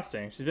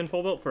disgusting. She's been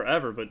full built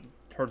forever, but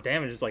her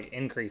damage is like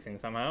increasing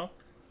somehow.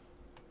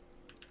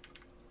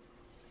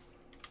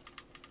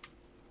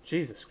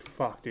 Jesus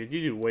fuck, dude.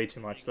 You do way too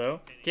much, though.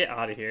 Get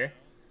out of here.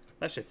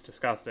 That shit's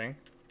disgusting.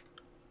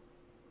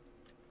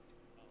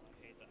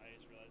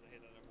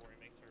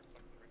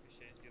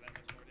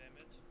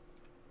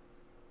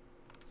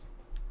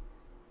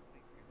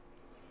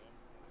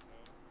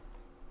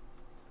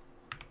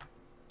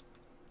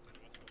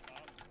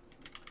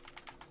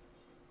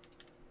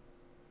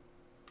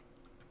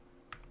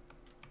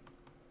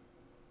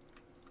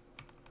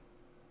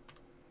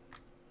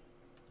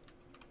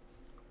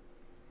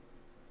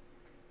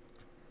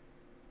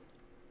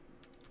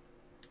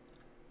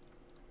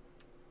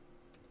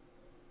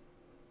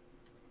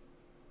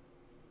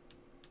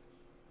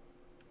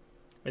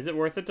 Is it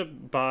worth it to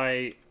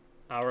buy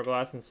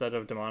Hourglass instead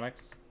of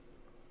Demonics?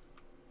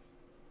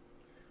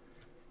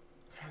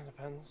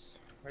 Depends.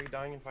 Are you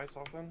dying in fights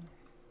often?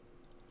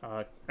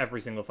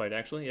 Every single fight,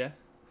 actually, yeah.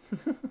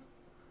 That's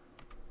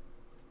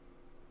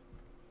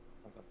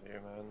up to you,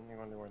 man. You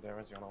want to do more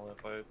damage, you want all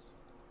the fights.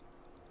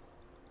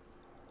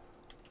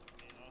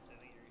 And honestly, I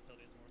think your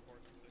utility is more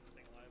important to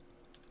staying alive.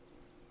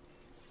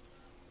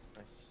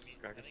 Nice. I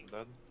Gragas think- is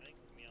dead. I think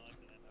me, Alex,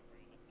 and MF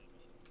are enough damage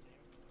to the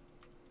same.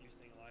 You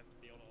staying alive and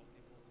be able to ult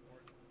people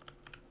support.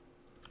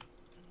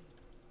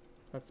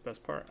 That's the best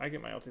part. I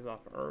get my ultis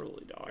off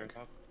early, Very dog.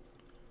 top.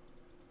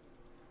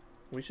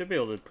 We should be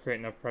able to create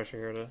enough pressure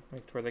here to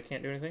make to where they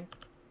can't do anything.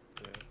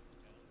 Yeah.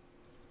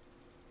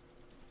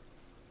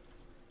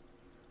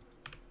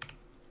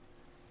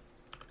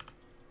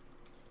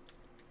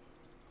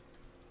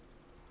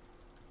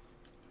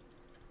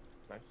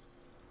 Nice.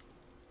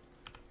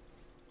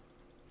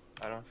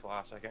 I don't have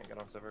flash, I can't get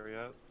on server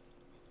yet.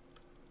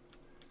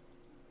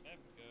 I have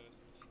Ghost,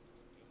 and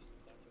Ghost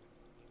flash away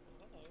from me.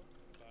 Oh, hello.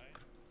 Goodbye.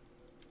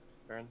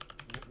 Baron,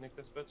 nick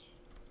this bitch.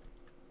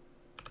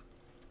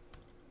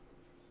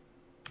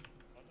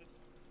 I'll just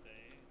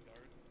stay and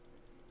guard.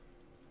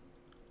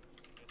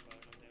 You guys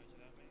probably have enough damage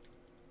without me.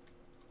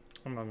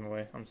 I'm on my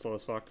way. I'm slow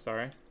as fuck,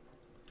 sorry.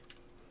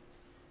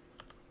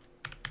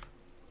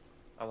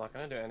 I'm not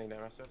gonna do any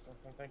damage to this,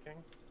 I'm thinking.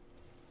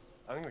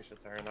 I think we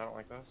should turn, I don't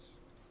like this.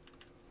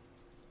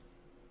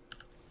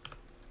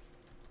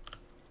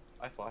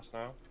 I flash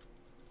now.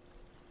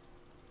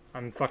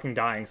 I'm fucking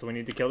dying, so we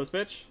need to kill this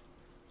bitch.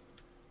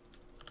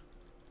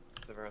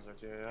 Server has our I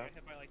GA. got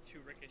hit by like 2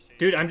 ricochets.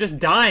 Dude, I'm just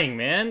dying,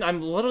 man.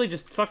 I'm literally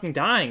just fucking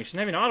dying. You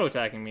shouldn't have been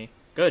auto-attacking me.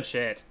 Good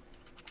shit.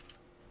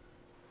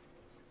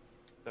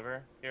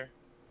 Server, here.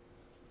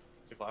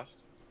 She flashed.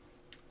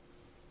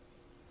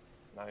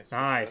 Nice. good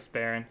Nice, shit.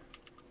 Baron.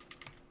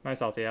 Nice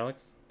ulti,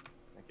 Alex.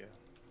 Thank you.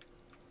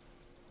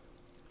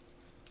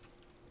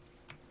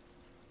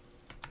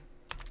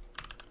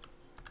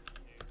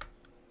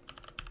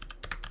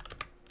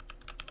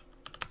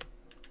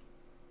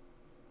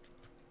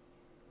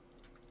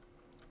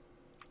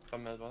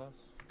 Come mid with us,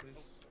 please.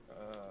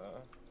 Bones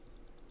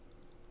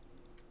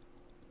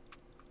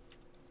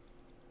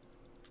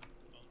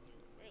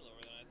are way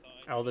lower than I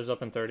thought. Elder's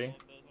up in 30. All of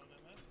those on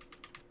MF.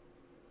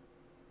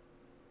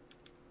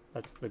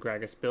 That's the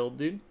Gragas build,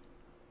 dude.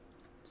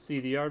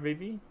 CDR,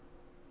 baby.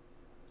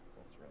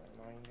 That's really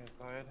annoying. You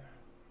guys died.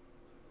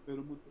 Hit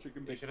him with the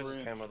chicken You bake should have just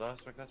ranch. came with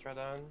us with this red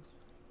end.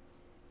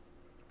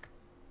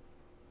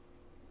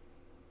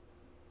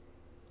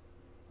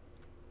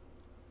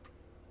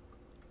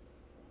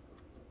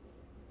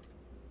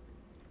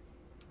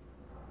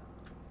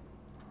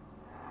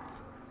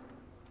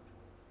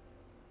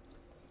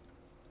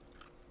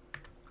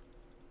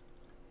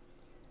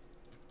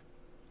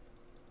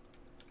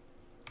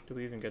 Do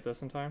we even get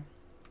this in time?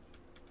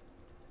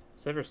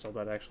 Sever's still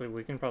dead, actually.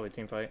 We can probably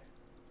team fight.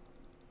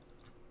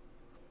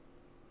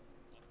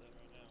 Not dead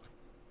right now.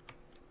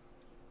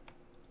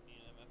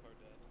 Me and MF are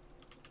dead.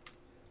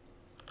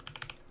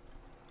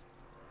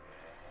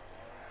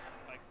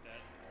 Pike's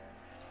dead.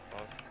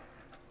 Fuck.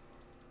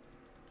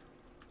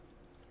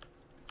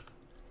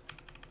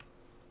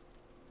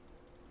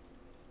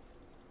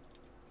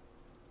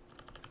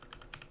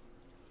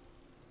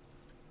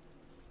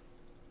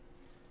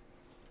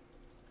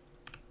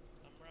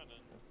 I'm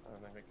running. I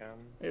don't think we can.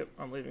 Yep,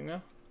 I'm leaving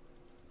now.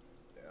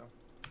 Yeah.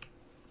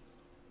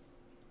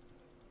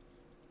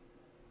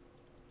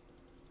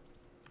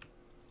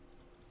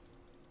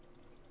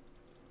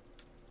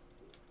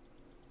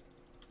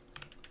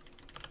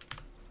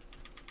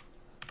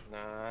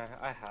 Nah,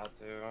 I had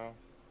to.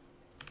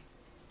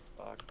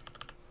 Fuck.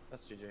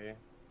 That's GG.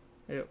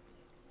 Yep.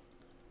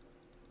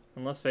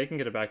 Unless Faye can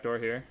get a back door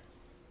here.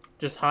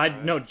 Just hide.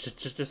 Alright. No,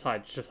 just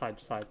hide. Just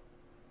hide.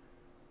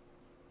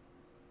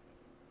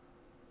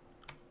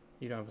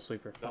 You don't have a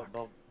sweeper. Fuck.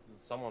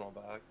 Someone will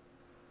back.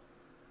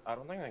 I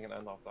don't think they can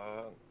end off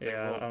that. They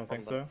Yeah, will I don't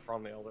think from the- so.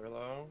 From the Elder,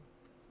 though.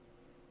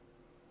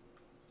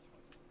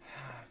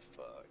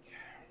 Fuck. Yeah,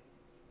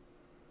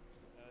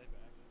 they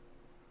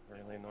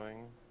backed. Really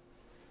annoying.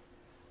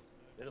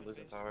 They did lose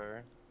a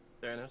tower.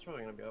 Yeah, and it's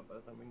probably gonna be up by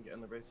the time we can get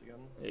in the base again.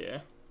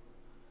 Yeah.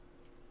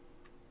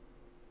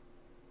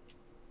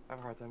 I have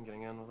a hard time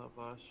getting in without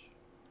flash.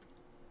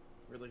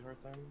 Really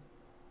hard time.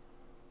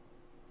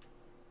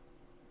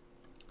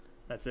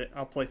 That's it.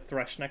 I'll play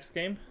Thresh next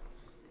game.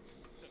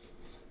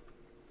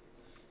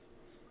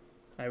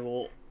 I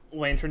will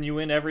lantern you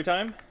in every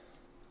time.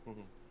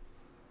 Mhm.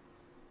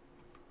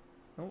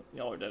 Oh,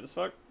 y'all are dead as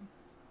fuck.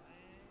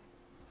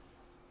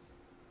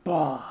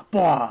 Bah,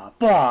 bah,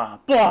 bah,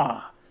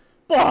 bah,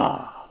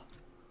 bah.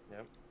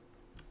 Yep.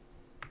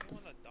 You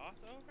want the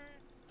dots over?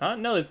 Huh?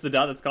 No, it's the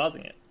dot that's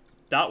causing it.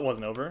 Dot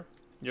wasn't over.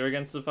 You're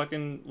against the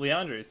fucking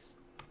Leandres.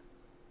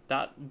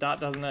 Dot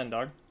doesn't end,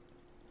 dog.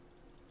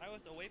 I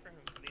was away from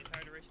him for the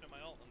entire duration of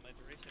my ult, and my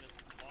duration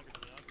is longer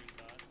than Andrew's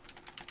dot.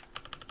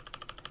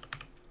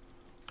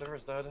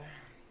 Server's dead.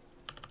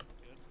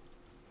 That's good.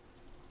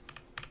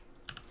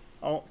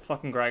 Oh,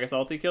 fucking Gragas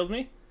ulti kills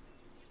me.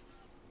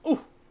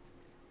 Ooh,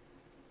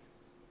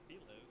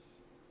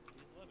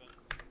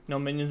 No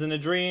minions in a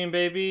dream,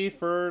 baby.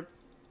 For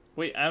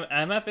wait,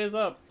 MF is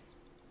up.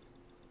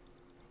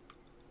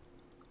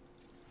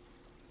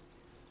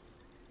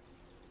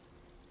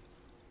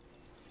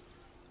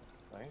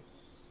 Nice.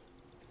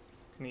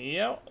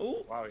 Neo.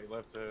 Ooh. Wow, he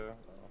lived to. Oh,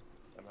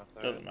 I'm not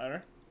there. Doesn't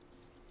matter.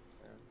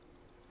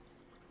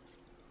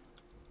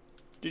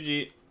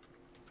 GG.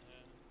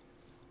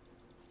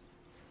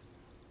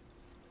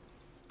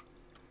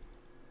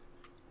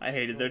 I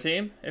hated their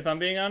team, if I'm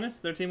being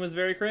honest. Their team was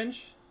very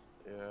cringe.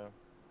 Yeah.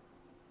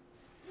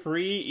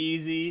 Free,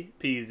 easy,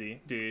 peasy,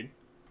 dude.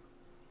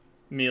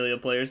 Melia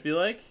players be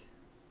like.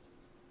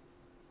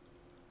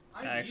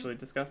 Actually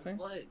disgusting.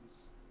 Legs.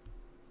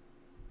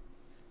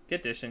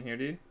 Get Dish in here,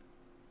 dude.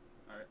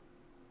 Alright.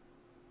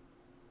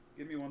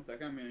 Give me 1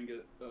 second. I'm gonna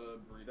get a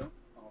burrito.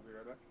 I'll be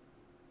right back.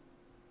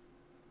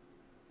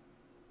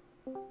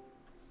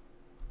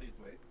 Please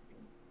wait.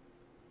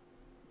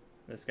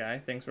 This guy,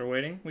 thanks for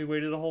waiting. We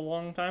waited a whole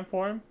long time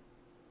for him.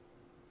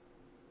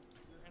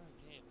 You're in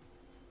a game.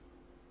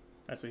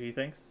 That's what he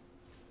thinks.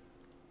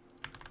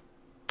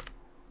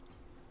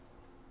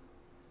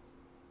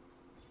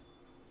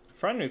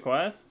 Friend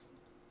request.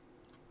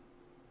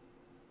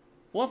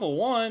 Level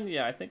 1?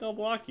 Yeah, I think I'll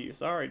block you.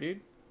 Sorry,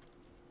 dude.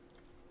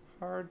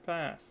 Hard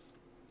pass.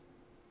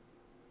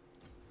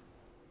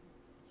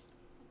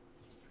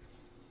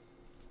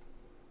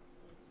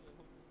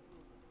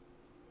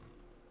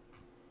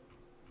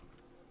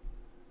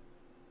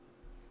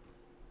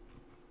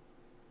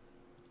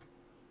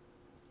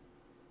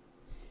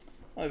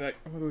 I'll be back.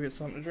 I'm gonna go get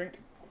something to drink.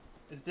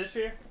 Is Dish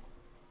here?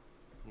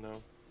 No.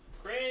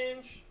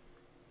 Cringe!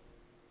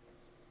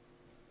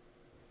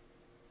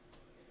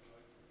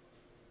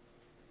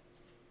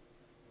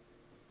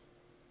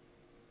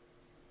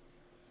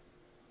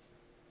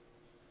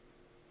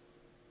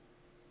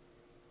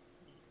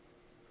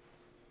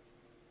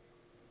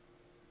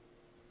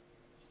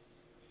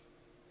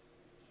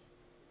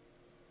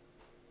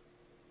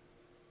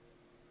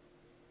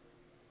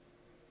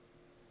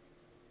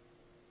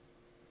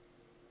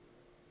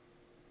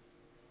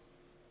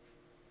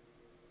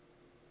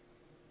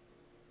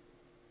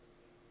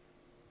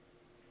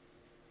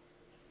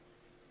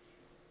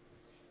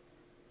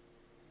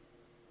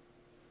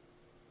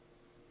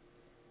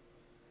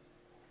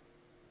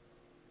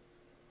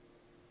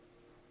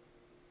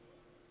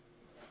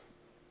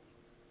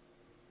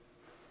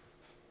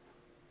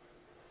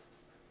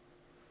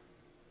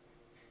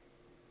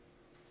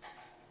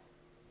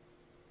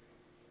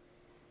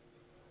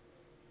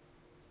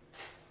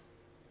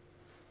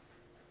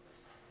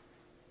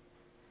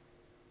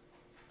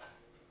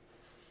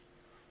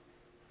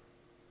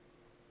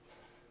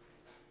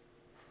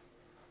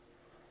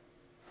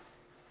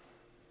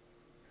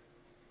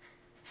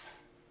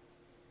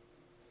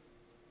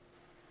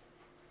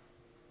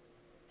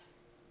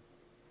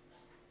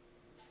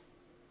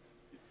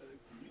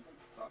 Can you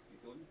stop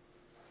giggling?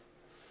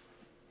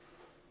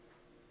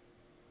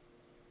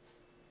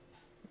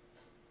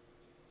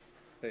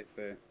 Hey,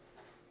 Faye.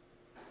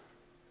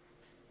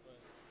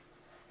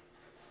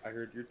 I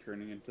heard you're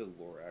turning into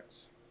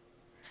Lorax.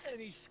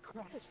 Any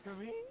scratch for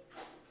me?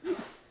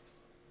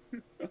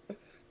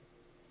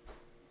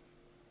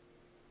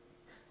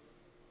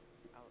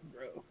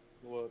 Bro.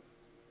 What?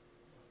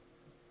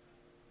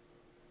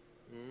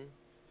 Hmm?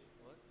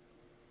 What?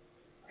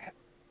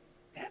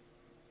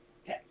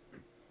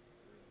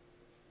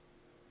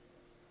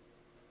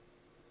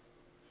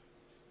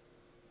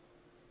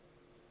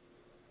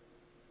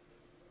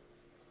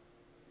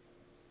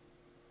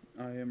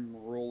 I am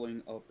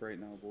rolling up right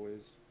now,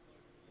 boys.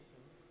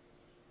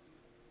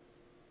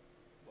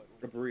 What?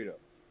 A burrito.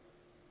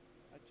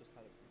 I just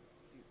had a.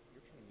 Dude,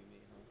 you're trying to be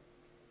me, huh?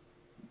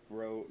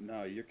 Bro,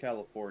 no, you're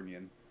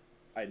Californian.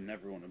 I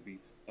never want to be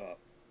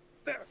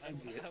fat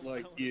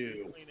like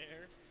you. Clean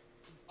air.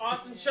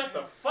 Austin, shut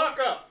the fuck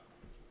up!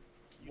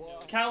 You know,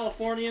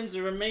 Californians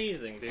are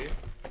amazing, dude.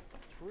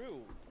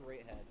 True.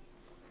 Great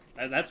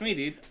head. That's me,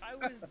 dude. I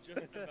was just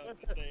about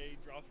to say,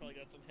 drop probably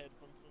got some head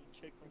from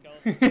chick from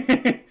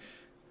California.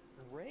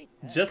 Great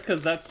head. Just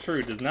because that's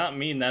true does not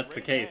mean that's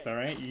the case,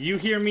 alright? You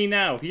hear me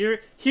now.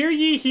 Hear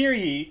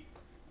ye.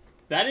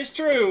 That is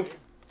true.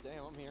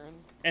 Damn, I'm hearing.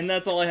 And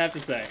that's all I have to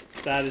say.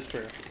 That is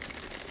true.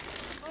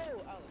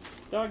 Oh, Alex.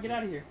 Dog, get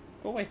out of here.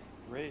 Go away.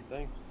 Great,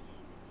 thanks.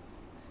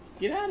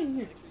 Get out of here.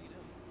 Make sure you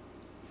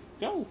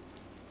do. Go.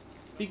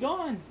 Be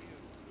gone.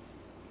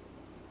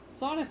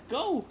 Sonic,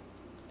 go.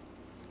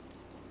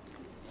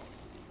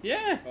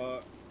 Yeah.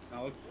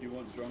 Alex, do you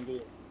want jungle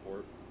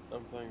or?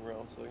 I'm playing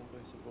realm, so I can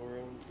play support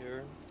around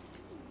here.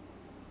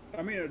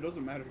 I mean, it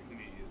doesn't matter to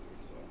me either,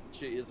 so.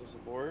 She is a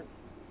support.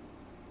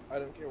 I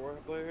don't care where I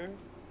play her.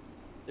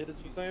 It is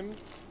the same.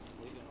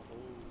 Wait in a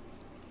hole.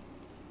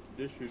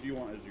 Dish, who do you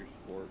want as your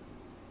support?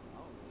 I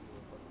don't really give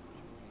a fuck what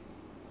you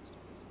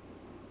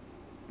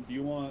want. Do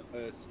you want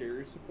a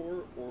scary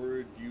support,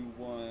 or do you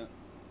want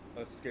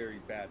a scary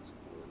bad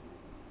support?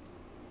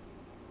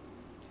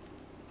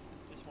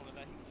 Just wanted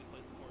that he could just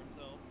play support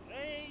himself.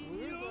 Hey,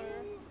 Loser.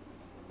 you!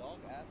 Dog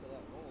ass of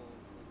that roll.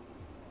 So,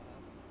 what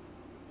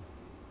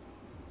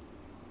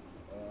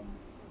happened?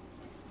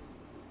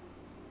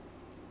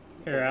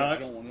 Here, I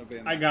Alex. don't want to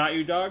ban I that. got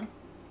you, dog.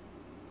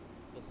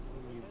 The silver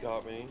You man?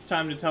 got me. It's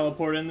time to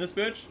teleport in this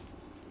bitch.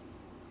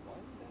 Why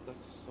would that?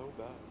 That's so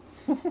bad.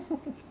 We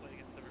just played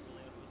against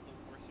Evermillion. It was the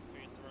worst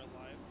experience of our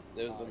lives.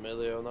 It was the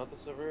Milio, not the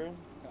Silver. I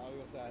was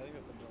gonna say, I think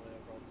that's a Millia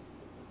problem.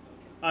 Silver's not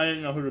good. I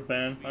didn't know who to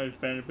ban. We I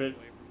just banned a moved bitch.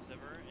 away from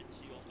Sivir, and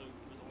she also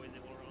was always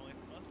able to run away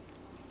from us.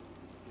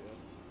 Yeah.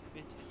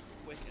 Bitch is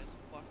quick as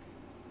fuck.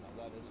 No,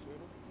 that is true.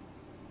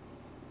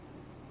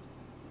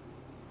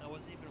 I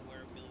wasn't even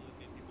aware of Millie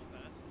made people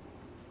fast.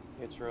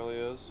 It really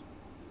is.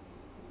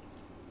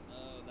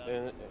 Oh, that's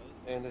And, what it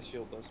was. and the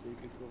shield does speed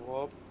people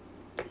up.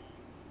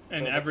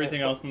 And So everything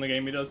the- else in the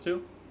game he does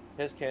too.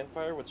 His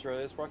campfire with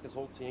Ceralius proc, his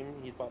whole team,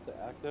 he'd pop the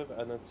active,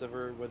 and then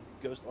Sivir would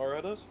ghost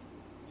Arados.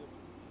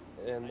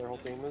 And their whole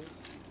team is.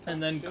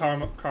 And then shit.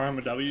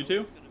 Karma W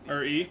too?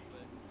 Or E?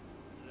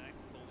 But Zach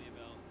told me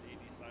about AD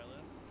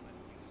Silas, and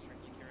I'm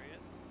extremely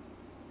curious.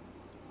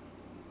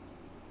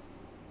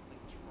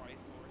 Like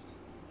Triforce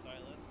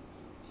Silas,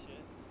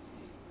 shit.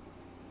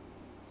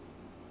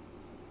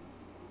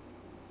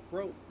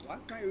 Bro,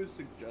 last night it was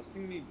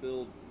suggesting me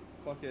build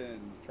fucking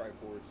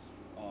Triforce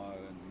on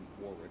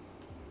Warwick.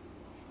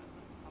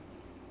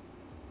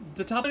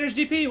 The top laner's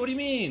DP, what do you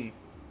mean?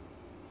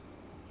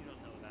 You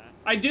don't know that.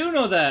 I do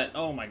know that!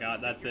 Oh my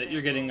god, that's it.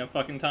 You're getting a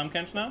fucking Tom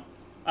Kench now?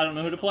 I don't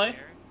know who to play?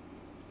 Care.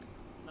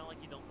 Not like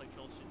you don't play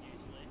troll shit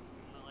usually.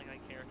 Not like I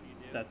care if you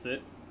do. That's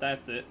it.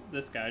 That's it.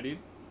 This guy, dude.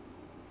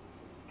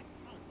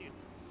 Oh, dude.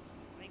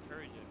 I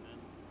encourage it, man.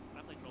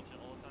 I play troll shit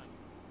all the time.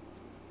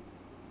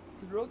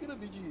 Did Ro get a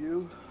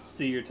VGU?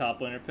 See your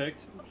top laner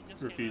picked. He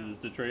just Refuses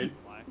to came out. trade.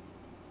 Black.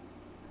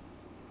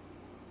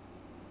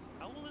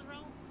 How old is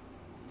Rel?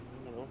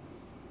 I don't know.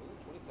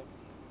 Was it 2017?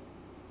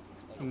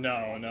 Like, No,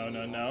 so no, no,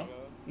 long no. ago?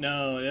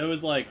 No, it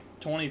was like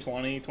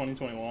 2020,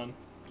 2021.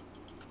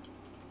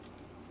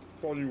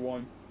 21.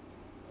 What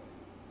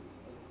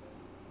was I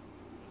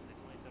What is it,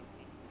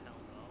 2017? Hell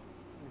no.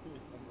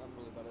 saying? I'm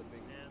really bad at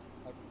being Man.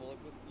 hyperbolic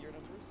with year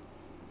numbers.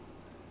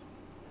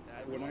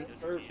 That When I really just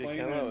started changed. It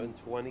playing came out in-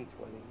 in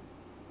 2020.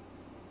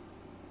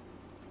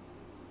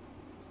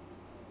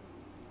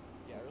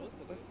 Yeah, I realized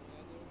that I do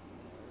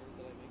an error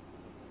that I make.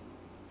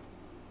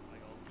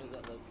 Like all Is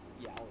that like,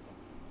 yeah, all the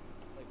time.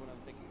 Like when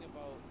I'm thinking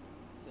about,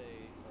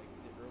 say, like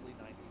the early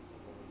 90s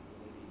or like the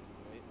late 80s,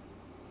 right?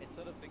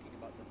 Instead of thinking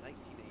about the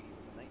 1980s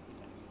or the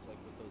 1990s, like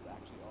what those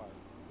actually are,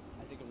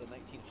 I think of the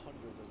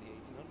 1900s or the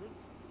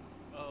 1800s.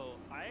 Oh,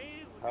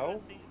 I was How?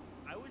 gonna think.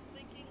 I was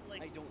thinking like.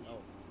 I don't know.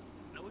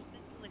 I was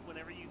thinking like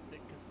whenever you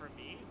think, because for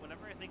me,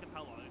 whenever I think of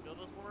how long ago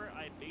those were,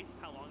 I base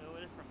how long ago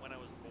it is from when I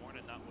was born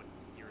and not what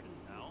year it is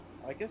now.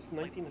 I guess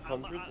Like,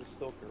 1900s is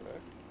still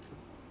correct.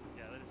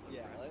 Yeah, that is so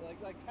Yeah,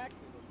 correct. like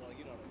technically, but like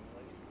you know what I mean.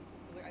 Like,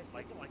 'cause, like I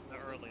said to Like the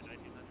myself, early like,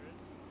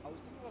 1900s. I was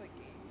thinking about a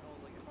game, and I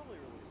was like, it probably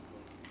released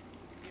like,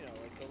 you know,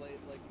 like the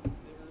late, like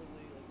the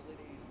early, like the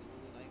late 80s and the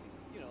early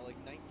 90s. You know, like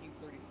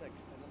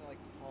 1936, and then I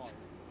like paused,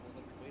 and I was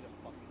like, wait a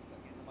fucking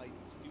second, am I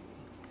stupid?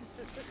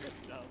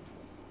 No.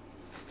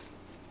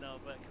 No,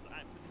 but because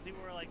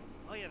people were like,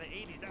 oh yeah, the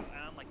 80s, and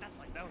I'm like, that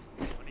was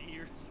 20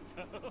 years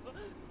ago.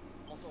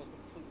 Also, I was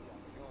completely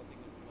off. I was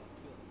thinking about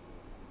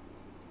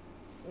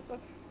 2000. What the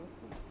fuck?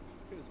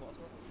 It was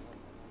also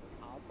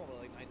it's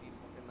probably like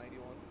 1991.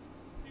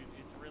 Dude,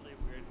 it's really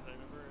weird because I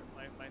remember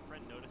my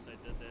friend noticed I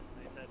did this, and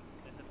they said,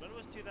 when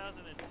was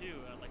 2002?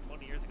 Like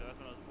 20 years ago. That's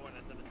when I was born.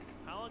 I said,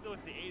 how long ago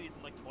was the 80s?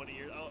 I'm like 20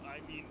 years. Oh, I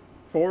mean,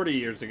 40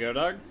 years ago,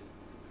 dog.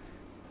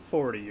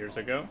 40 years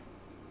ago.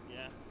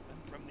 yeah, I'm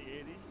from the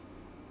 80s.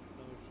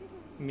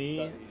 Me,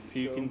 That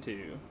fucking show.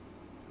 too.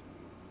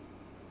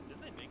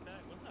 Didn't they make that?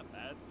 Wasn't that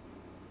bad?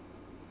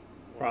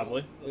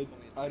 Probably. This is the It,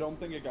 funniest I thing. don't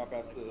think it got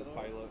past the Like,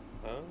 pilot.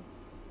 Huh?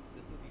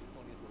 This is the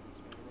funniest loading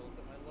screen I've ever looked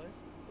at in my life.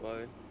 Why?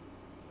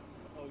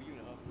 Oh, you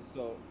know.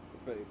 So,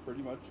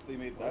 pretty much, they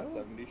made that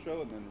What? 70s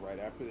show, and then right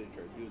after they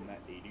tried doing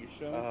that 80s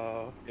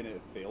show, and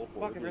it failed Fuck,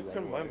 horribly if it's right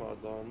turning my away.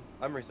 mods on.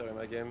 I'm restarting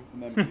my game.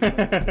 And then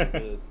recently they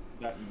did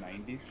that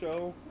 90s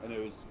show, and it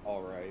was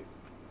alright.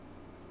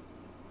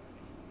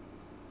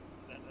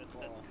 That's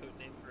code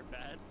name for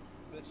bad.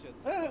 This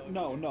shit's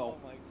No, no.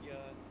 Oh my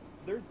god.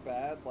 There's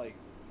bad, like,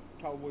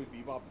 Cowboy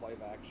Bebop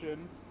live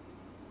action,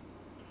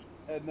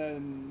 and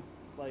then,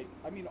 like,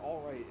 I mean,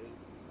 alright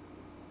is,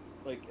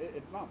 like,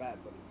 it's not bad,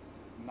 but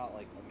it's not,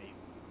 like, amazing.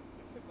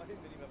 My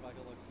minimap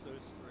icon looks so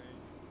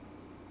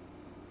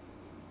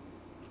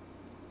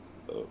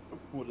strange.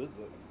 What is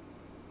it?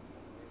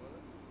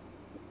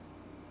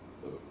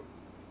 Don't worry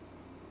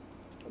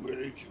I'm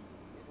gonna eat you.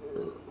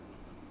 Will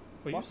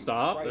you Fucking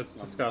stop? Christ, That's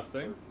I'm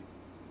disgusting. thirsty.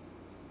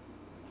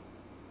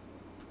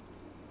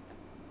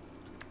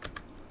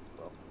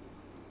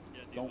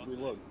 Yeah, dude, Don't also,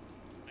 reload.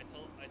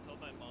 I told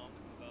my mom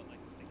about like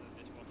the thing that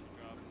dishwasher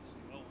job. And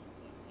she's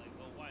like,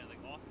 oh why? Like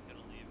Austin's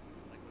gonna leave.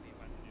 Like when he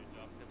finds a new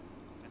job, because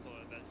I told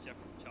her that's Jeff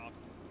from Chops.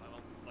 And my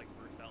mom like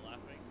burst out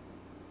laughing.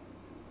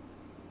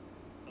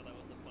 Thought that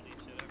was the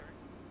funniest shit ever.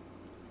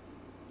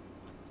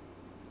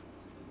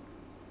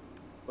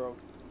 Bro,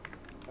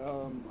 I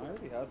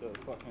already had a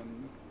fucking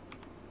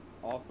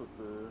offer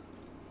for.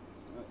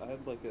 I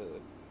had like a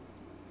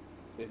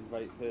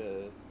invite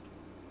to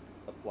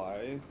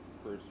apply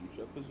for a sous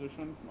chef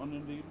position on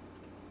Indeed.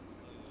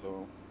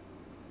 So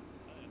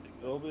I didn't think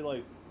that. it'll be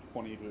like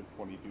 $20 to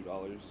 $22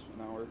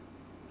 an hour.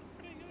 That's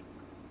pretty good.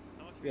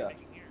 How much are Yeah. you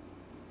making here?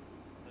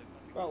 Like,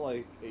 what About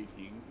like 18.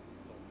 Still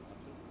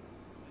matches.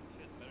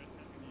 shit, it's better than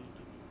Happy Meal.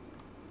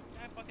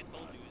 I fucking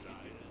told you it was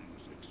easier than.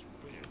 Is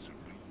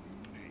expansively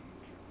unique.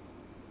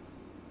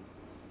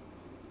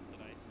 What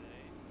did I say?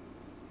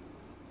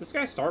 This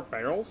guy start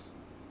barrels?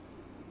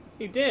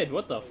 He did.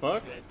 What the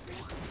fuck? That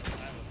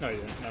was No, he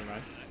didn't. Never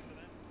mind. an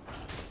accident.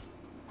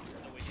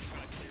 No way he's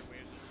trying to clear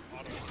waves with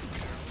auto.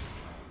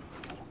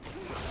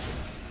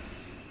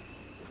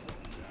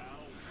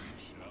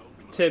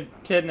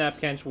 Kidnap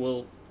Kench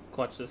will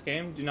clutch this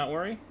game. Do not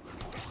worry.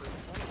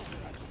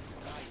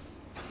 Nice.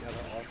 Yeah,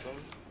 they're awesome.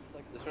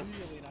 Like, This one-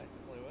 really nice to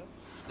play with.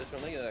 This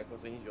one, they get that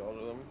close, I need you all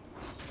of them.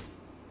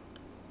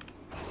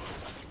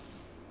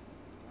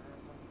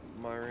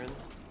 Myron.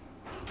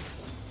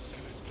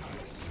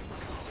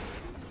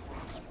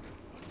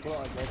 Well, I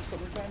like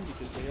summertime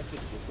because they have the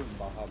different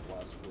Baja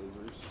Blast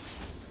flavors.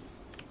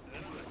 They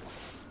always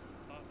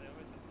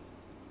have those.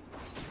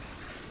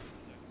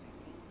 Those are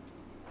seasonal.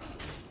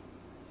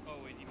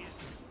 Oh wait, you mean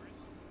stores?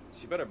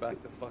 She better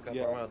back the fuck up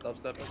Yeah. or I'm gonna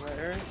dubstep in my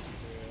ear.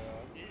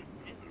 Yeah. Is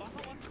Baja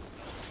Blast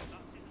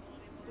not seasonal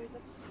anymore? Wait,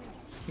 that's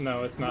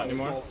No, it's not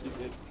anymore.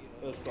 It's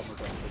a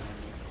summertime thing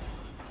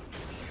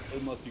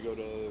only. Unless you go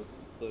to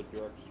the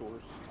direct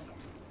source.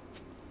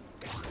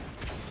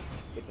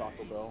 The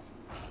Taco Bell.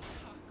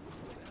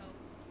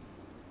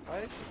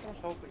 I just don't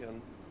help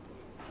again.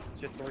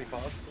 Shit, 3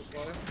 pots, that's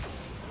why.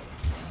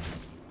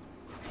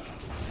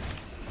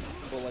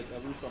 But like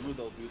every summer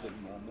they'll do the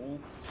normal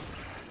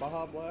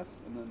Baja Blast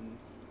and then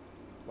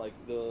like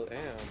the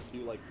Damn.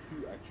 do like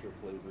 2 extra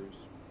flavors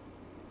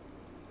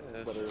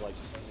Yeah, that are like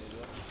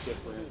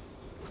different.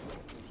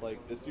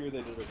 Like this year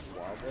they did a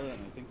guava and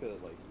I think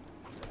that like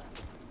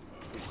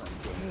which one's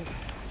good?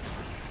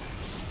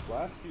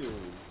 Last year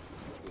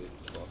was good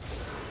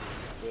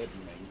stuff. We had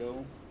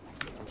mango.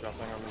 I'm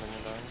jumping on the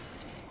minion down.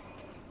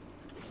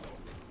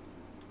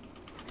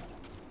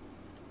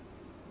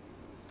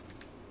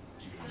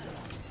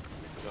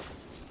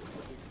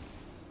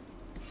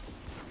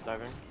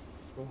 Diving.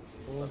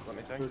 Let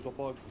me take. There's a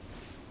bug.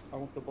 I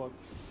want the bug.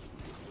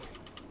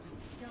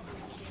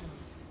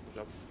 Good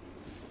job.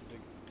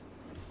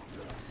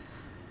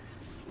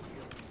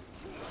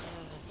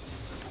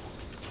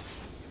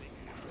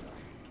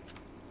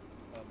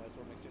 my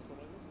sword makes chainsaw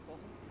noises. It's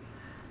awesome.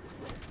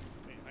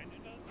 Wait, I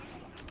knew that.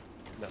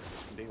 No,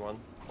 D1.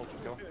 Ultra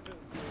kill.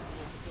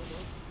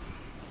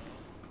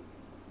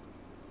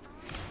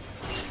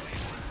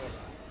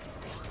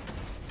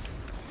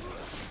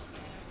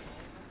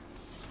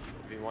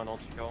 D1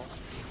 ultra kill.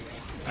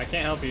 I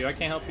can't help you. I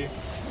can't help you.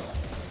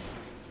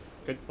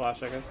 Good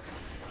flash, I guess.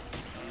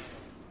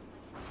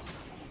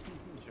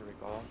 You should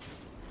recall.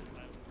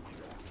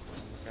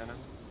 Cannon.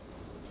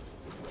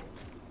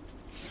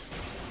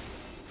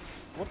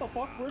 What the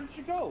fuck? Where did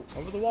she go?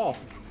 Over the wall.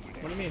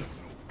 What do you mean?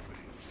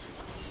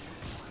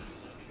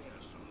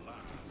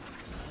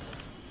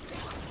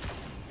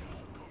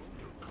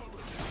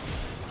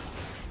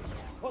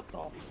 What the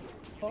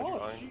What are you fuck?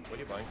 buying? What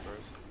are you buying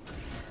first?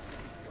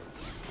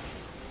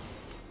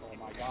 Oh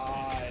my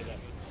god.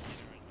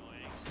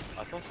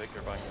 I still think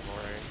you're buying more.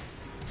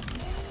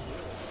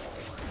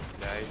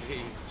 Yeah,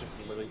 he just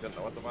literally didn't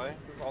know what to buy.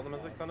 Because all the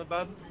mythics sounded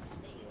bad.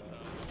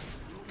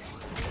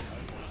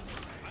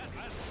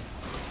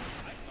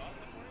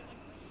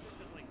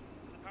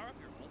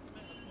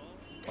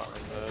 Fine,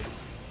 good.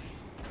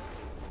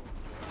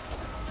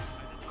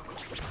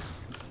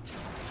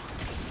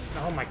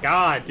 Oh my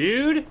god,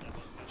 dude!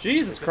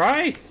 Jesus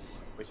Christ!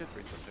 We should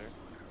research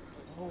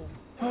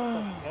here.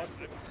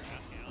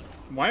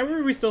 Why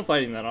were we still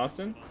fighting that,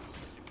 Austin?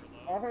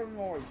 I have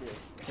no idea.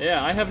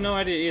 Yeah, I have no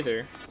idea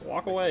either.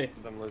 Walk away.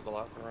 Them lose a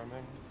lot for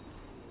roaming.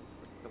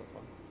 Kill this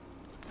one.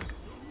 The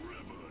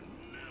river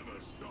never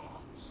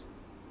stops.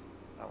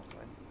 That was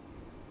fine.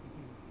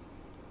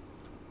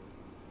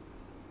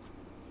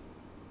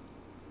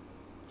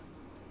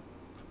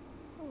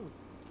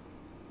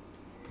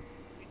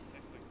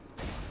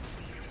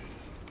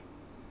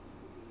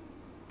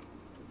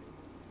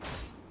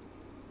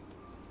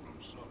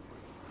 From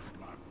suffering,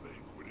 my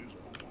banquet is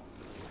born.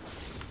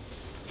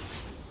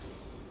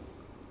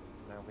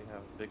 Now we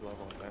have big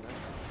level advantage.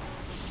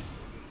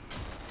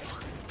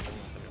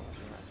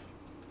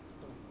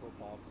 Poor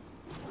Bobs.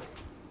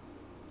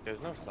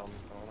 There's no sums,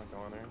 so I'm not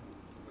going there.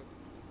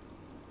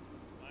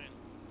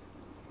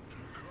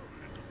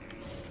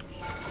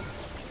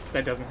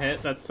 That doesn't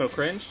hit. That's so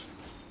cringe.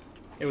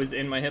 It was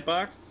in my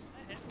hitbox.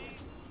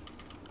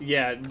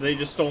 Yeah, they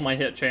just stole my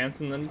hit chance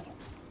and then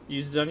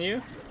used it on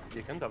you.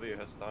 You can W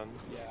his stun.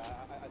 Yeah,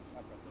 I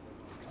press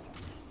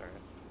it. Alright.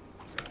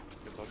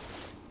 Good luck.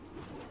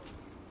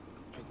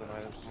 Just deny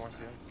them some more CS.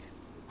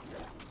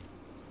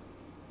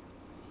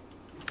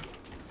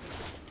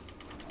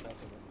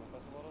 Also, this one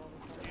press a lot on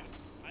this thing.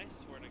 I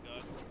swear to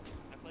God,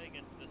 I play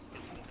against this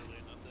skin literally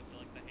enough to feel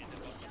like the hand of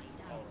us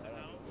Oh, right.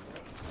 somehow.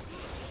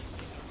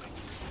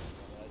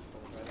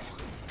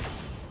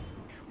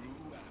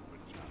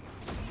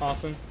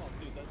 Austin. Oh,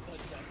 dude, that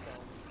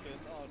Salmon skin.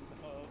 Oh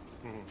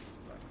no. Mhm.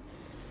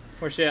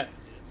 Where's she at?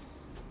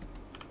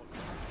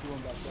 You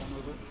want back down,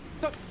 River?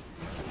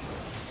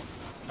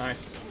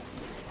 Nice.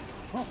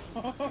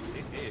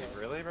 GG,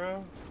 really,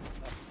 bro?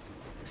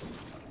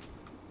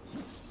 I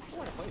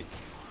wanna play. I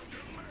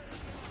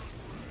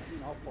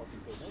mean, I'll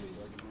fucking take this dragon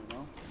right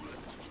now.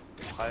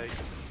 Hi,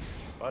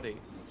 buddy.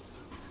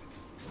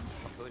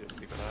 I'll kill your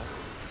secret eye.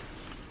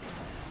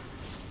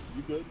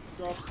 You good,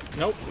 Drop?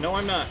 Nope. No,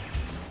 I'm not.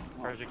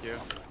 Project you.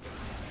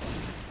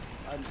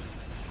 I'm...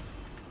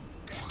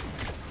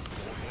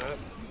 Good.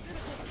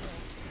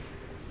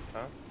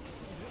 Huh?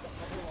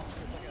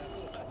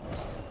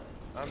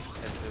 I'm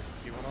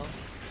pissed. You wanna?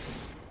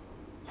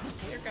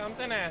 Here comes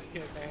an ass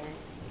kicking.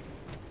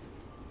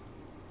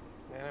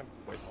 Man,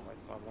 wait till my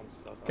son. I'm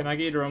so done. Can I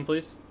get you to roam,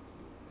 please?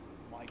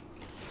 My god.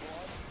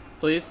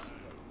 Please.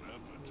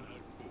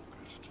 Appetite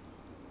focused.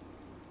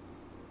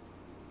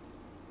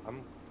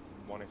 I'm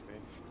 1 HP.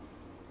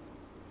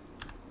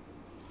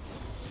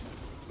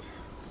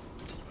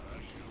 I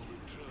shall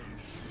return.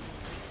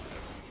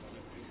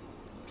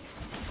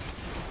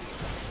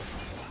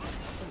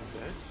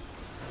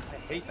 I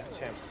hate that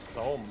champ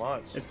so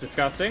much. It's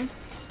disgusting.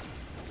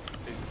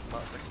 Dude,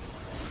 not like-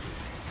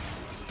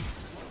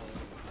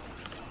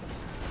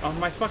 Oh,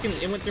 my fucking...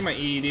 It went through my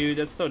E, dude.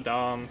 That's so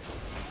dumb.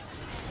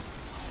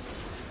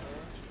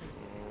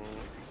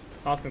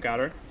 Austin got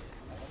her.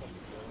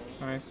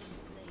 Nice.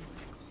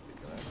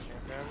 Stupid ass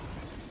champion.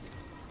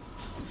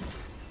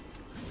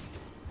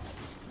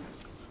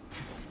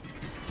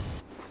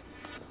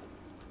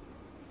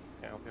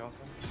 Can't help you,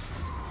 Austin.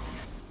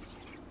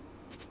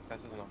 Guys,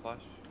 isn't a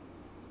flash.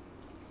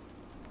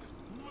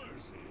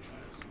 Mercy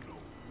has no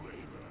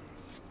flavor.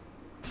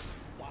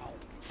 Wow.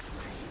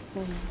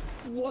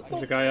 What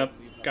There's a guy up.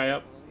 Guy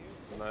up.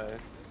 Nice.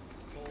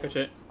 Good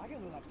shit. I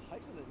can lose that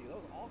Pike's with you. That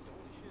was awesome.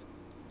 Holy shit.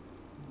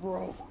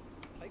 Bro.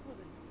 Pike was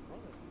in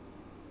front of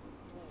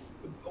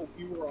you. Oh,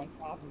 we were on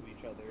top of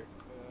each other.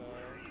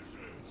 Where is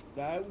it?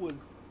 That was...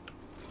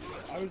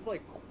 I was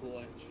like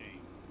clenching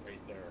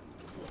right there.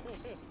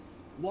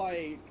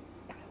 Like...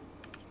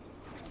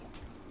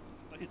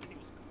 But he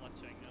was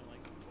clutching. I'm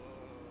like,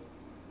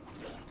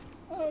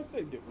 whoa.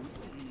 same difference.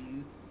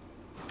 Mm.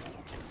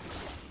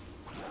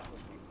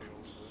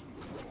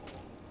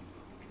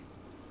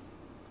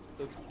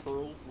 The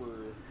pearls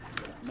were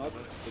nuts,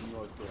 then you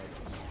are correct.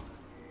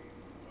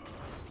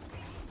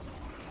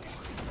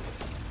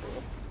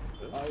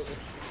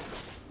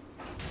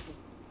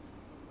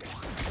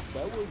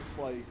 That was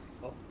like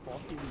a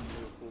fucking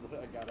miracle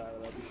that I got out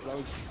of that because I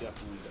was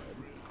definitely dead.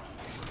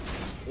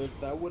 If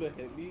that would have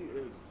hit me,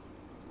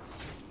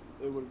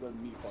 it would have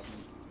been me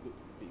fucking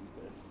being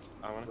pissed.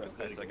 I want to Rest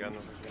test of the again.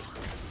 game.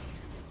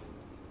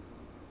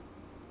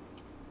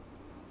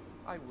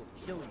 I will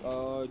kill you.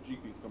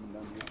 GP's coming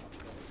down here.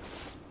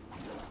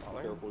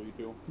 Father? Careful, you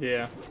two.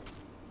 Yeah. It's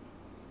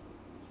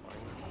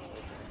fine.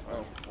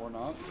 Oh, or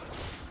not.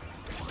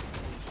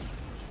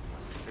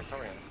 You're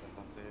probably gonna set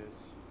up these.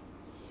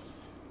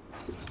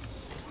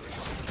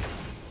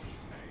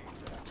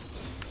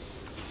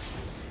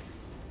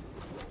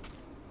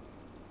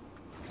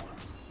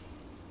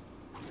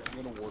 I'm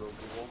gonna ward over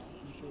the wall.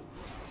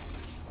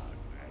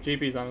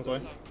 GP's on his way.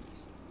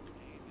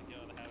 You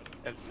know, to have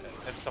it.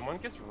 If someone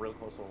gets real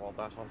close to the wall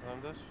dash onto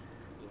them, this.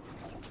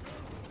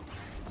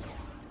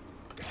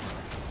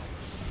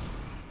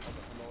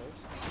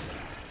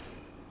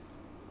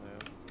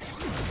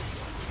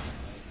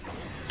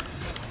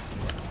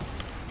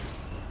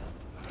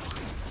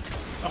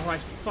 Oh my,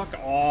 fuck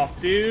off,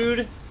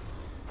 dude.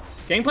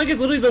 Gangplank is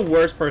literally the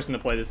worst person to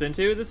play this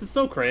into. This is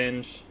so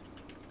cringe.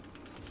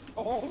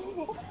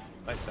 Oh!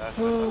 Nice dash.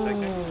 I'm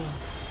thinking.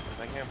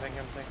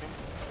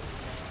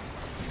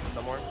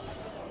 No more.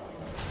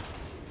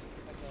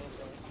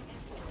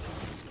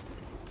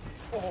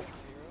 Oh!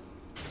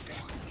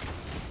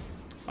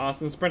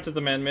 Austin, sprint to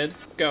the man mid.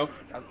 Go.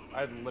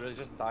 I literally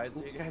just died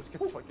so you guys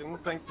can fucking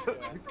tank the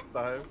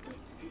dive.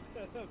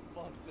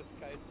 Fuck this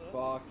guy, so.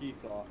 Fuck, he's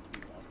off.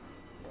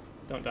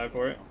 Don't die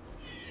for it.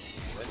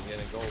 Didn't get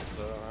any gold,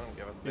 so I don't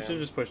give a You damn. should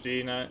just push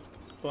D, not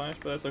flash,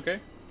 but that's okay.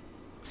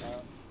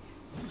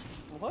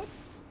 What?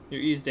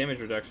 Your E's damage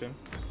reduction.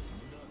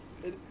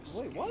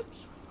 Wait, what?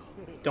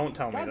 Don't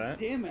tell me God that.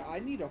 damn it, I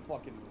need a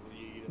fucking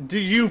read. Do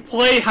you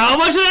play how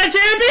much of that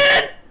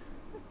champion?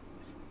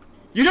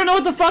 You don't know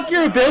what the fuck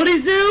your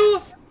abilities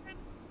do?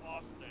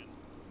 Austin.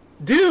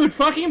 Dude,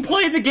 fucking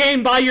play the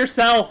game by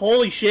yourself.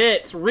 Holy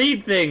shit.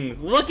 Read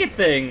things. Look at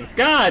things.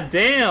 God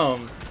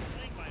damn.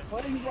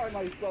 Playing by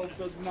myself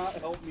does not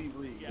help me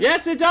read.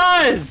 Yes, it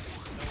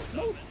does.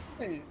 No,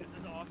 This is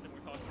Austin we're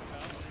talking about.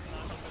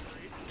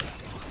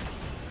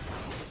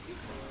 It's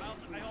not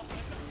helping read. I also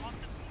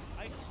Austin,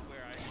 I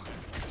swear I think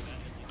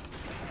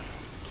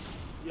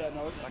yeah,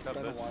 no, it's Back up,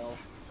 been a bitch. while.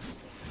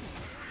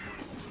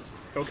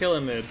 Go kill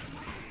him mid.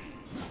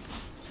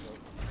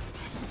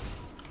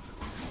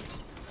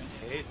 I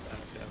hate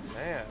that,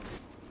 man.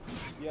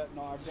 Yeah,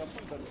 no, I've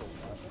definitely been so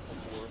flat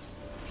before.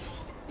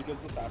 Because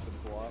this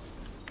happens a lot.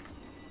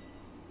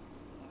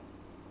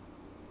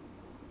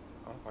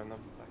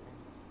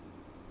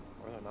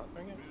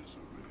 Swing it.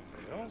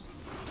 There you go.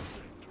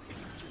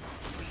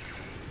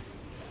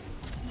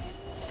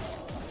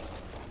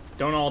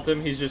 Don't ult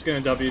him. He's just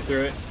gonna W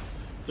through it.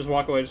 Just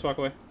walk away. Just walk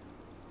away.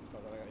 Oh,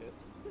 I got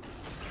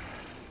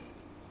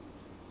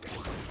hit.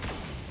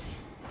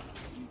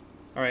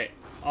 All right.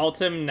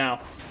 Ult him now.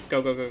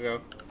 Go, go, go, go.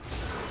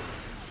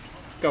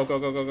 Go, go,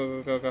 go, go,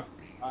 go, go, go, go.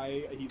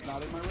 He's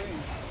not in my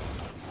range.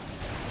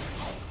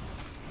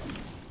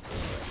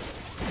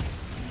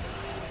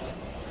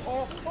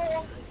 Oh!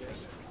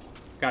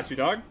 Got you,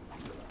 dog.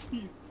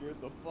 He scared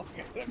the fuck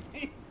out of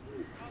me.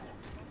 Do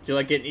you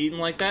like getting eaten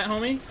like that,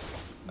 homie?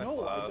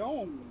 No, I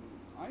don't.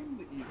 I'm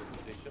the eater.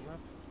 They shouldn't have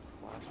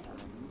flashed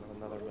for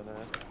another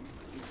minute.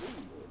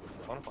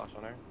 I want to flash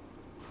on her.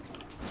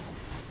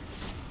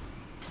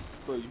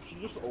 Bro, you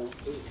should just ult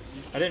it.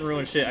 I didn't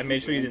ruin shit. I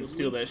made sure you didn't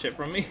steal that shit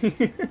from me.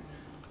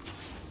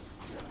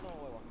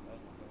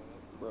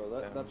 Bro,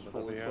 that's Yeah,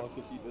 troll as yeah. fuck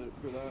if you did it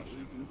for that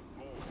reason.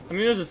 I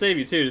mean, it was to save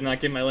you too, to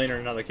not give my laner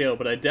another kill,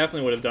 but I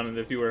definitely would have done it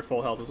if you were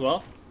full health as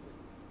well.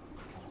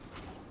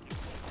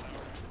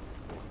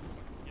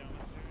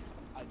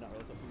 I did not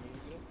realize that for me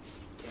ago.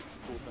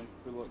 Cool, thanks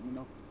for letting me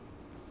know.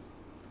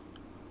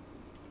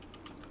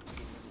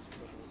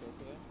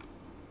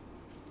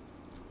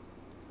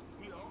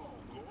 We all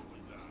go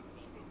with that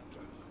from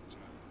time to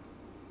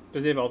time.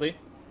 Does he have ulti?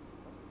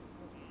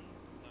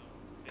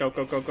 Go,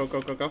 go, go, go,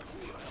 go, go, go.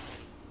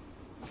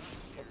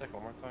 I'll take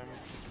one more time.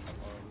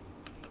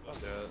 I'll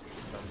do it.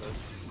 Done this.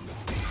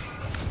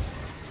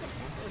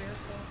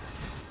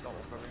 Don't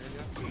look over here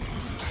yet.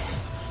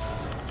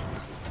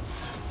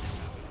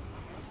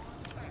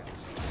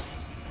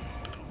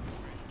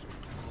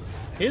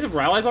 He has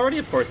rallies already?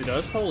 Of course he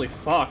does. Holy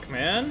fuck,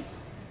 man.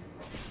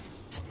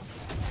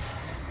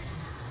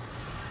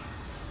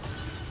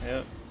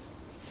 Yep.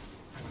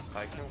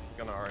 Viking's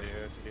gonna RU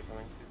if you do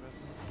something stupid.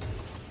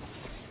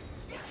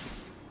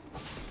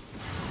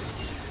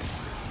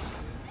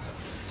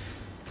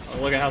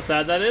 Oh, look at how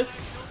sad that is.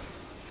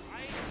 I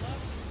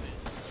love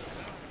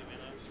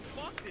this.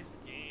 Fuck this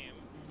game.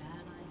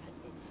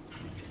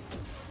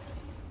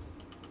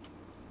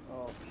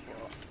 Oh,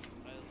 fuck.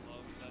 I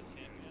love that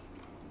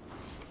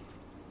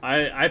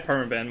champion. I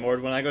permaban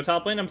Mord when I go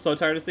top lane. I'm so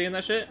tired of seeing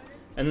that shit.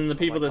 And then the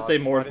people that gosh, say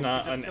why Mord's didn't she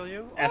not just an kill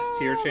you? S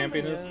tier Oh,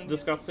 champion is man.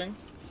 disgusting.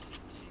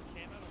 She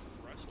came out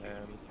of rush kick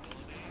And-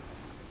 invisibility.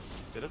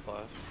 Did it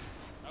flash?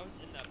 I was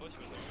in that bush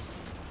with her.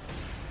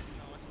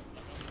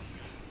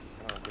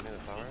 Oh, give me the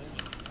power.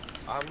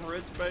 I'm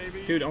rich,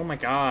 baby. Dude, oh my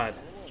god.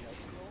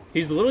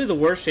 He's literally the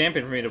worst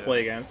champion for me to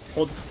play against.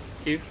 Hold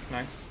Q,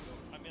 nice.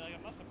 I mean, like,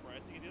 I'm not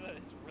surprised he can do that.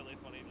 It's really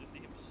funny to see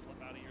him slip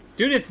out of your.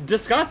 Dude, it's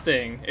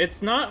disgusting.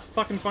 It's not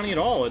fucking funny at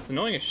all. It's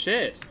annoying as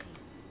shit.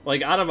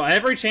 Like, out of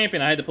every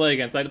champion I had to play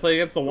against, I had to play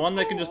against the one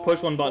that can just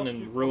push one button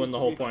and ruin the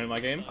whole point of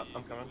my game.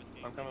 I'm coming.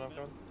 I'm coming. I'm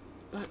coming.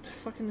 But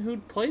fucking who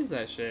plays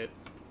that shit?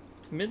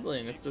 Mid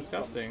lane, it's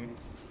disgusting.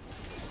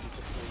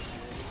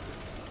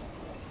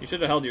 You should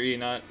have held your E,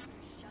 not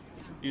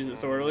use it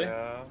so early. Yeah.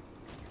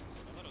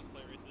 I thought it was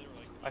play rates. They were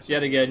like, I should've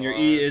Yet again, your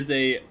lied. E is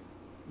a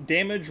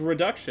damage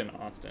reduction,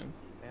 Austin.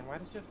 Man, why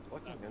does you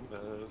fucking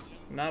invis?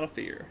 Not a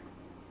fear.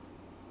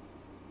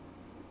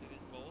 it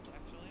is both,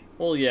 actually.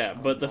 Well, yeah,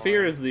 but the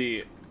fear is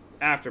the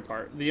after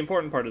part. The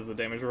important part is the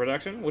damage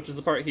reduction, which is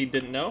the part he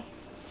didn't know. I would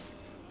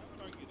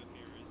argue the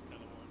fear is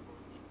kind of more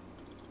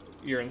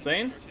important. You're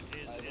insane. Versus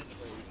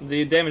is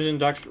The damage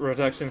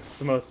reduction is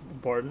the most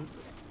important.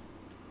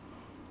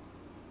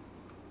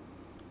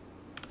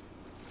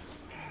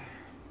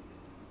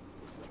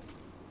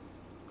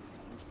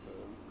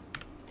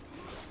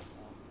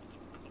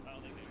 so I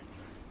don't think they were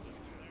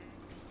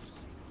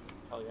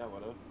Hell yeah,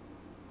 would've.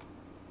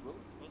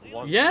 Was he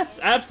One- on? Yes,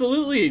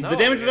 absolutely. No, the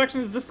damage yeah.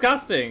 reduction is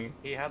disgusting.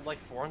 He had like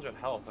 400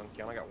 health and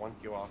Kiana got 1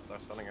 Q off because I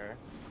was stunning her.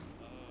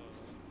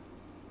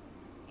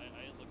 I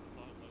looked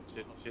at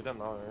the top. She didn't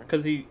know her.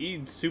 Because he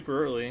E'd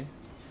super early.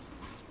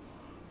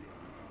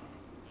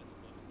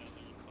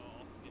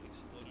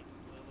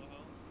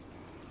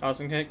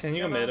 Austin, can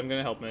you go Yeah, mid? man. I'm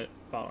gonna help mid.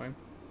 Following.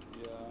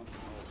 Yeah, I'll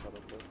cut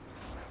up it.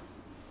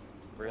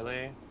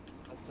 Really?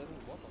 What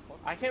the fuck?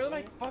 I can't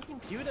believe my fucking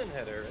Q didn't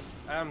hit her.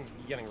 I'm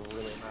getting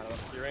really mad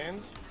at Q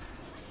range.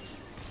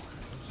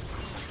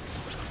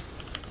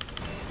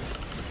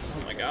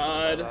 Oh my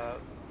god.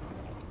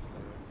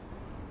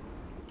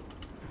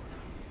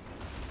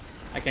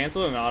 I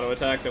canceled an auto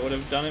attack that would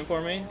have done it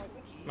for me.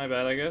 My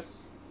bad, I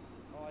guess.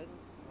 Oh, I didn't.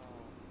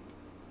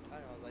 I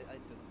don't know. I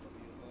didn't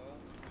W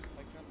the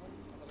like campaign.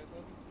 I thought I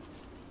did.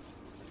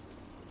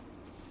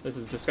 This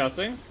is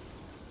disgusting.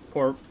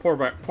 Poor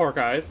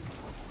guys.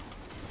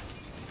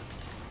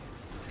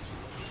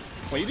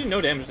 Wait, you did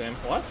no damage to him.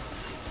 What?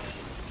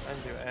 I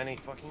didn't do any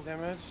fucking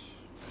damage.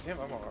 Damn,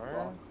 I'm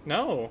MR.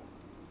 No.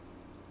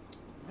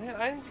 Man,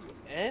 I didn't do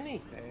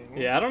anything.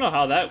 Yeah, I don't know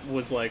how that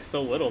was like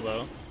so little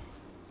though.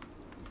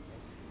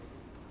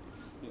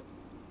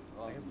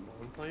 I guess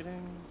bone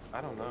plating?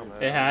 I don't know,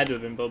 man. It had to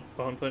have been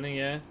bone pudding,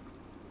 yeah.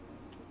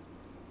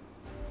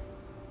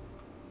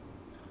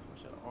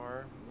 Push an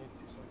R. Need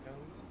 2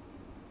 seconds.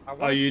 I Oh,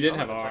 wanted you to didn't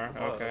know have how to R. check the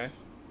bugs. Okay.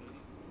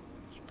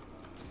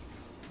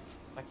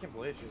 I can't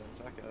believe she didn't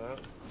check it out.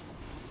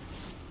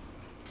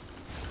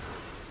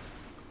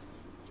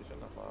 She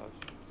shouldn't have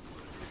flashed.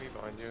 TP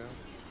behind you.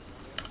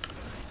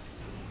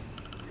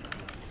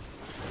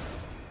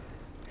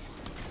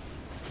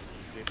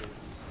 GP's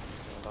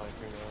gonna die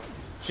too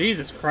now.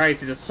 Jesus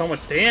Christ, he does so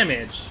much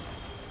damage.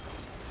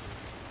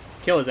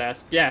 Kill his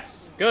ass.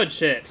 Yes. Good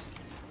shit.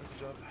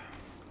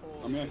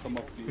 I'm gonna come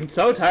up to you. I'm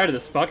so tired of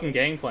this fucking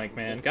gangplank,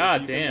 man.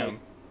 God You can, damn. like,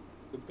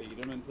 debate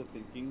him into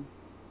thinking.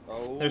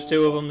 Oh. There's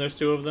two of them. There's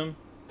two of them.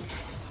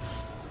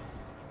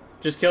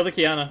 Just kill the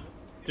Kiana.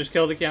 Just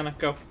kill the Kiana.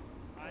 Go.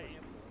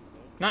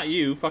 Not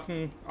you.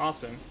 Fucking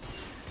Austin.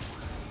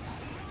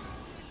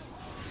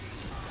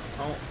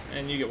 Oh,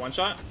 and you get one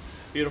shot.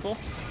 Beautiful.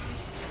 She's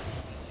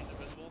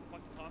invisible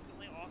fucking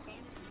constantly. Awesome.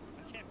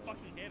 I can't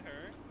fucking hit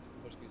her.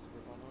 Push me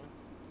super fun though.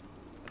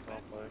 That's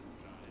all play.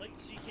 Like,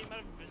 she came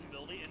out of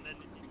invisibility and then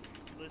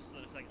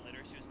literally a second later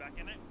she was back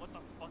in it. What the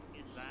fuck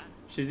is that?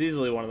 She's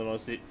easily one of the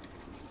most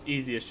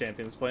easiest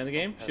champions to play in the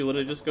game. She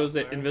literally just goes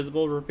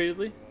invisible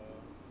repeatedly.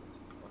 It's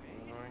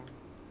fucking annoying.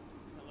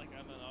 I'm like,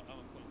 I'm a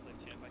point play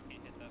champ. I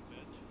can't hit that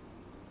bitch.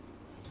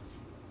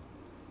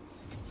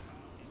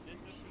 It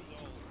just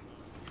resolves.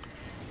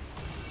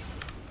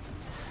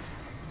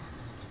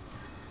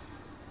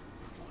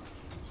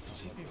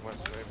 TP went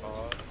straight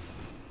bot.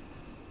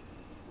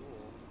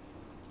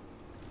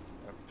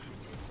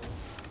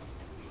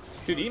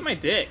 Dude, eat my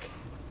dick.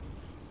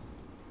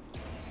 Hey,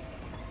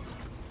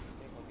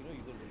 Mark, you know you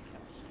literally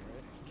can't,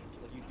 right?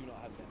 Like, you do not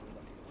have damage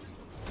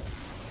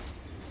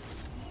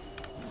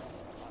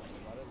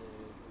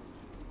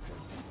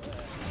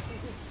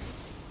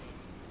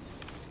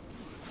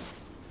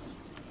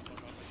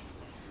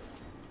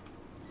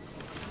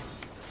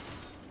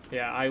that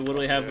Yeah, I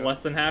literally have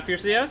less than half your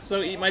CS,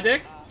 so eat my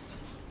dick.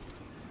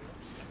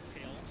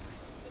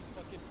 Just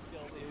fucking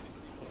kill the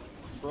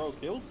ADC. Bro,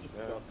 kill's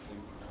disgusting.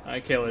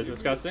 Kill is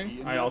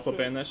disgusting. I also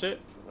ban that shit.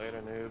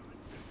 Later, noob.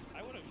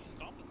 I would have just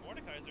stomped this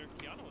Mordekaiser if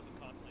Kiana wasn't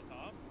constantly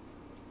top.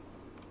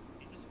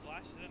 He just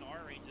flashes in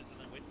R ranges and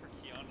then wait for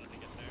Kiana to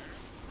get there.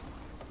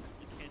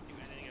 You can't do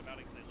anything about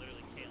it because they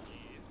literally can't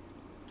leave.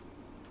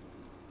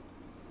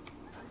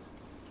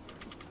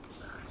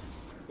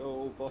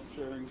 Go, buff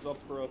sharing's up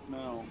for us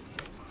now.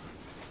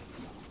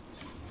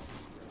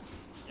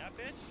 Yeah,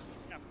 bitch?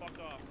 Yeah, fuck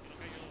off.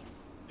 Look at your little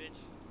bitch.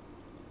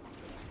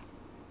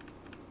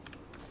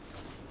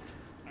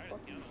 Tired as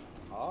Kiana.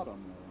 Hot on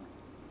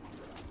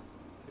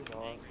there. Good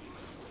on. Angry.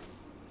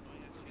 Oh,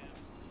 yeah, champ.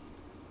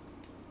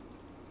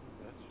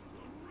 Bitch.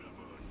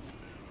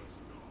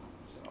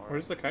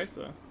 Where's the Kaisa?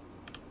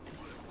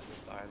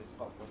 Just died. He's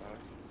fucked with her.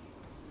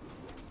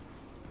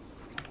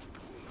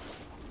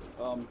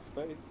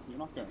 Faith, you're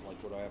not gonna like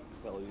what I have to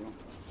tell you.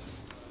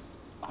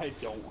 I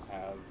don't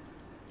have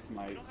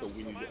smite, so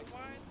we need to.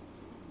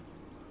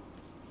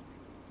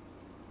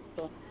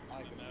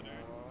 I can matter.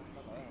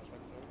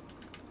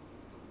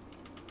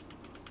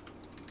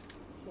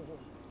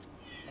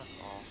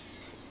 Oh,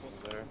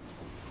 there.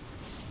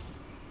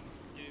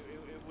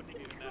 It wouldn't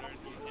even matter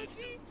if you did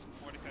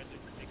Mordekaiser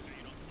make sure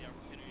you don't get the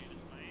opportunity to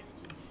smite.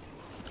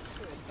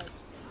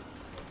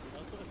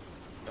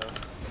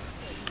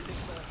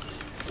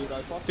 Dude,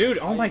 I thought. Dude,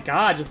 oh my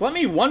god, just let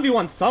me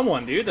 1v1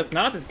 someone, dude. That's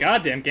not this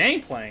goddamn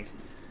gangplank.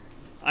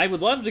 I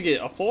would love to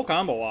get a full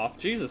combo off.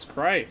 Jesus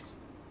Christ.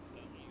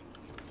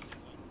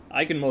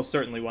 I can most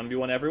certainly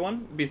 1v1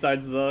 everyone,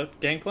 besides the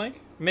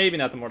gangplank. Maybe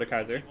not the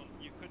Mordekaiser.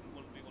 You couldn't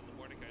 1v1 the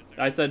Mordekaiser.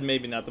 I said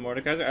maybe not the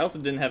Mordekaiser. I also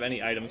didn't have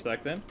any items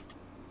back then.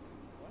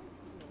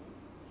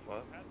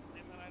 What?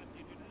 Name that item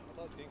you do now. I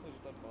thought Gameplay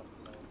just done bots.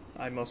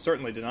 I most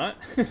certainly did not.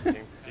 She did.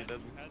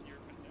 You had your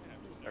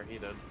Or he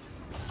did.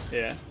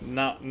 Yeah,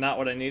 not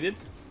what I needed.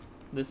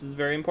 This is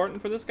very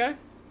important for this guy.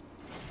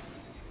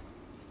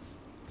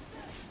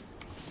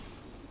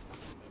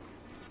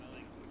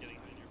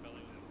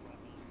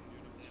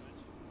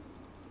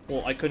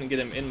 Well, I couldn't get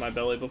him in my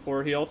belly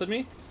before he ulted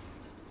me.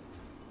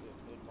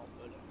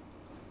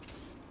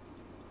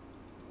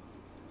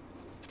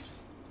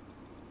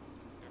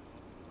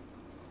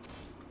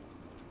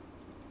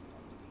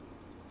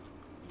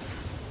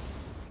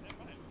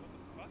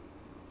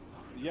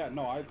 Yeah,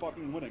 no, I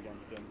fucking win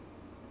against him.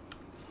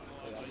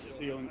 Yeah, I'm just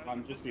healing.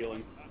 I'm just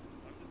healing. I'm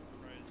just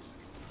surprised.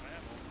 I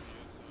have ult for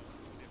you, so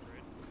don't be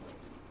afraid.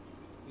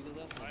 He does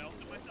have some. I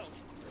ulted myself.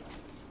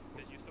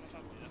 Because you still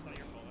top me. That's not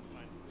your fault. That's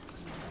fine.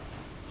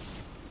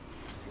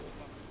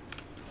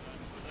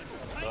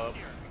 Up.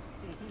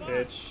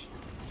 Bitch.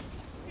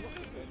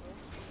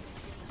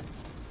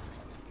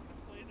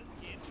 Play this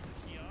game with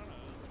Kiana.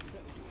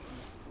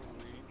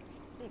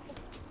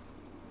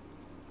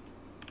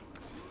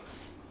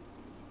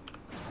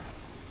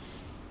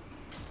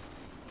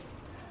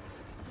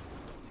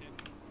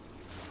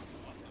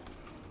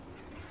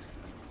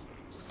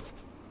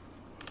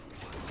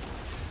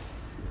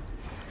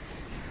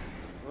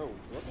 Bro,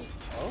 what is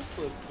up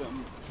with them?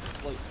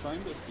 Like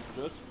trying to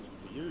suggest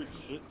weird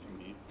shit to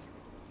me.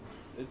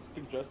 It's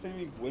suggesting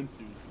me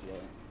Gwinsu's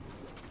slow.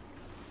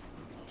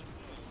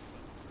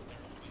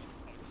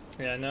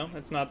 Yeah, no,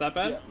 it's not that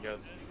bad. Yeah. Yes.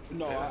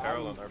 No, They have a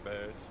barrel I'm- on their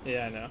base.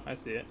 Yeah, I know. I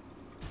see it.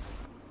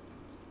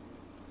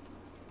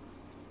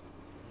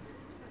 You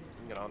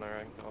can get on there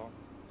and kill.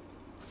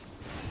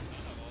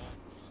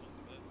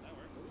 That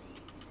works.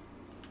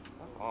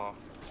 Oh.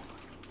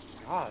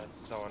 God,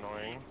 that's so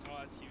annoying. Oh,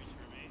 that's huge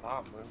for me.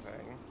 Stop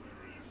moving.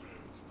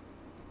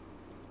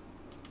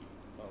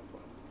 Oh,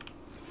 fuck.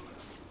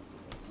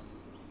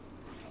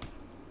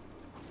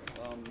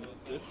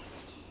 This.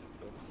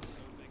 So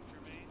big for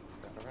me.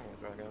 God, I'm gonna get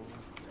dragon.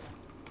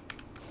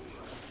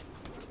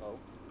 Oh. I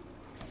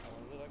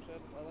wanted it actually.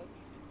 I like.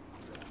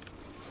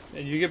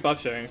 And you get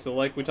buff sharing, so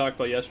like we talked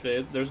about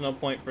yesterday, there's no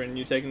point for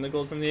you taking the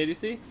gold from the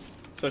ADC,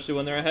 especially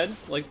when they're ahead,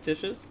 like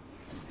dishes.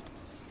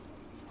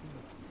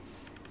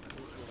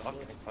 Stop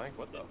getting flanked.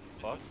 What the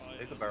fuck?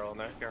 There's a barrel in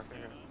there. Careful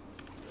here. If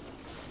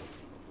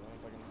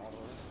I can model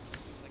it.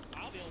 Like,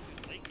 I'll be able to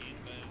do late game,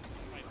 but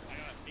I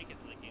gotta make it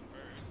late game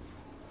first.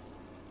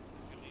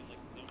 It's gonna be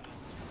like the zone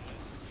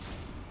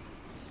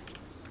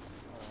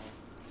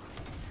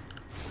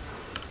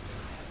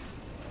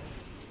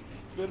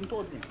Get him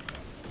towards me.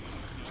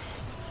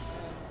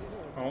 These are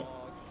Oh. dog,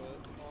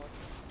 but dog.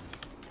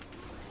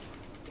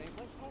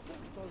 Gameplay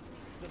passive does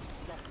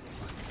disgusting,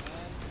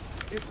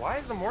 man. Dude, why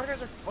is the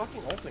Mordekaiser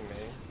fucking ulting me?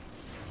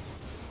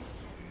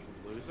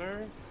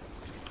 Loser?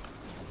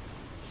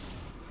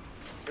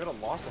 You would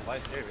have lost a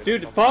life too.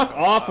 Dude, fuck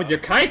off with your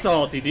Kai'Sa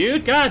ulti,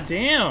 dude. God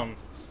damn.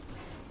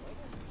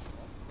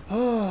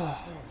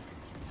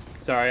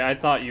 Sorry, I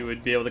thought you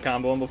would be able to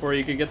combo him before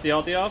you could get the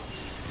ulti off.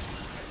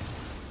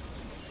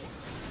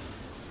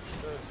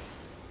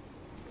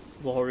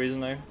 That's the whole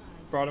reason I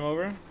brought him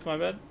over. It's my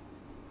bad.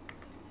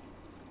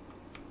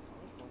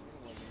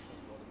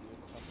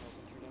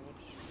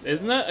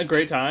 Isn't that a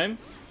great time?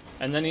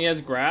 And then he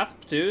has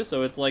grasp too,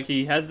 so it's like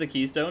he has the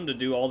keystone to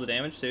do all the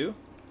damage too.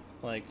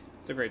 Like,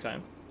 it's a great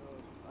time.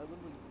 I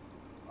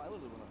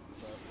literally went up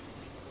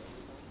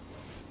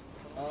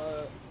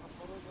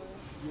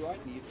to Do I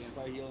need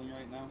anti-healing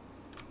right now?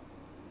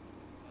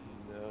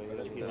 No, Are you they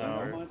don't need healing No.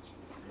 that that. much?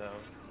 No,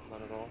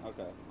 not at all.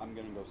 Okay, I'm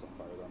gonna go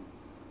Sunfire then.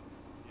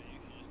 Yeah, you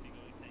should just be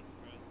going tank,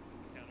 bro.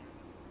 Counter.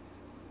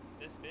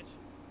 This bitch.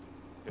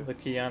 The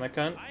Kiana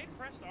cunt. I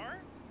pressed R.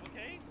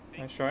 Okay.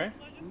 Nice try.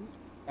 Legends.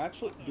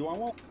 Actually, do I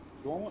want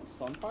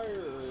Sunfire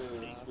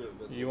or Spirit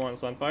Visit? You want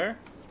Sunfire?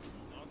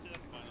 Honestly,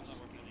 that's fine. I'm not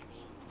working any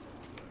gold.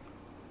 Shit, man.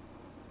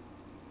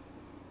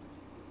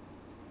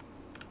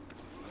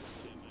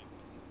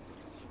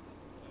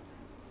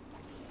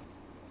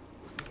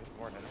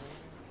 More enemy?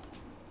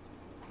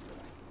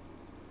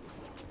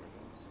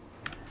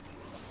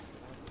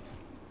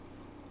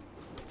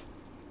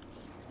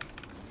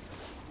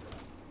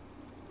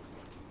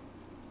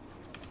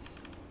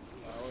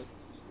 Alex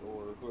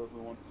or whoever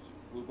wants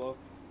blue buff.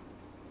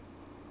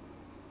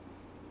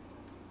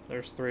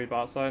 There's 3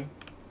 bot side.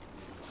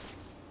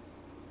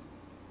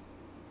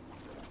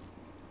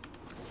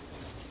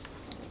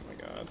 Oh my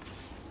god.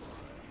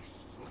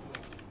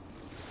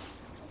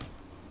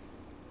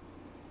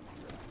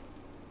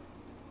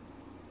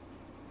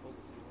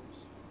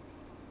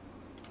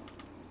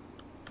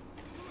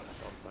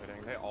 Stop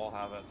fighting. They all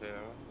have it too.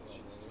 It's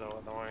just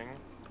so annoying.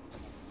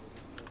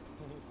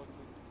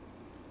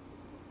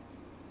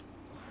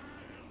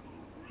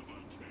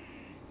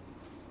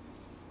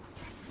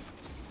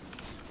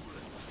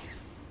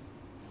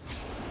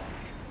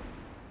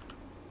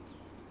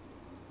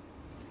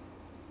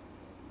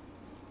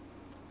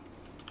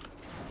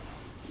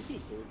 You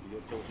deserve to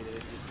get killed today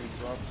if your team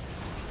drops.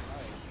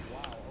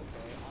 Wow,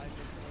 okay. I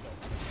just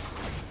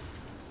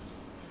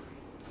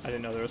I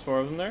didn't know there was 4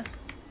 of them there. Kiana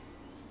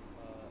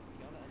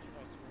entered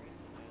my screen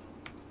and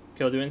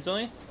Killed you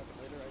instantly? a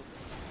second later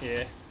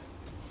Yeah.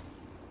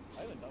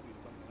 I even W'd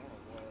something, I don't know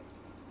what. I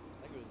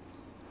think it was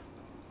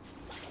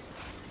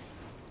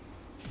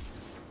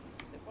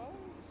if I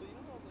so you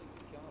know how like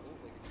Kiana ult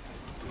like if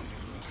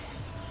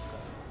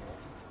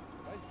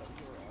I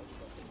W her out,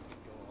 that thing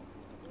could go off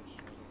the bitch.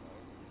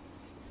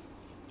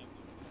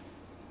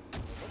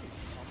 That'd be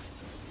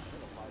something. I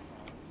did it 5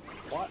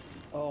 times. What?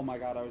 Oh my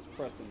god, I was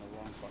pressing the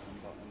wrong fucking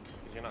button.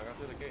 Did you not go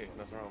through the gate in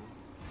this room?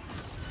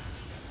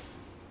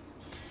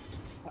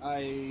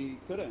 I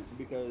couldn't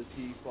because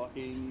he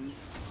fucking...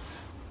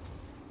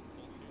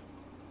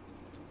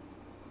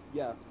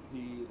 Yeah,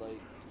 he like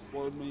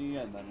slowed me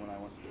and then when I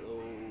went to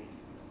go,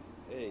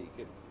 hey,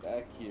 get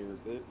back here,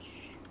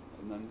 bitch.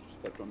 And then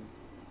just kept him.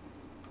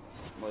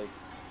 Like,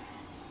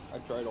 I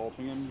tried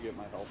ulting him to get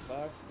my health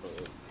back,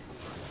 but...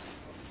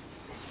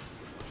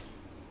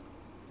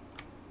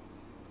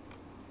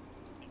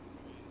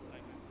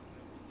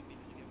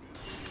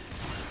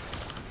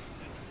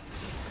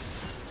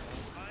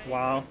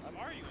 Wow.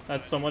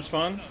 That's so much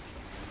fun.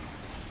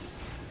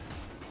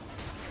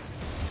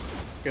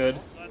 Good.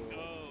 Let's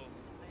go.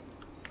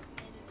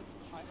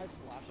 I had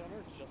slash on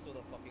her just so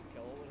the fucking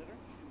kill would hit her.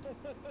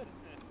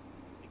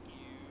 Thank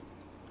you.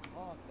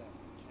 Fuck that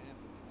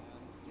champion, man.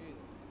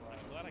 Jesus I'm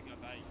Christ. glad I got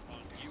that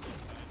on you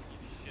one time.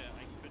 You shit.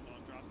 I couldn't on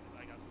drops because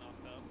I got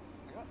knocked up.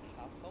 I got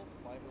half health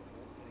by her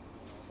ult hitting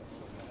someone else. That's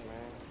so bad.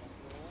 Man.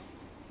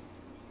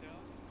 See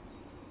how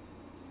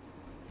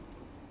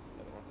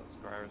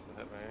Squires to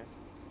hit me.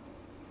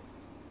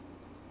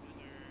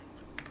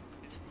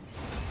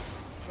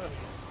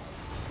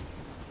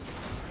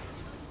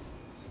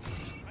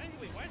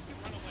 Why did you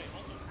run away?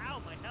 Also, ow,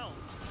 my health!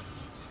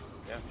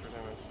 Yeah, true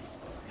damage.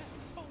 Yeah,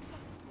 so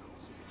much.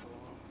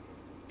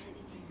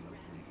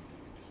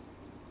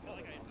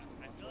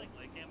 I feel like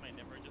late game I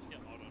never just get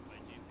autoed by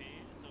GP,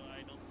 so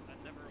I'm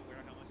never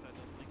aware how much that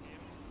does late game.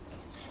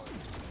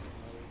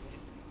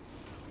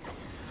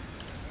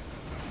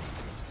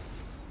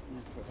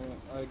 Okay,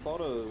 I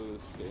bought a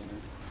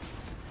scanner.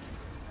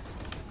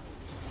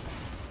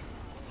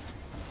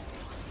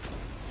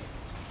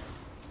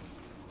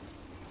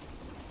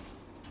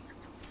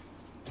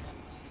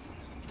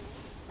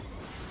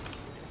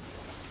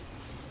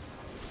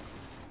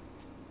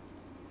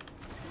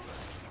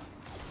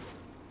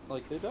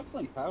 Like, they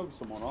definitely have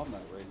someone on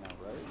that right now,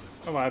 right?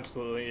 Oh,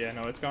 absolutely. Yeah,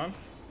 no, it's gone.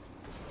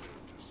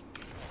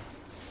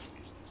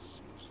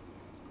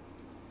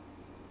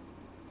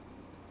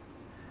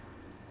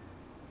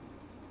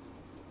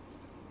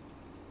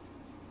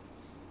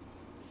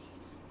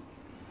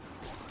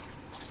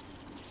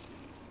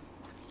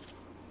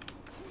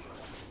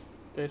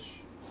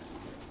 Fish.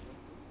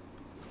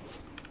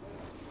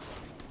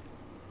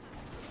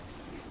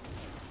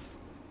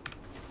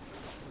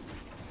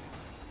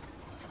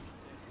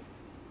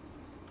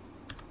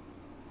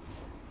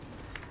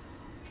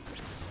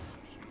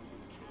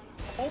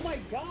 Oh my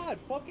god!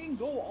 Fucking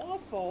go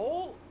off,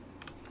 ult!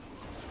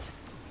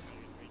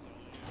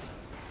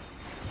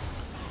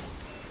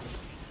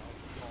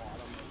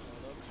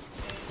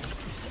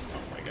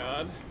 Oh my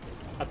god.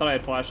 I thought I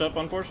had flash up,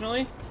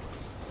 unfortunately.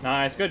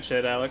 Nice, good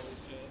shit,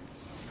 Alex.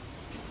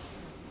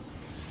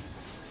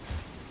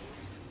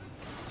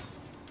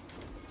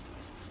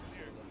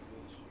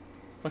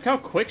 Look how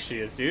quick she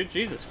is, dude.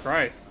 Jesus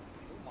Christ.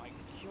 Oh my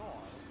god.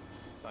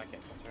 I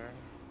can't touch her.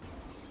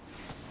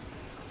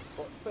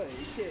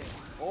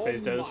 Oh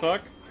Faye's dead as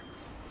fuck.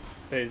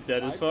 Faye's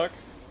dead as fuck.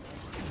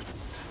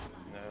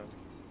 No,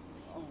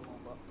 I don't know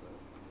about that.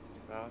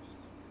 too fast.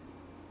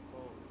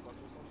 Oh, fuck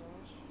yourself so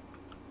much?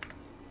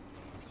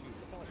 Dude,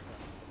 look how much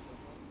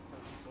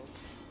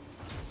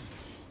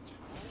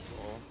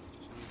Cool.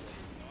 Jesus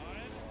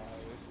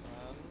Christ,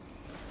 man.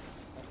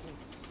 That's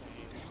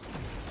insane.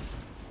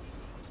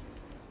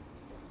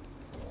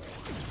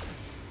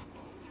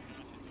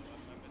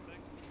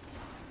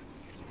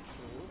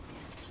 True.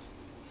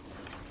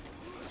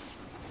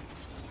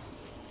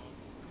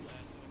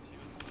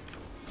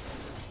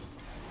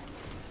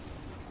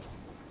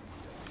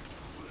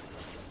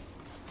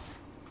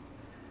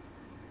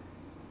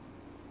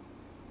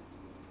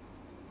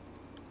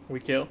 We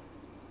kill.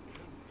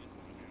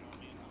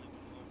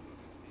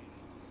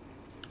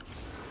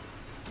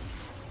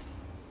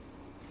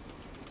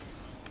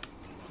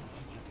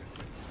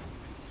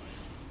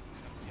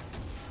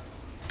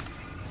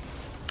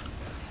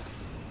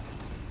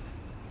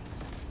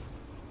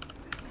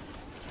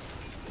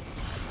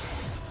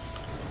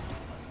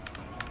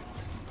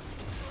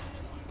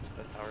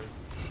 The tower's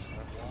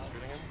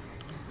shooting him.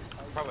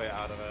 Probably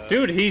out of it.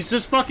 Dude, he's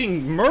just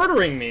fucking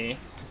murdering me.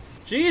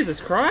 Jesus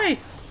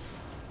Christ.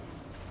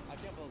 I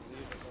can't believe that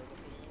there's a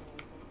premium.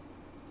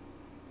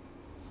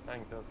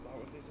 Dang, that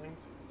was these things.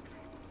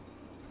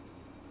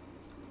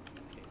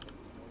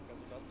 Because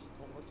your guts just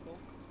don't work still.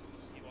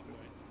 He walked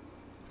away.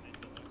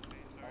 It's a low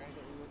speed, How sorry. long is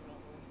that reworking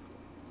out for?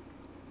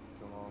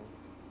 Too long.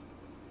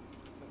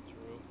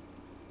 True.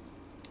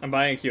 I'm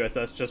buying a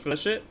QSS just for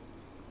this shit.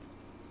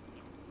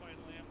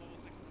 Finally, I'm level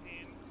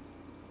 16.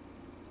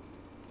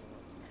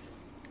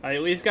 I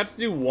at least got to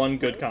do one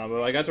good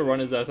combo. I got to run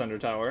his ass under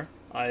tower.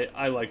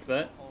 I liked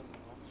that. Oh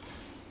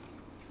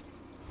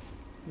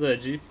no.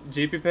 Is it a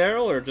GP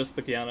peril or just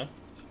the Kiana?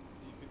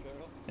 DP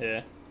barrel?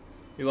 Yeah.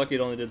 You're lucky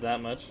it only did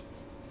that much.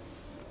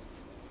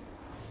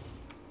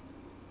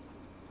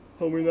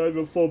 Homie not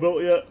even full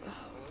built yet.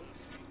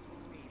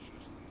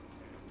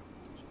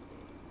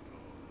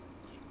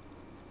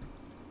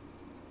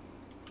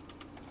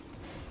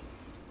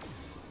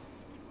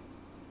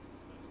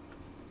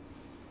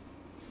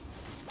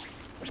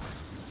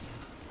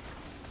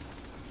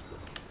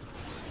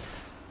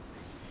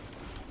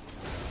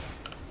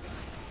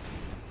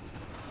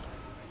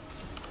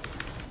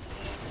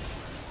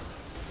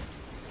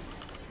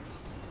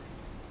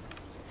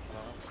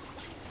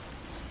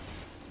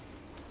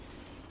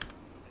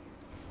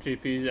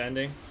 GP's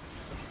ending.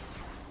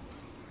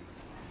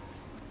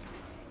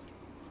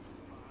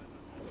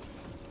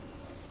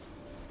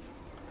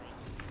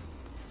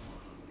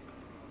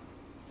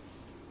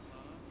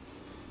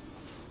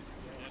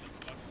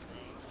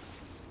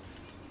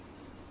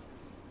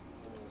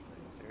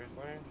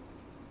 Seriously?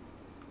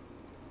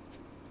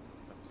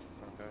 That's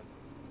not good.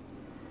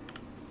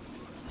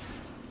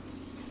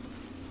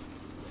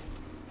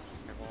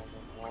 Okay,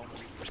 wall.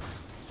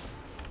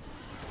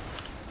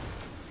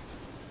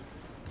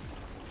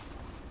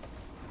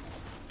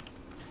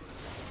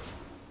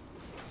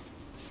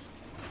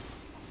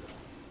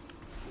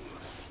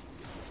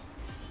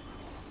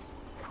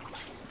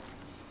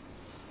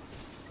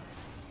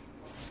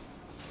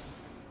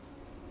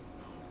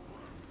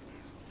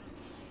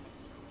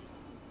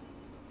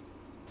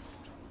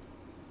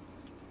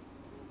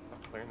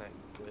 clearing that,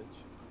 you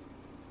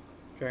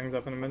bitch. Dragon's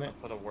up in a minute.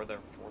 I put a ward there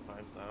 4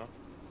 times now.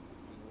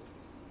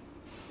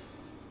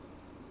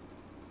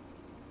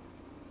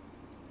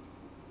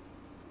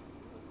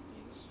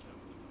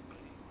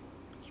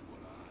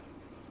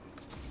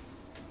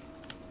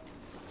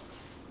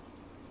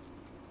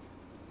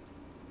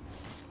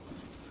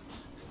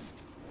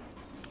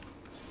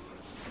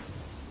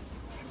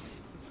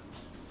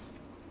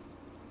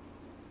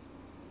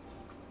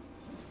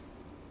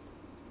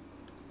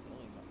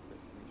 Only not crit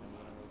 3 times in a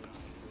row, but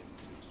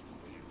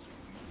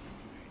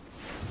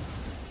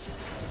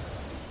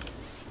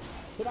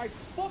Did I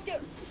fucking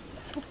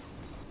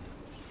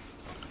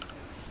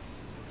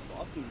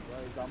fucking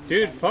guys, I'm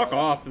Dude, I'm fuck bad.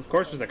 off. Of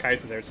course there's a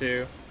Kai'Sa there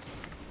too.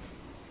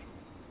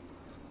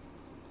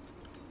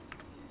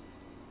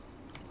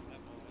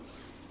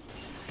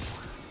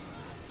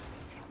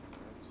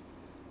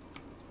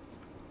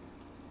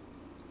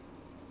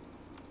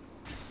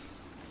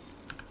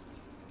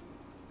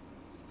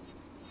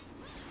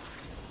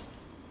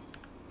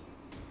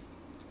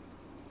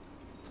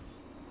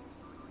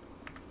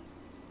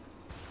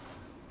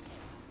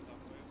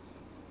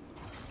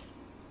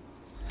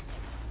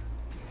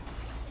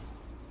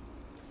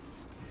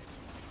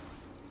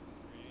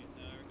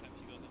 Every time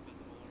she goes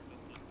invisible or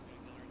does this, she's gonna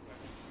kill her entire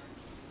turn.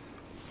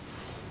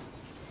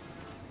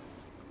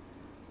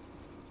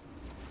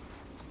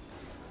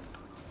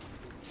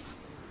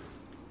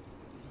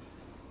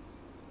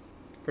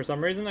 For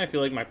some reason, I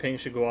feel like my ping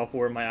should go up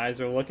where my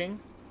eyes are looking.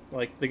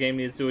 Like, the game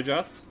needs to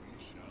adjust.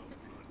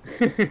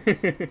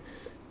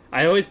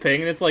 I always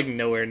ping and it's like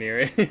nowhere near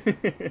it. good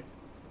eye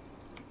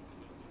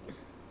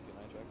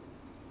tracker.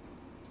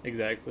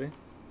 Exactly.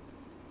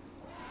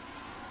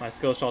 My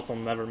skill shots will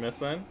never miss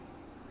then.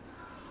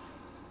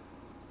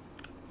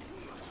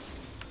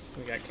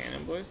 We got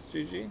cannon boys,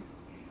 GG.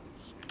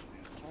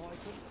 Oh, I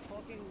couldn't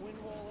fucking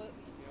win wall it.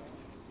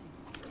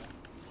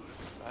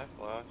 I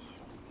flash.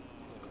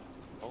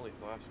 Only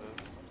flashes.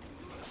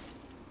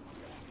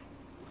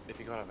 If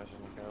you go out of vision,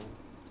 you can.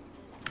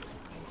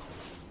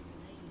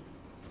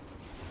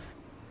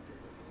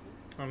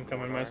 I'm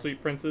coming, my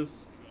sweet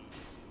princess.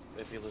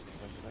 If you lose the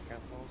vision, that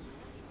cancels.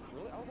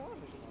 Really? I was on it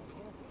just now. Was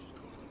it on push?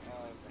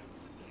 Okay.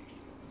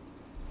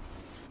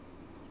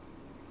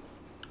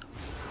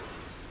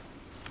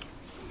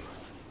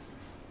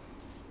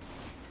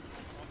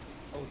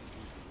 Oh,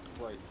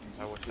 right.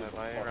 I wish I had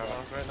my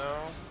Ramons right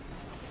now.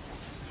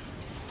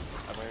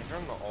 I'm waiting for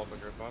him to all the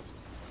group up.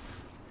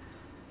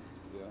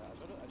 Yeah. I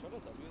tried to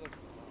W like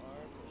R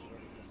for sure.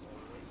 So I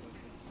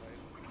can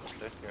fight.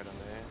 They're scared of me.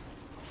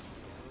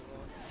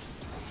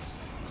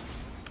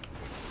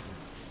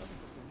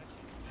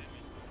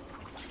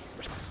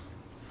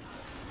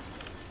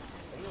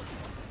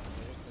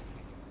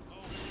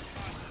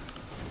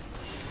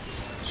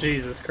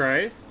 Jesus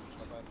Christ.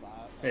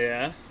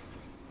 Yeah.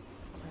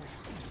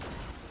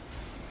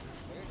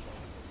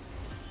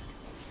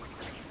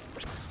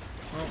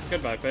 Well,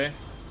 goodbye, Faye.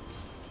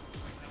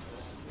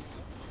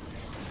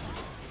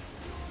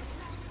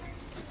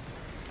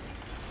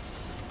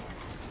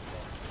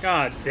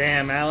 God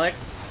damn,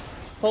 Alex.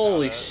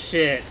 Holy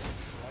shit.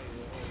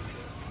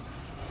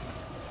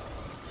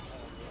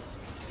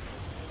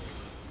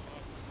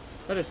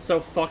 That is so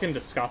fucking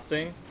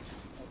disgusting.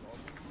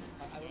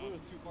 I literally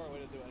was too far away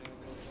to do anything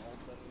with the ult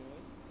set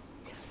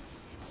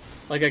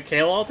anyways. Like a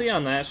Kale ulti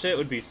on that shit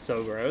would be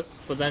so gross.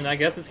 But then I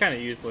guess it's kind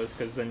of useless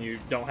because then you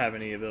don't have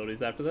any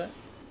abilities after that.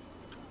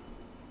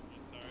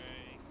 I'm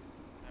sorry.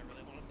 I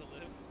really wanted to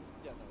live.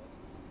 Yeah, no,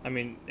 that's I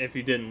mean, if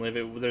you didn't live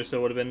it, there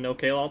still would have been no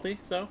Kale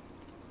ulti, so.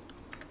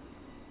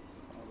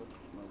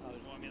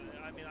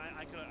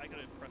 Well, I could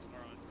have pressed R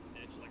on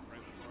Niche like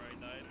right before I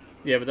died.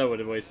 Yeah, but that would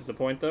have wasted the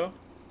point though.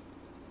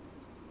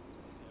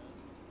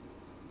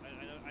 I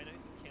know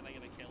you said, can I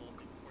get a kill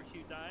before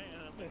you die?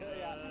 And I'm like,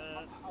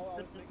 yeah. I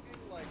was thinking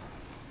like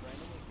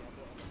randomly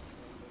gamble on the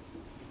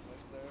seems like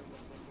there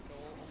with the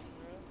goal on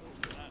the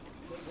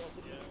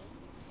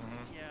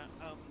yeah,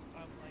 I'm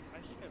like, I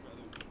think I'd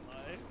rather be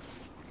alive.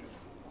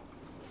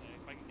 Yeah,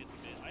 if I can get the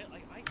mid. I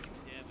do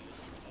damage,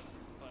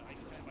 but I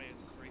just got by a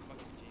straight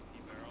fucking GP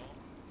barrel,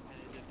 and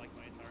it did like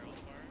my entire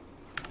ult bar.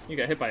 You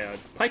got hit by a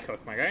pike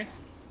hook, my guy.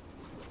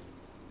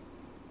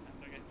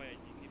 After I got by a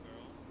GP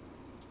barrel,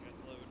 I got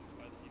slowed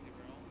by the GP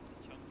barrel,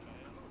 the chunk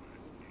giant.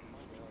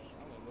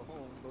 I'm gonna go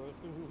home, bro.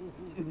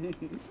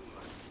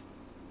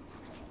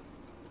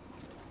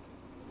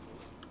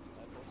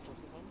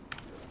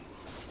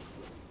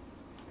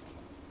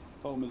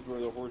 Home is where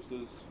the horse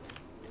is.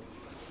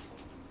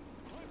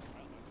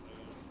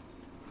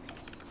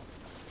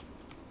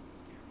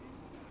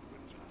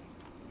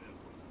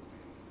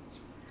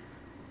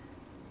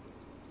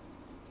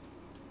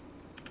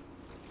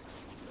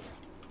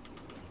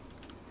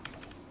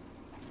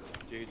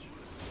 Huge.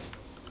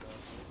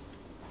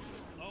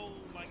 Oh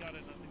my god, I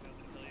don't think that was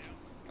gonna kill you.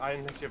 I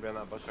didn't think she'd be in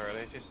that bush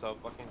already. She's so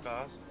fucking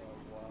fast.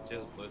 She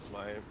just blew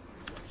my.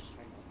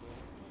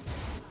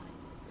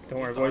 Don't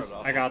worry, She boys.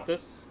 started off I got on-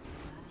 this.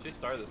 She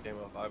started this game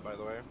with 5, by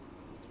the way.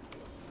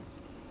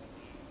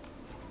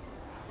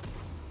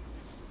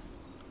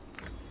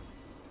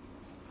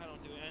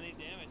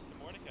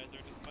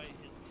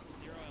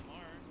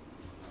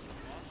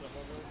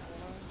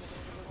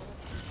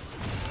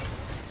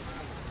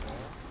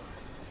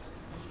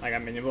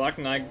 got minion blocked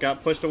and I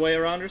got pushed away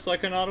around her so I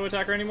couldn't auto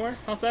attack her anymore.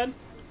 How sad.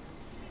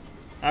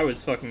 I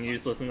was fucking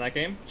useless in that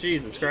game.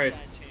 Jesus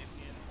Christ. That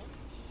champion. Holy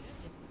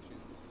shit.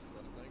 She's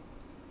disgusting.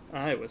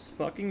 I was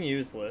fucking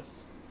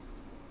useless.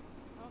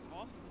 That was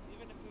awesome because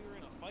even if we were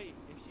in a fight,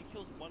 if she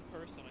kills one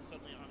person,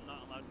 I'm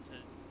not allowed to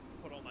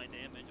put all my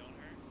damage on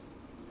her.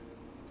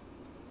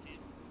 And,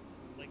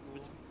 like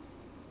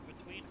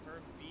between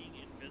her being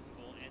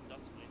invisible and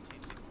Dustwind,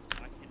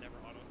 I can never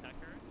auto attack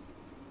her.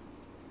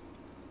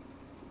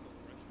 So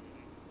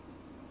frustrating.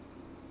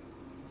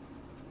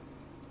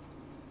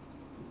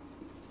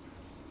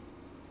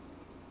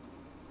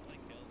 I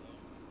like Kale though.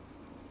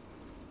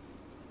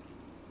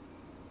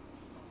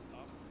 On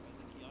top of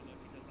the Kiana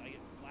because I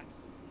get flax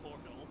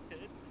forward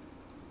ulted.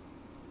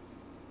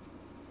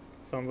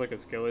 Sounds like a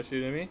skill issue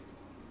to me.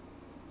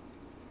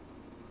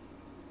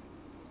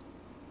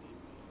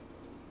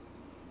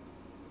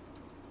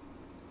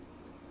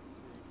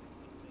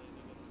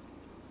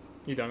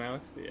 You done,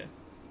 Alex? Yeah.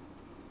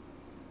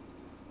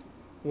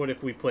 What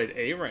if we played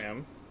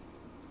ARAM?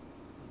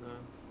 No.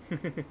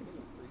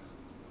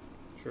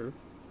 Sure.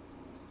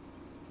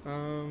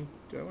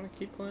 Do I want to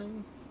keep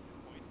playing?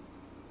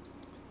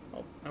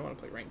 Oh, I want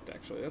to play ranked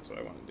actually. That's what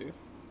I want to do.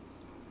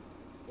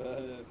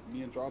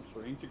 Me and Drop's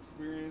range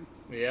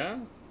experience. Yeah?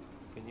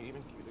 Can you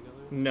even queue together?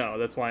 No,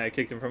 that's why I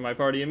kicked him from my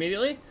party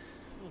immediately.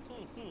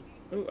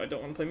 Ooh, I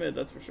don't want to play mid,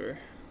 that's for sure.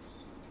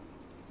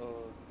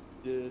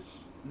 This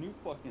new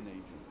fucking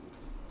agent.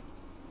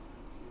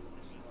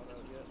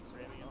 Just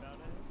raving about it.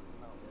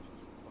 Oh, yeah,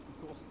 she's fucking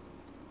cool.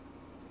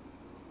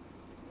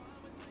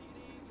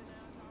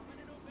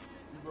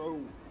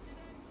 Bro.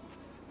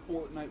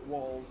 Fortnite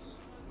walls.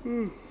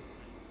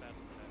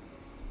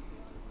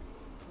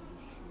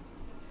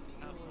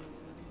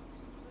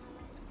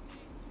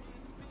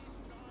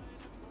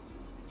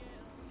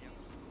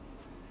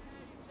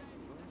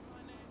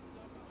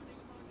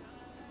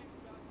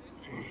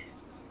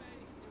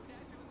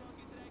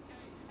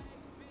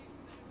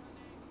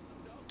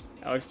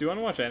 Alex, do you want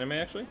to watch anime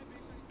actually?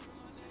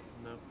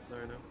 No,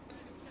 there no.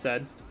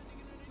 Said.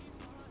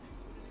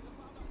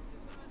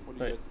 What are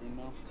Right. you guys doing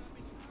now?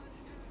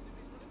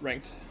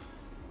 Ranked.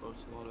 Watched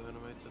a lot of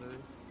anime today.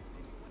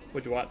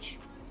 What'd you watch?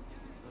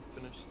 I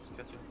finished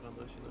catching up on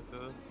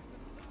Yoshinoko.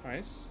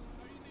 Nice.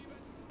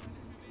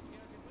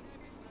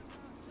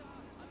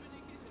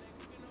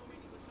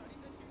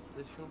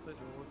 Did you want to play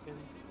DreamWorks game?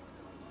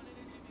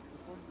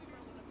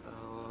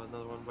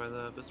 Another one by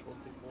the Abyss World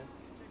people.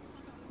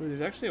 Ooh,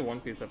 there's actually a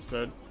One Piece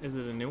episode. Is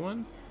it a new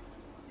one?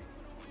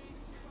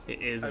 It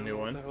is I a don't new know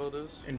one. what the hell it is.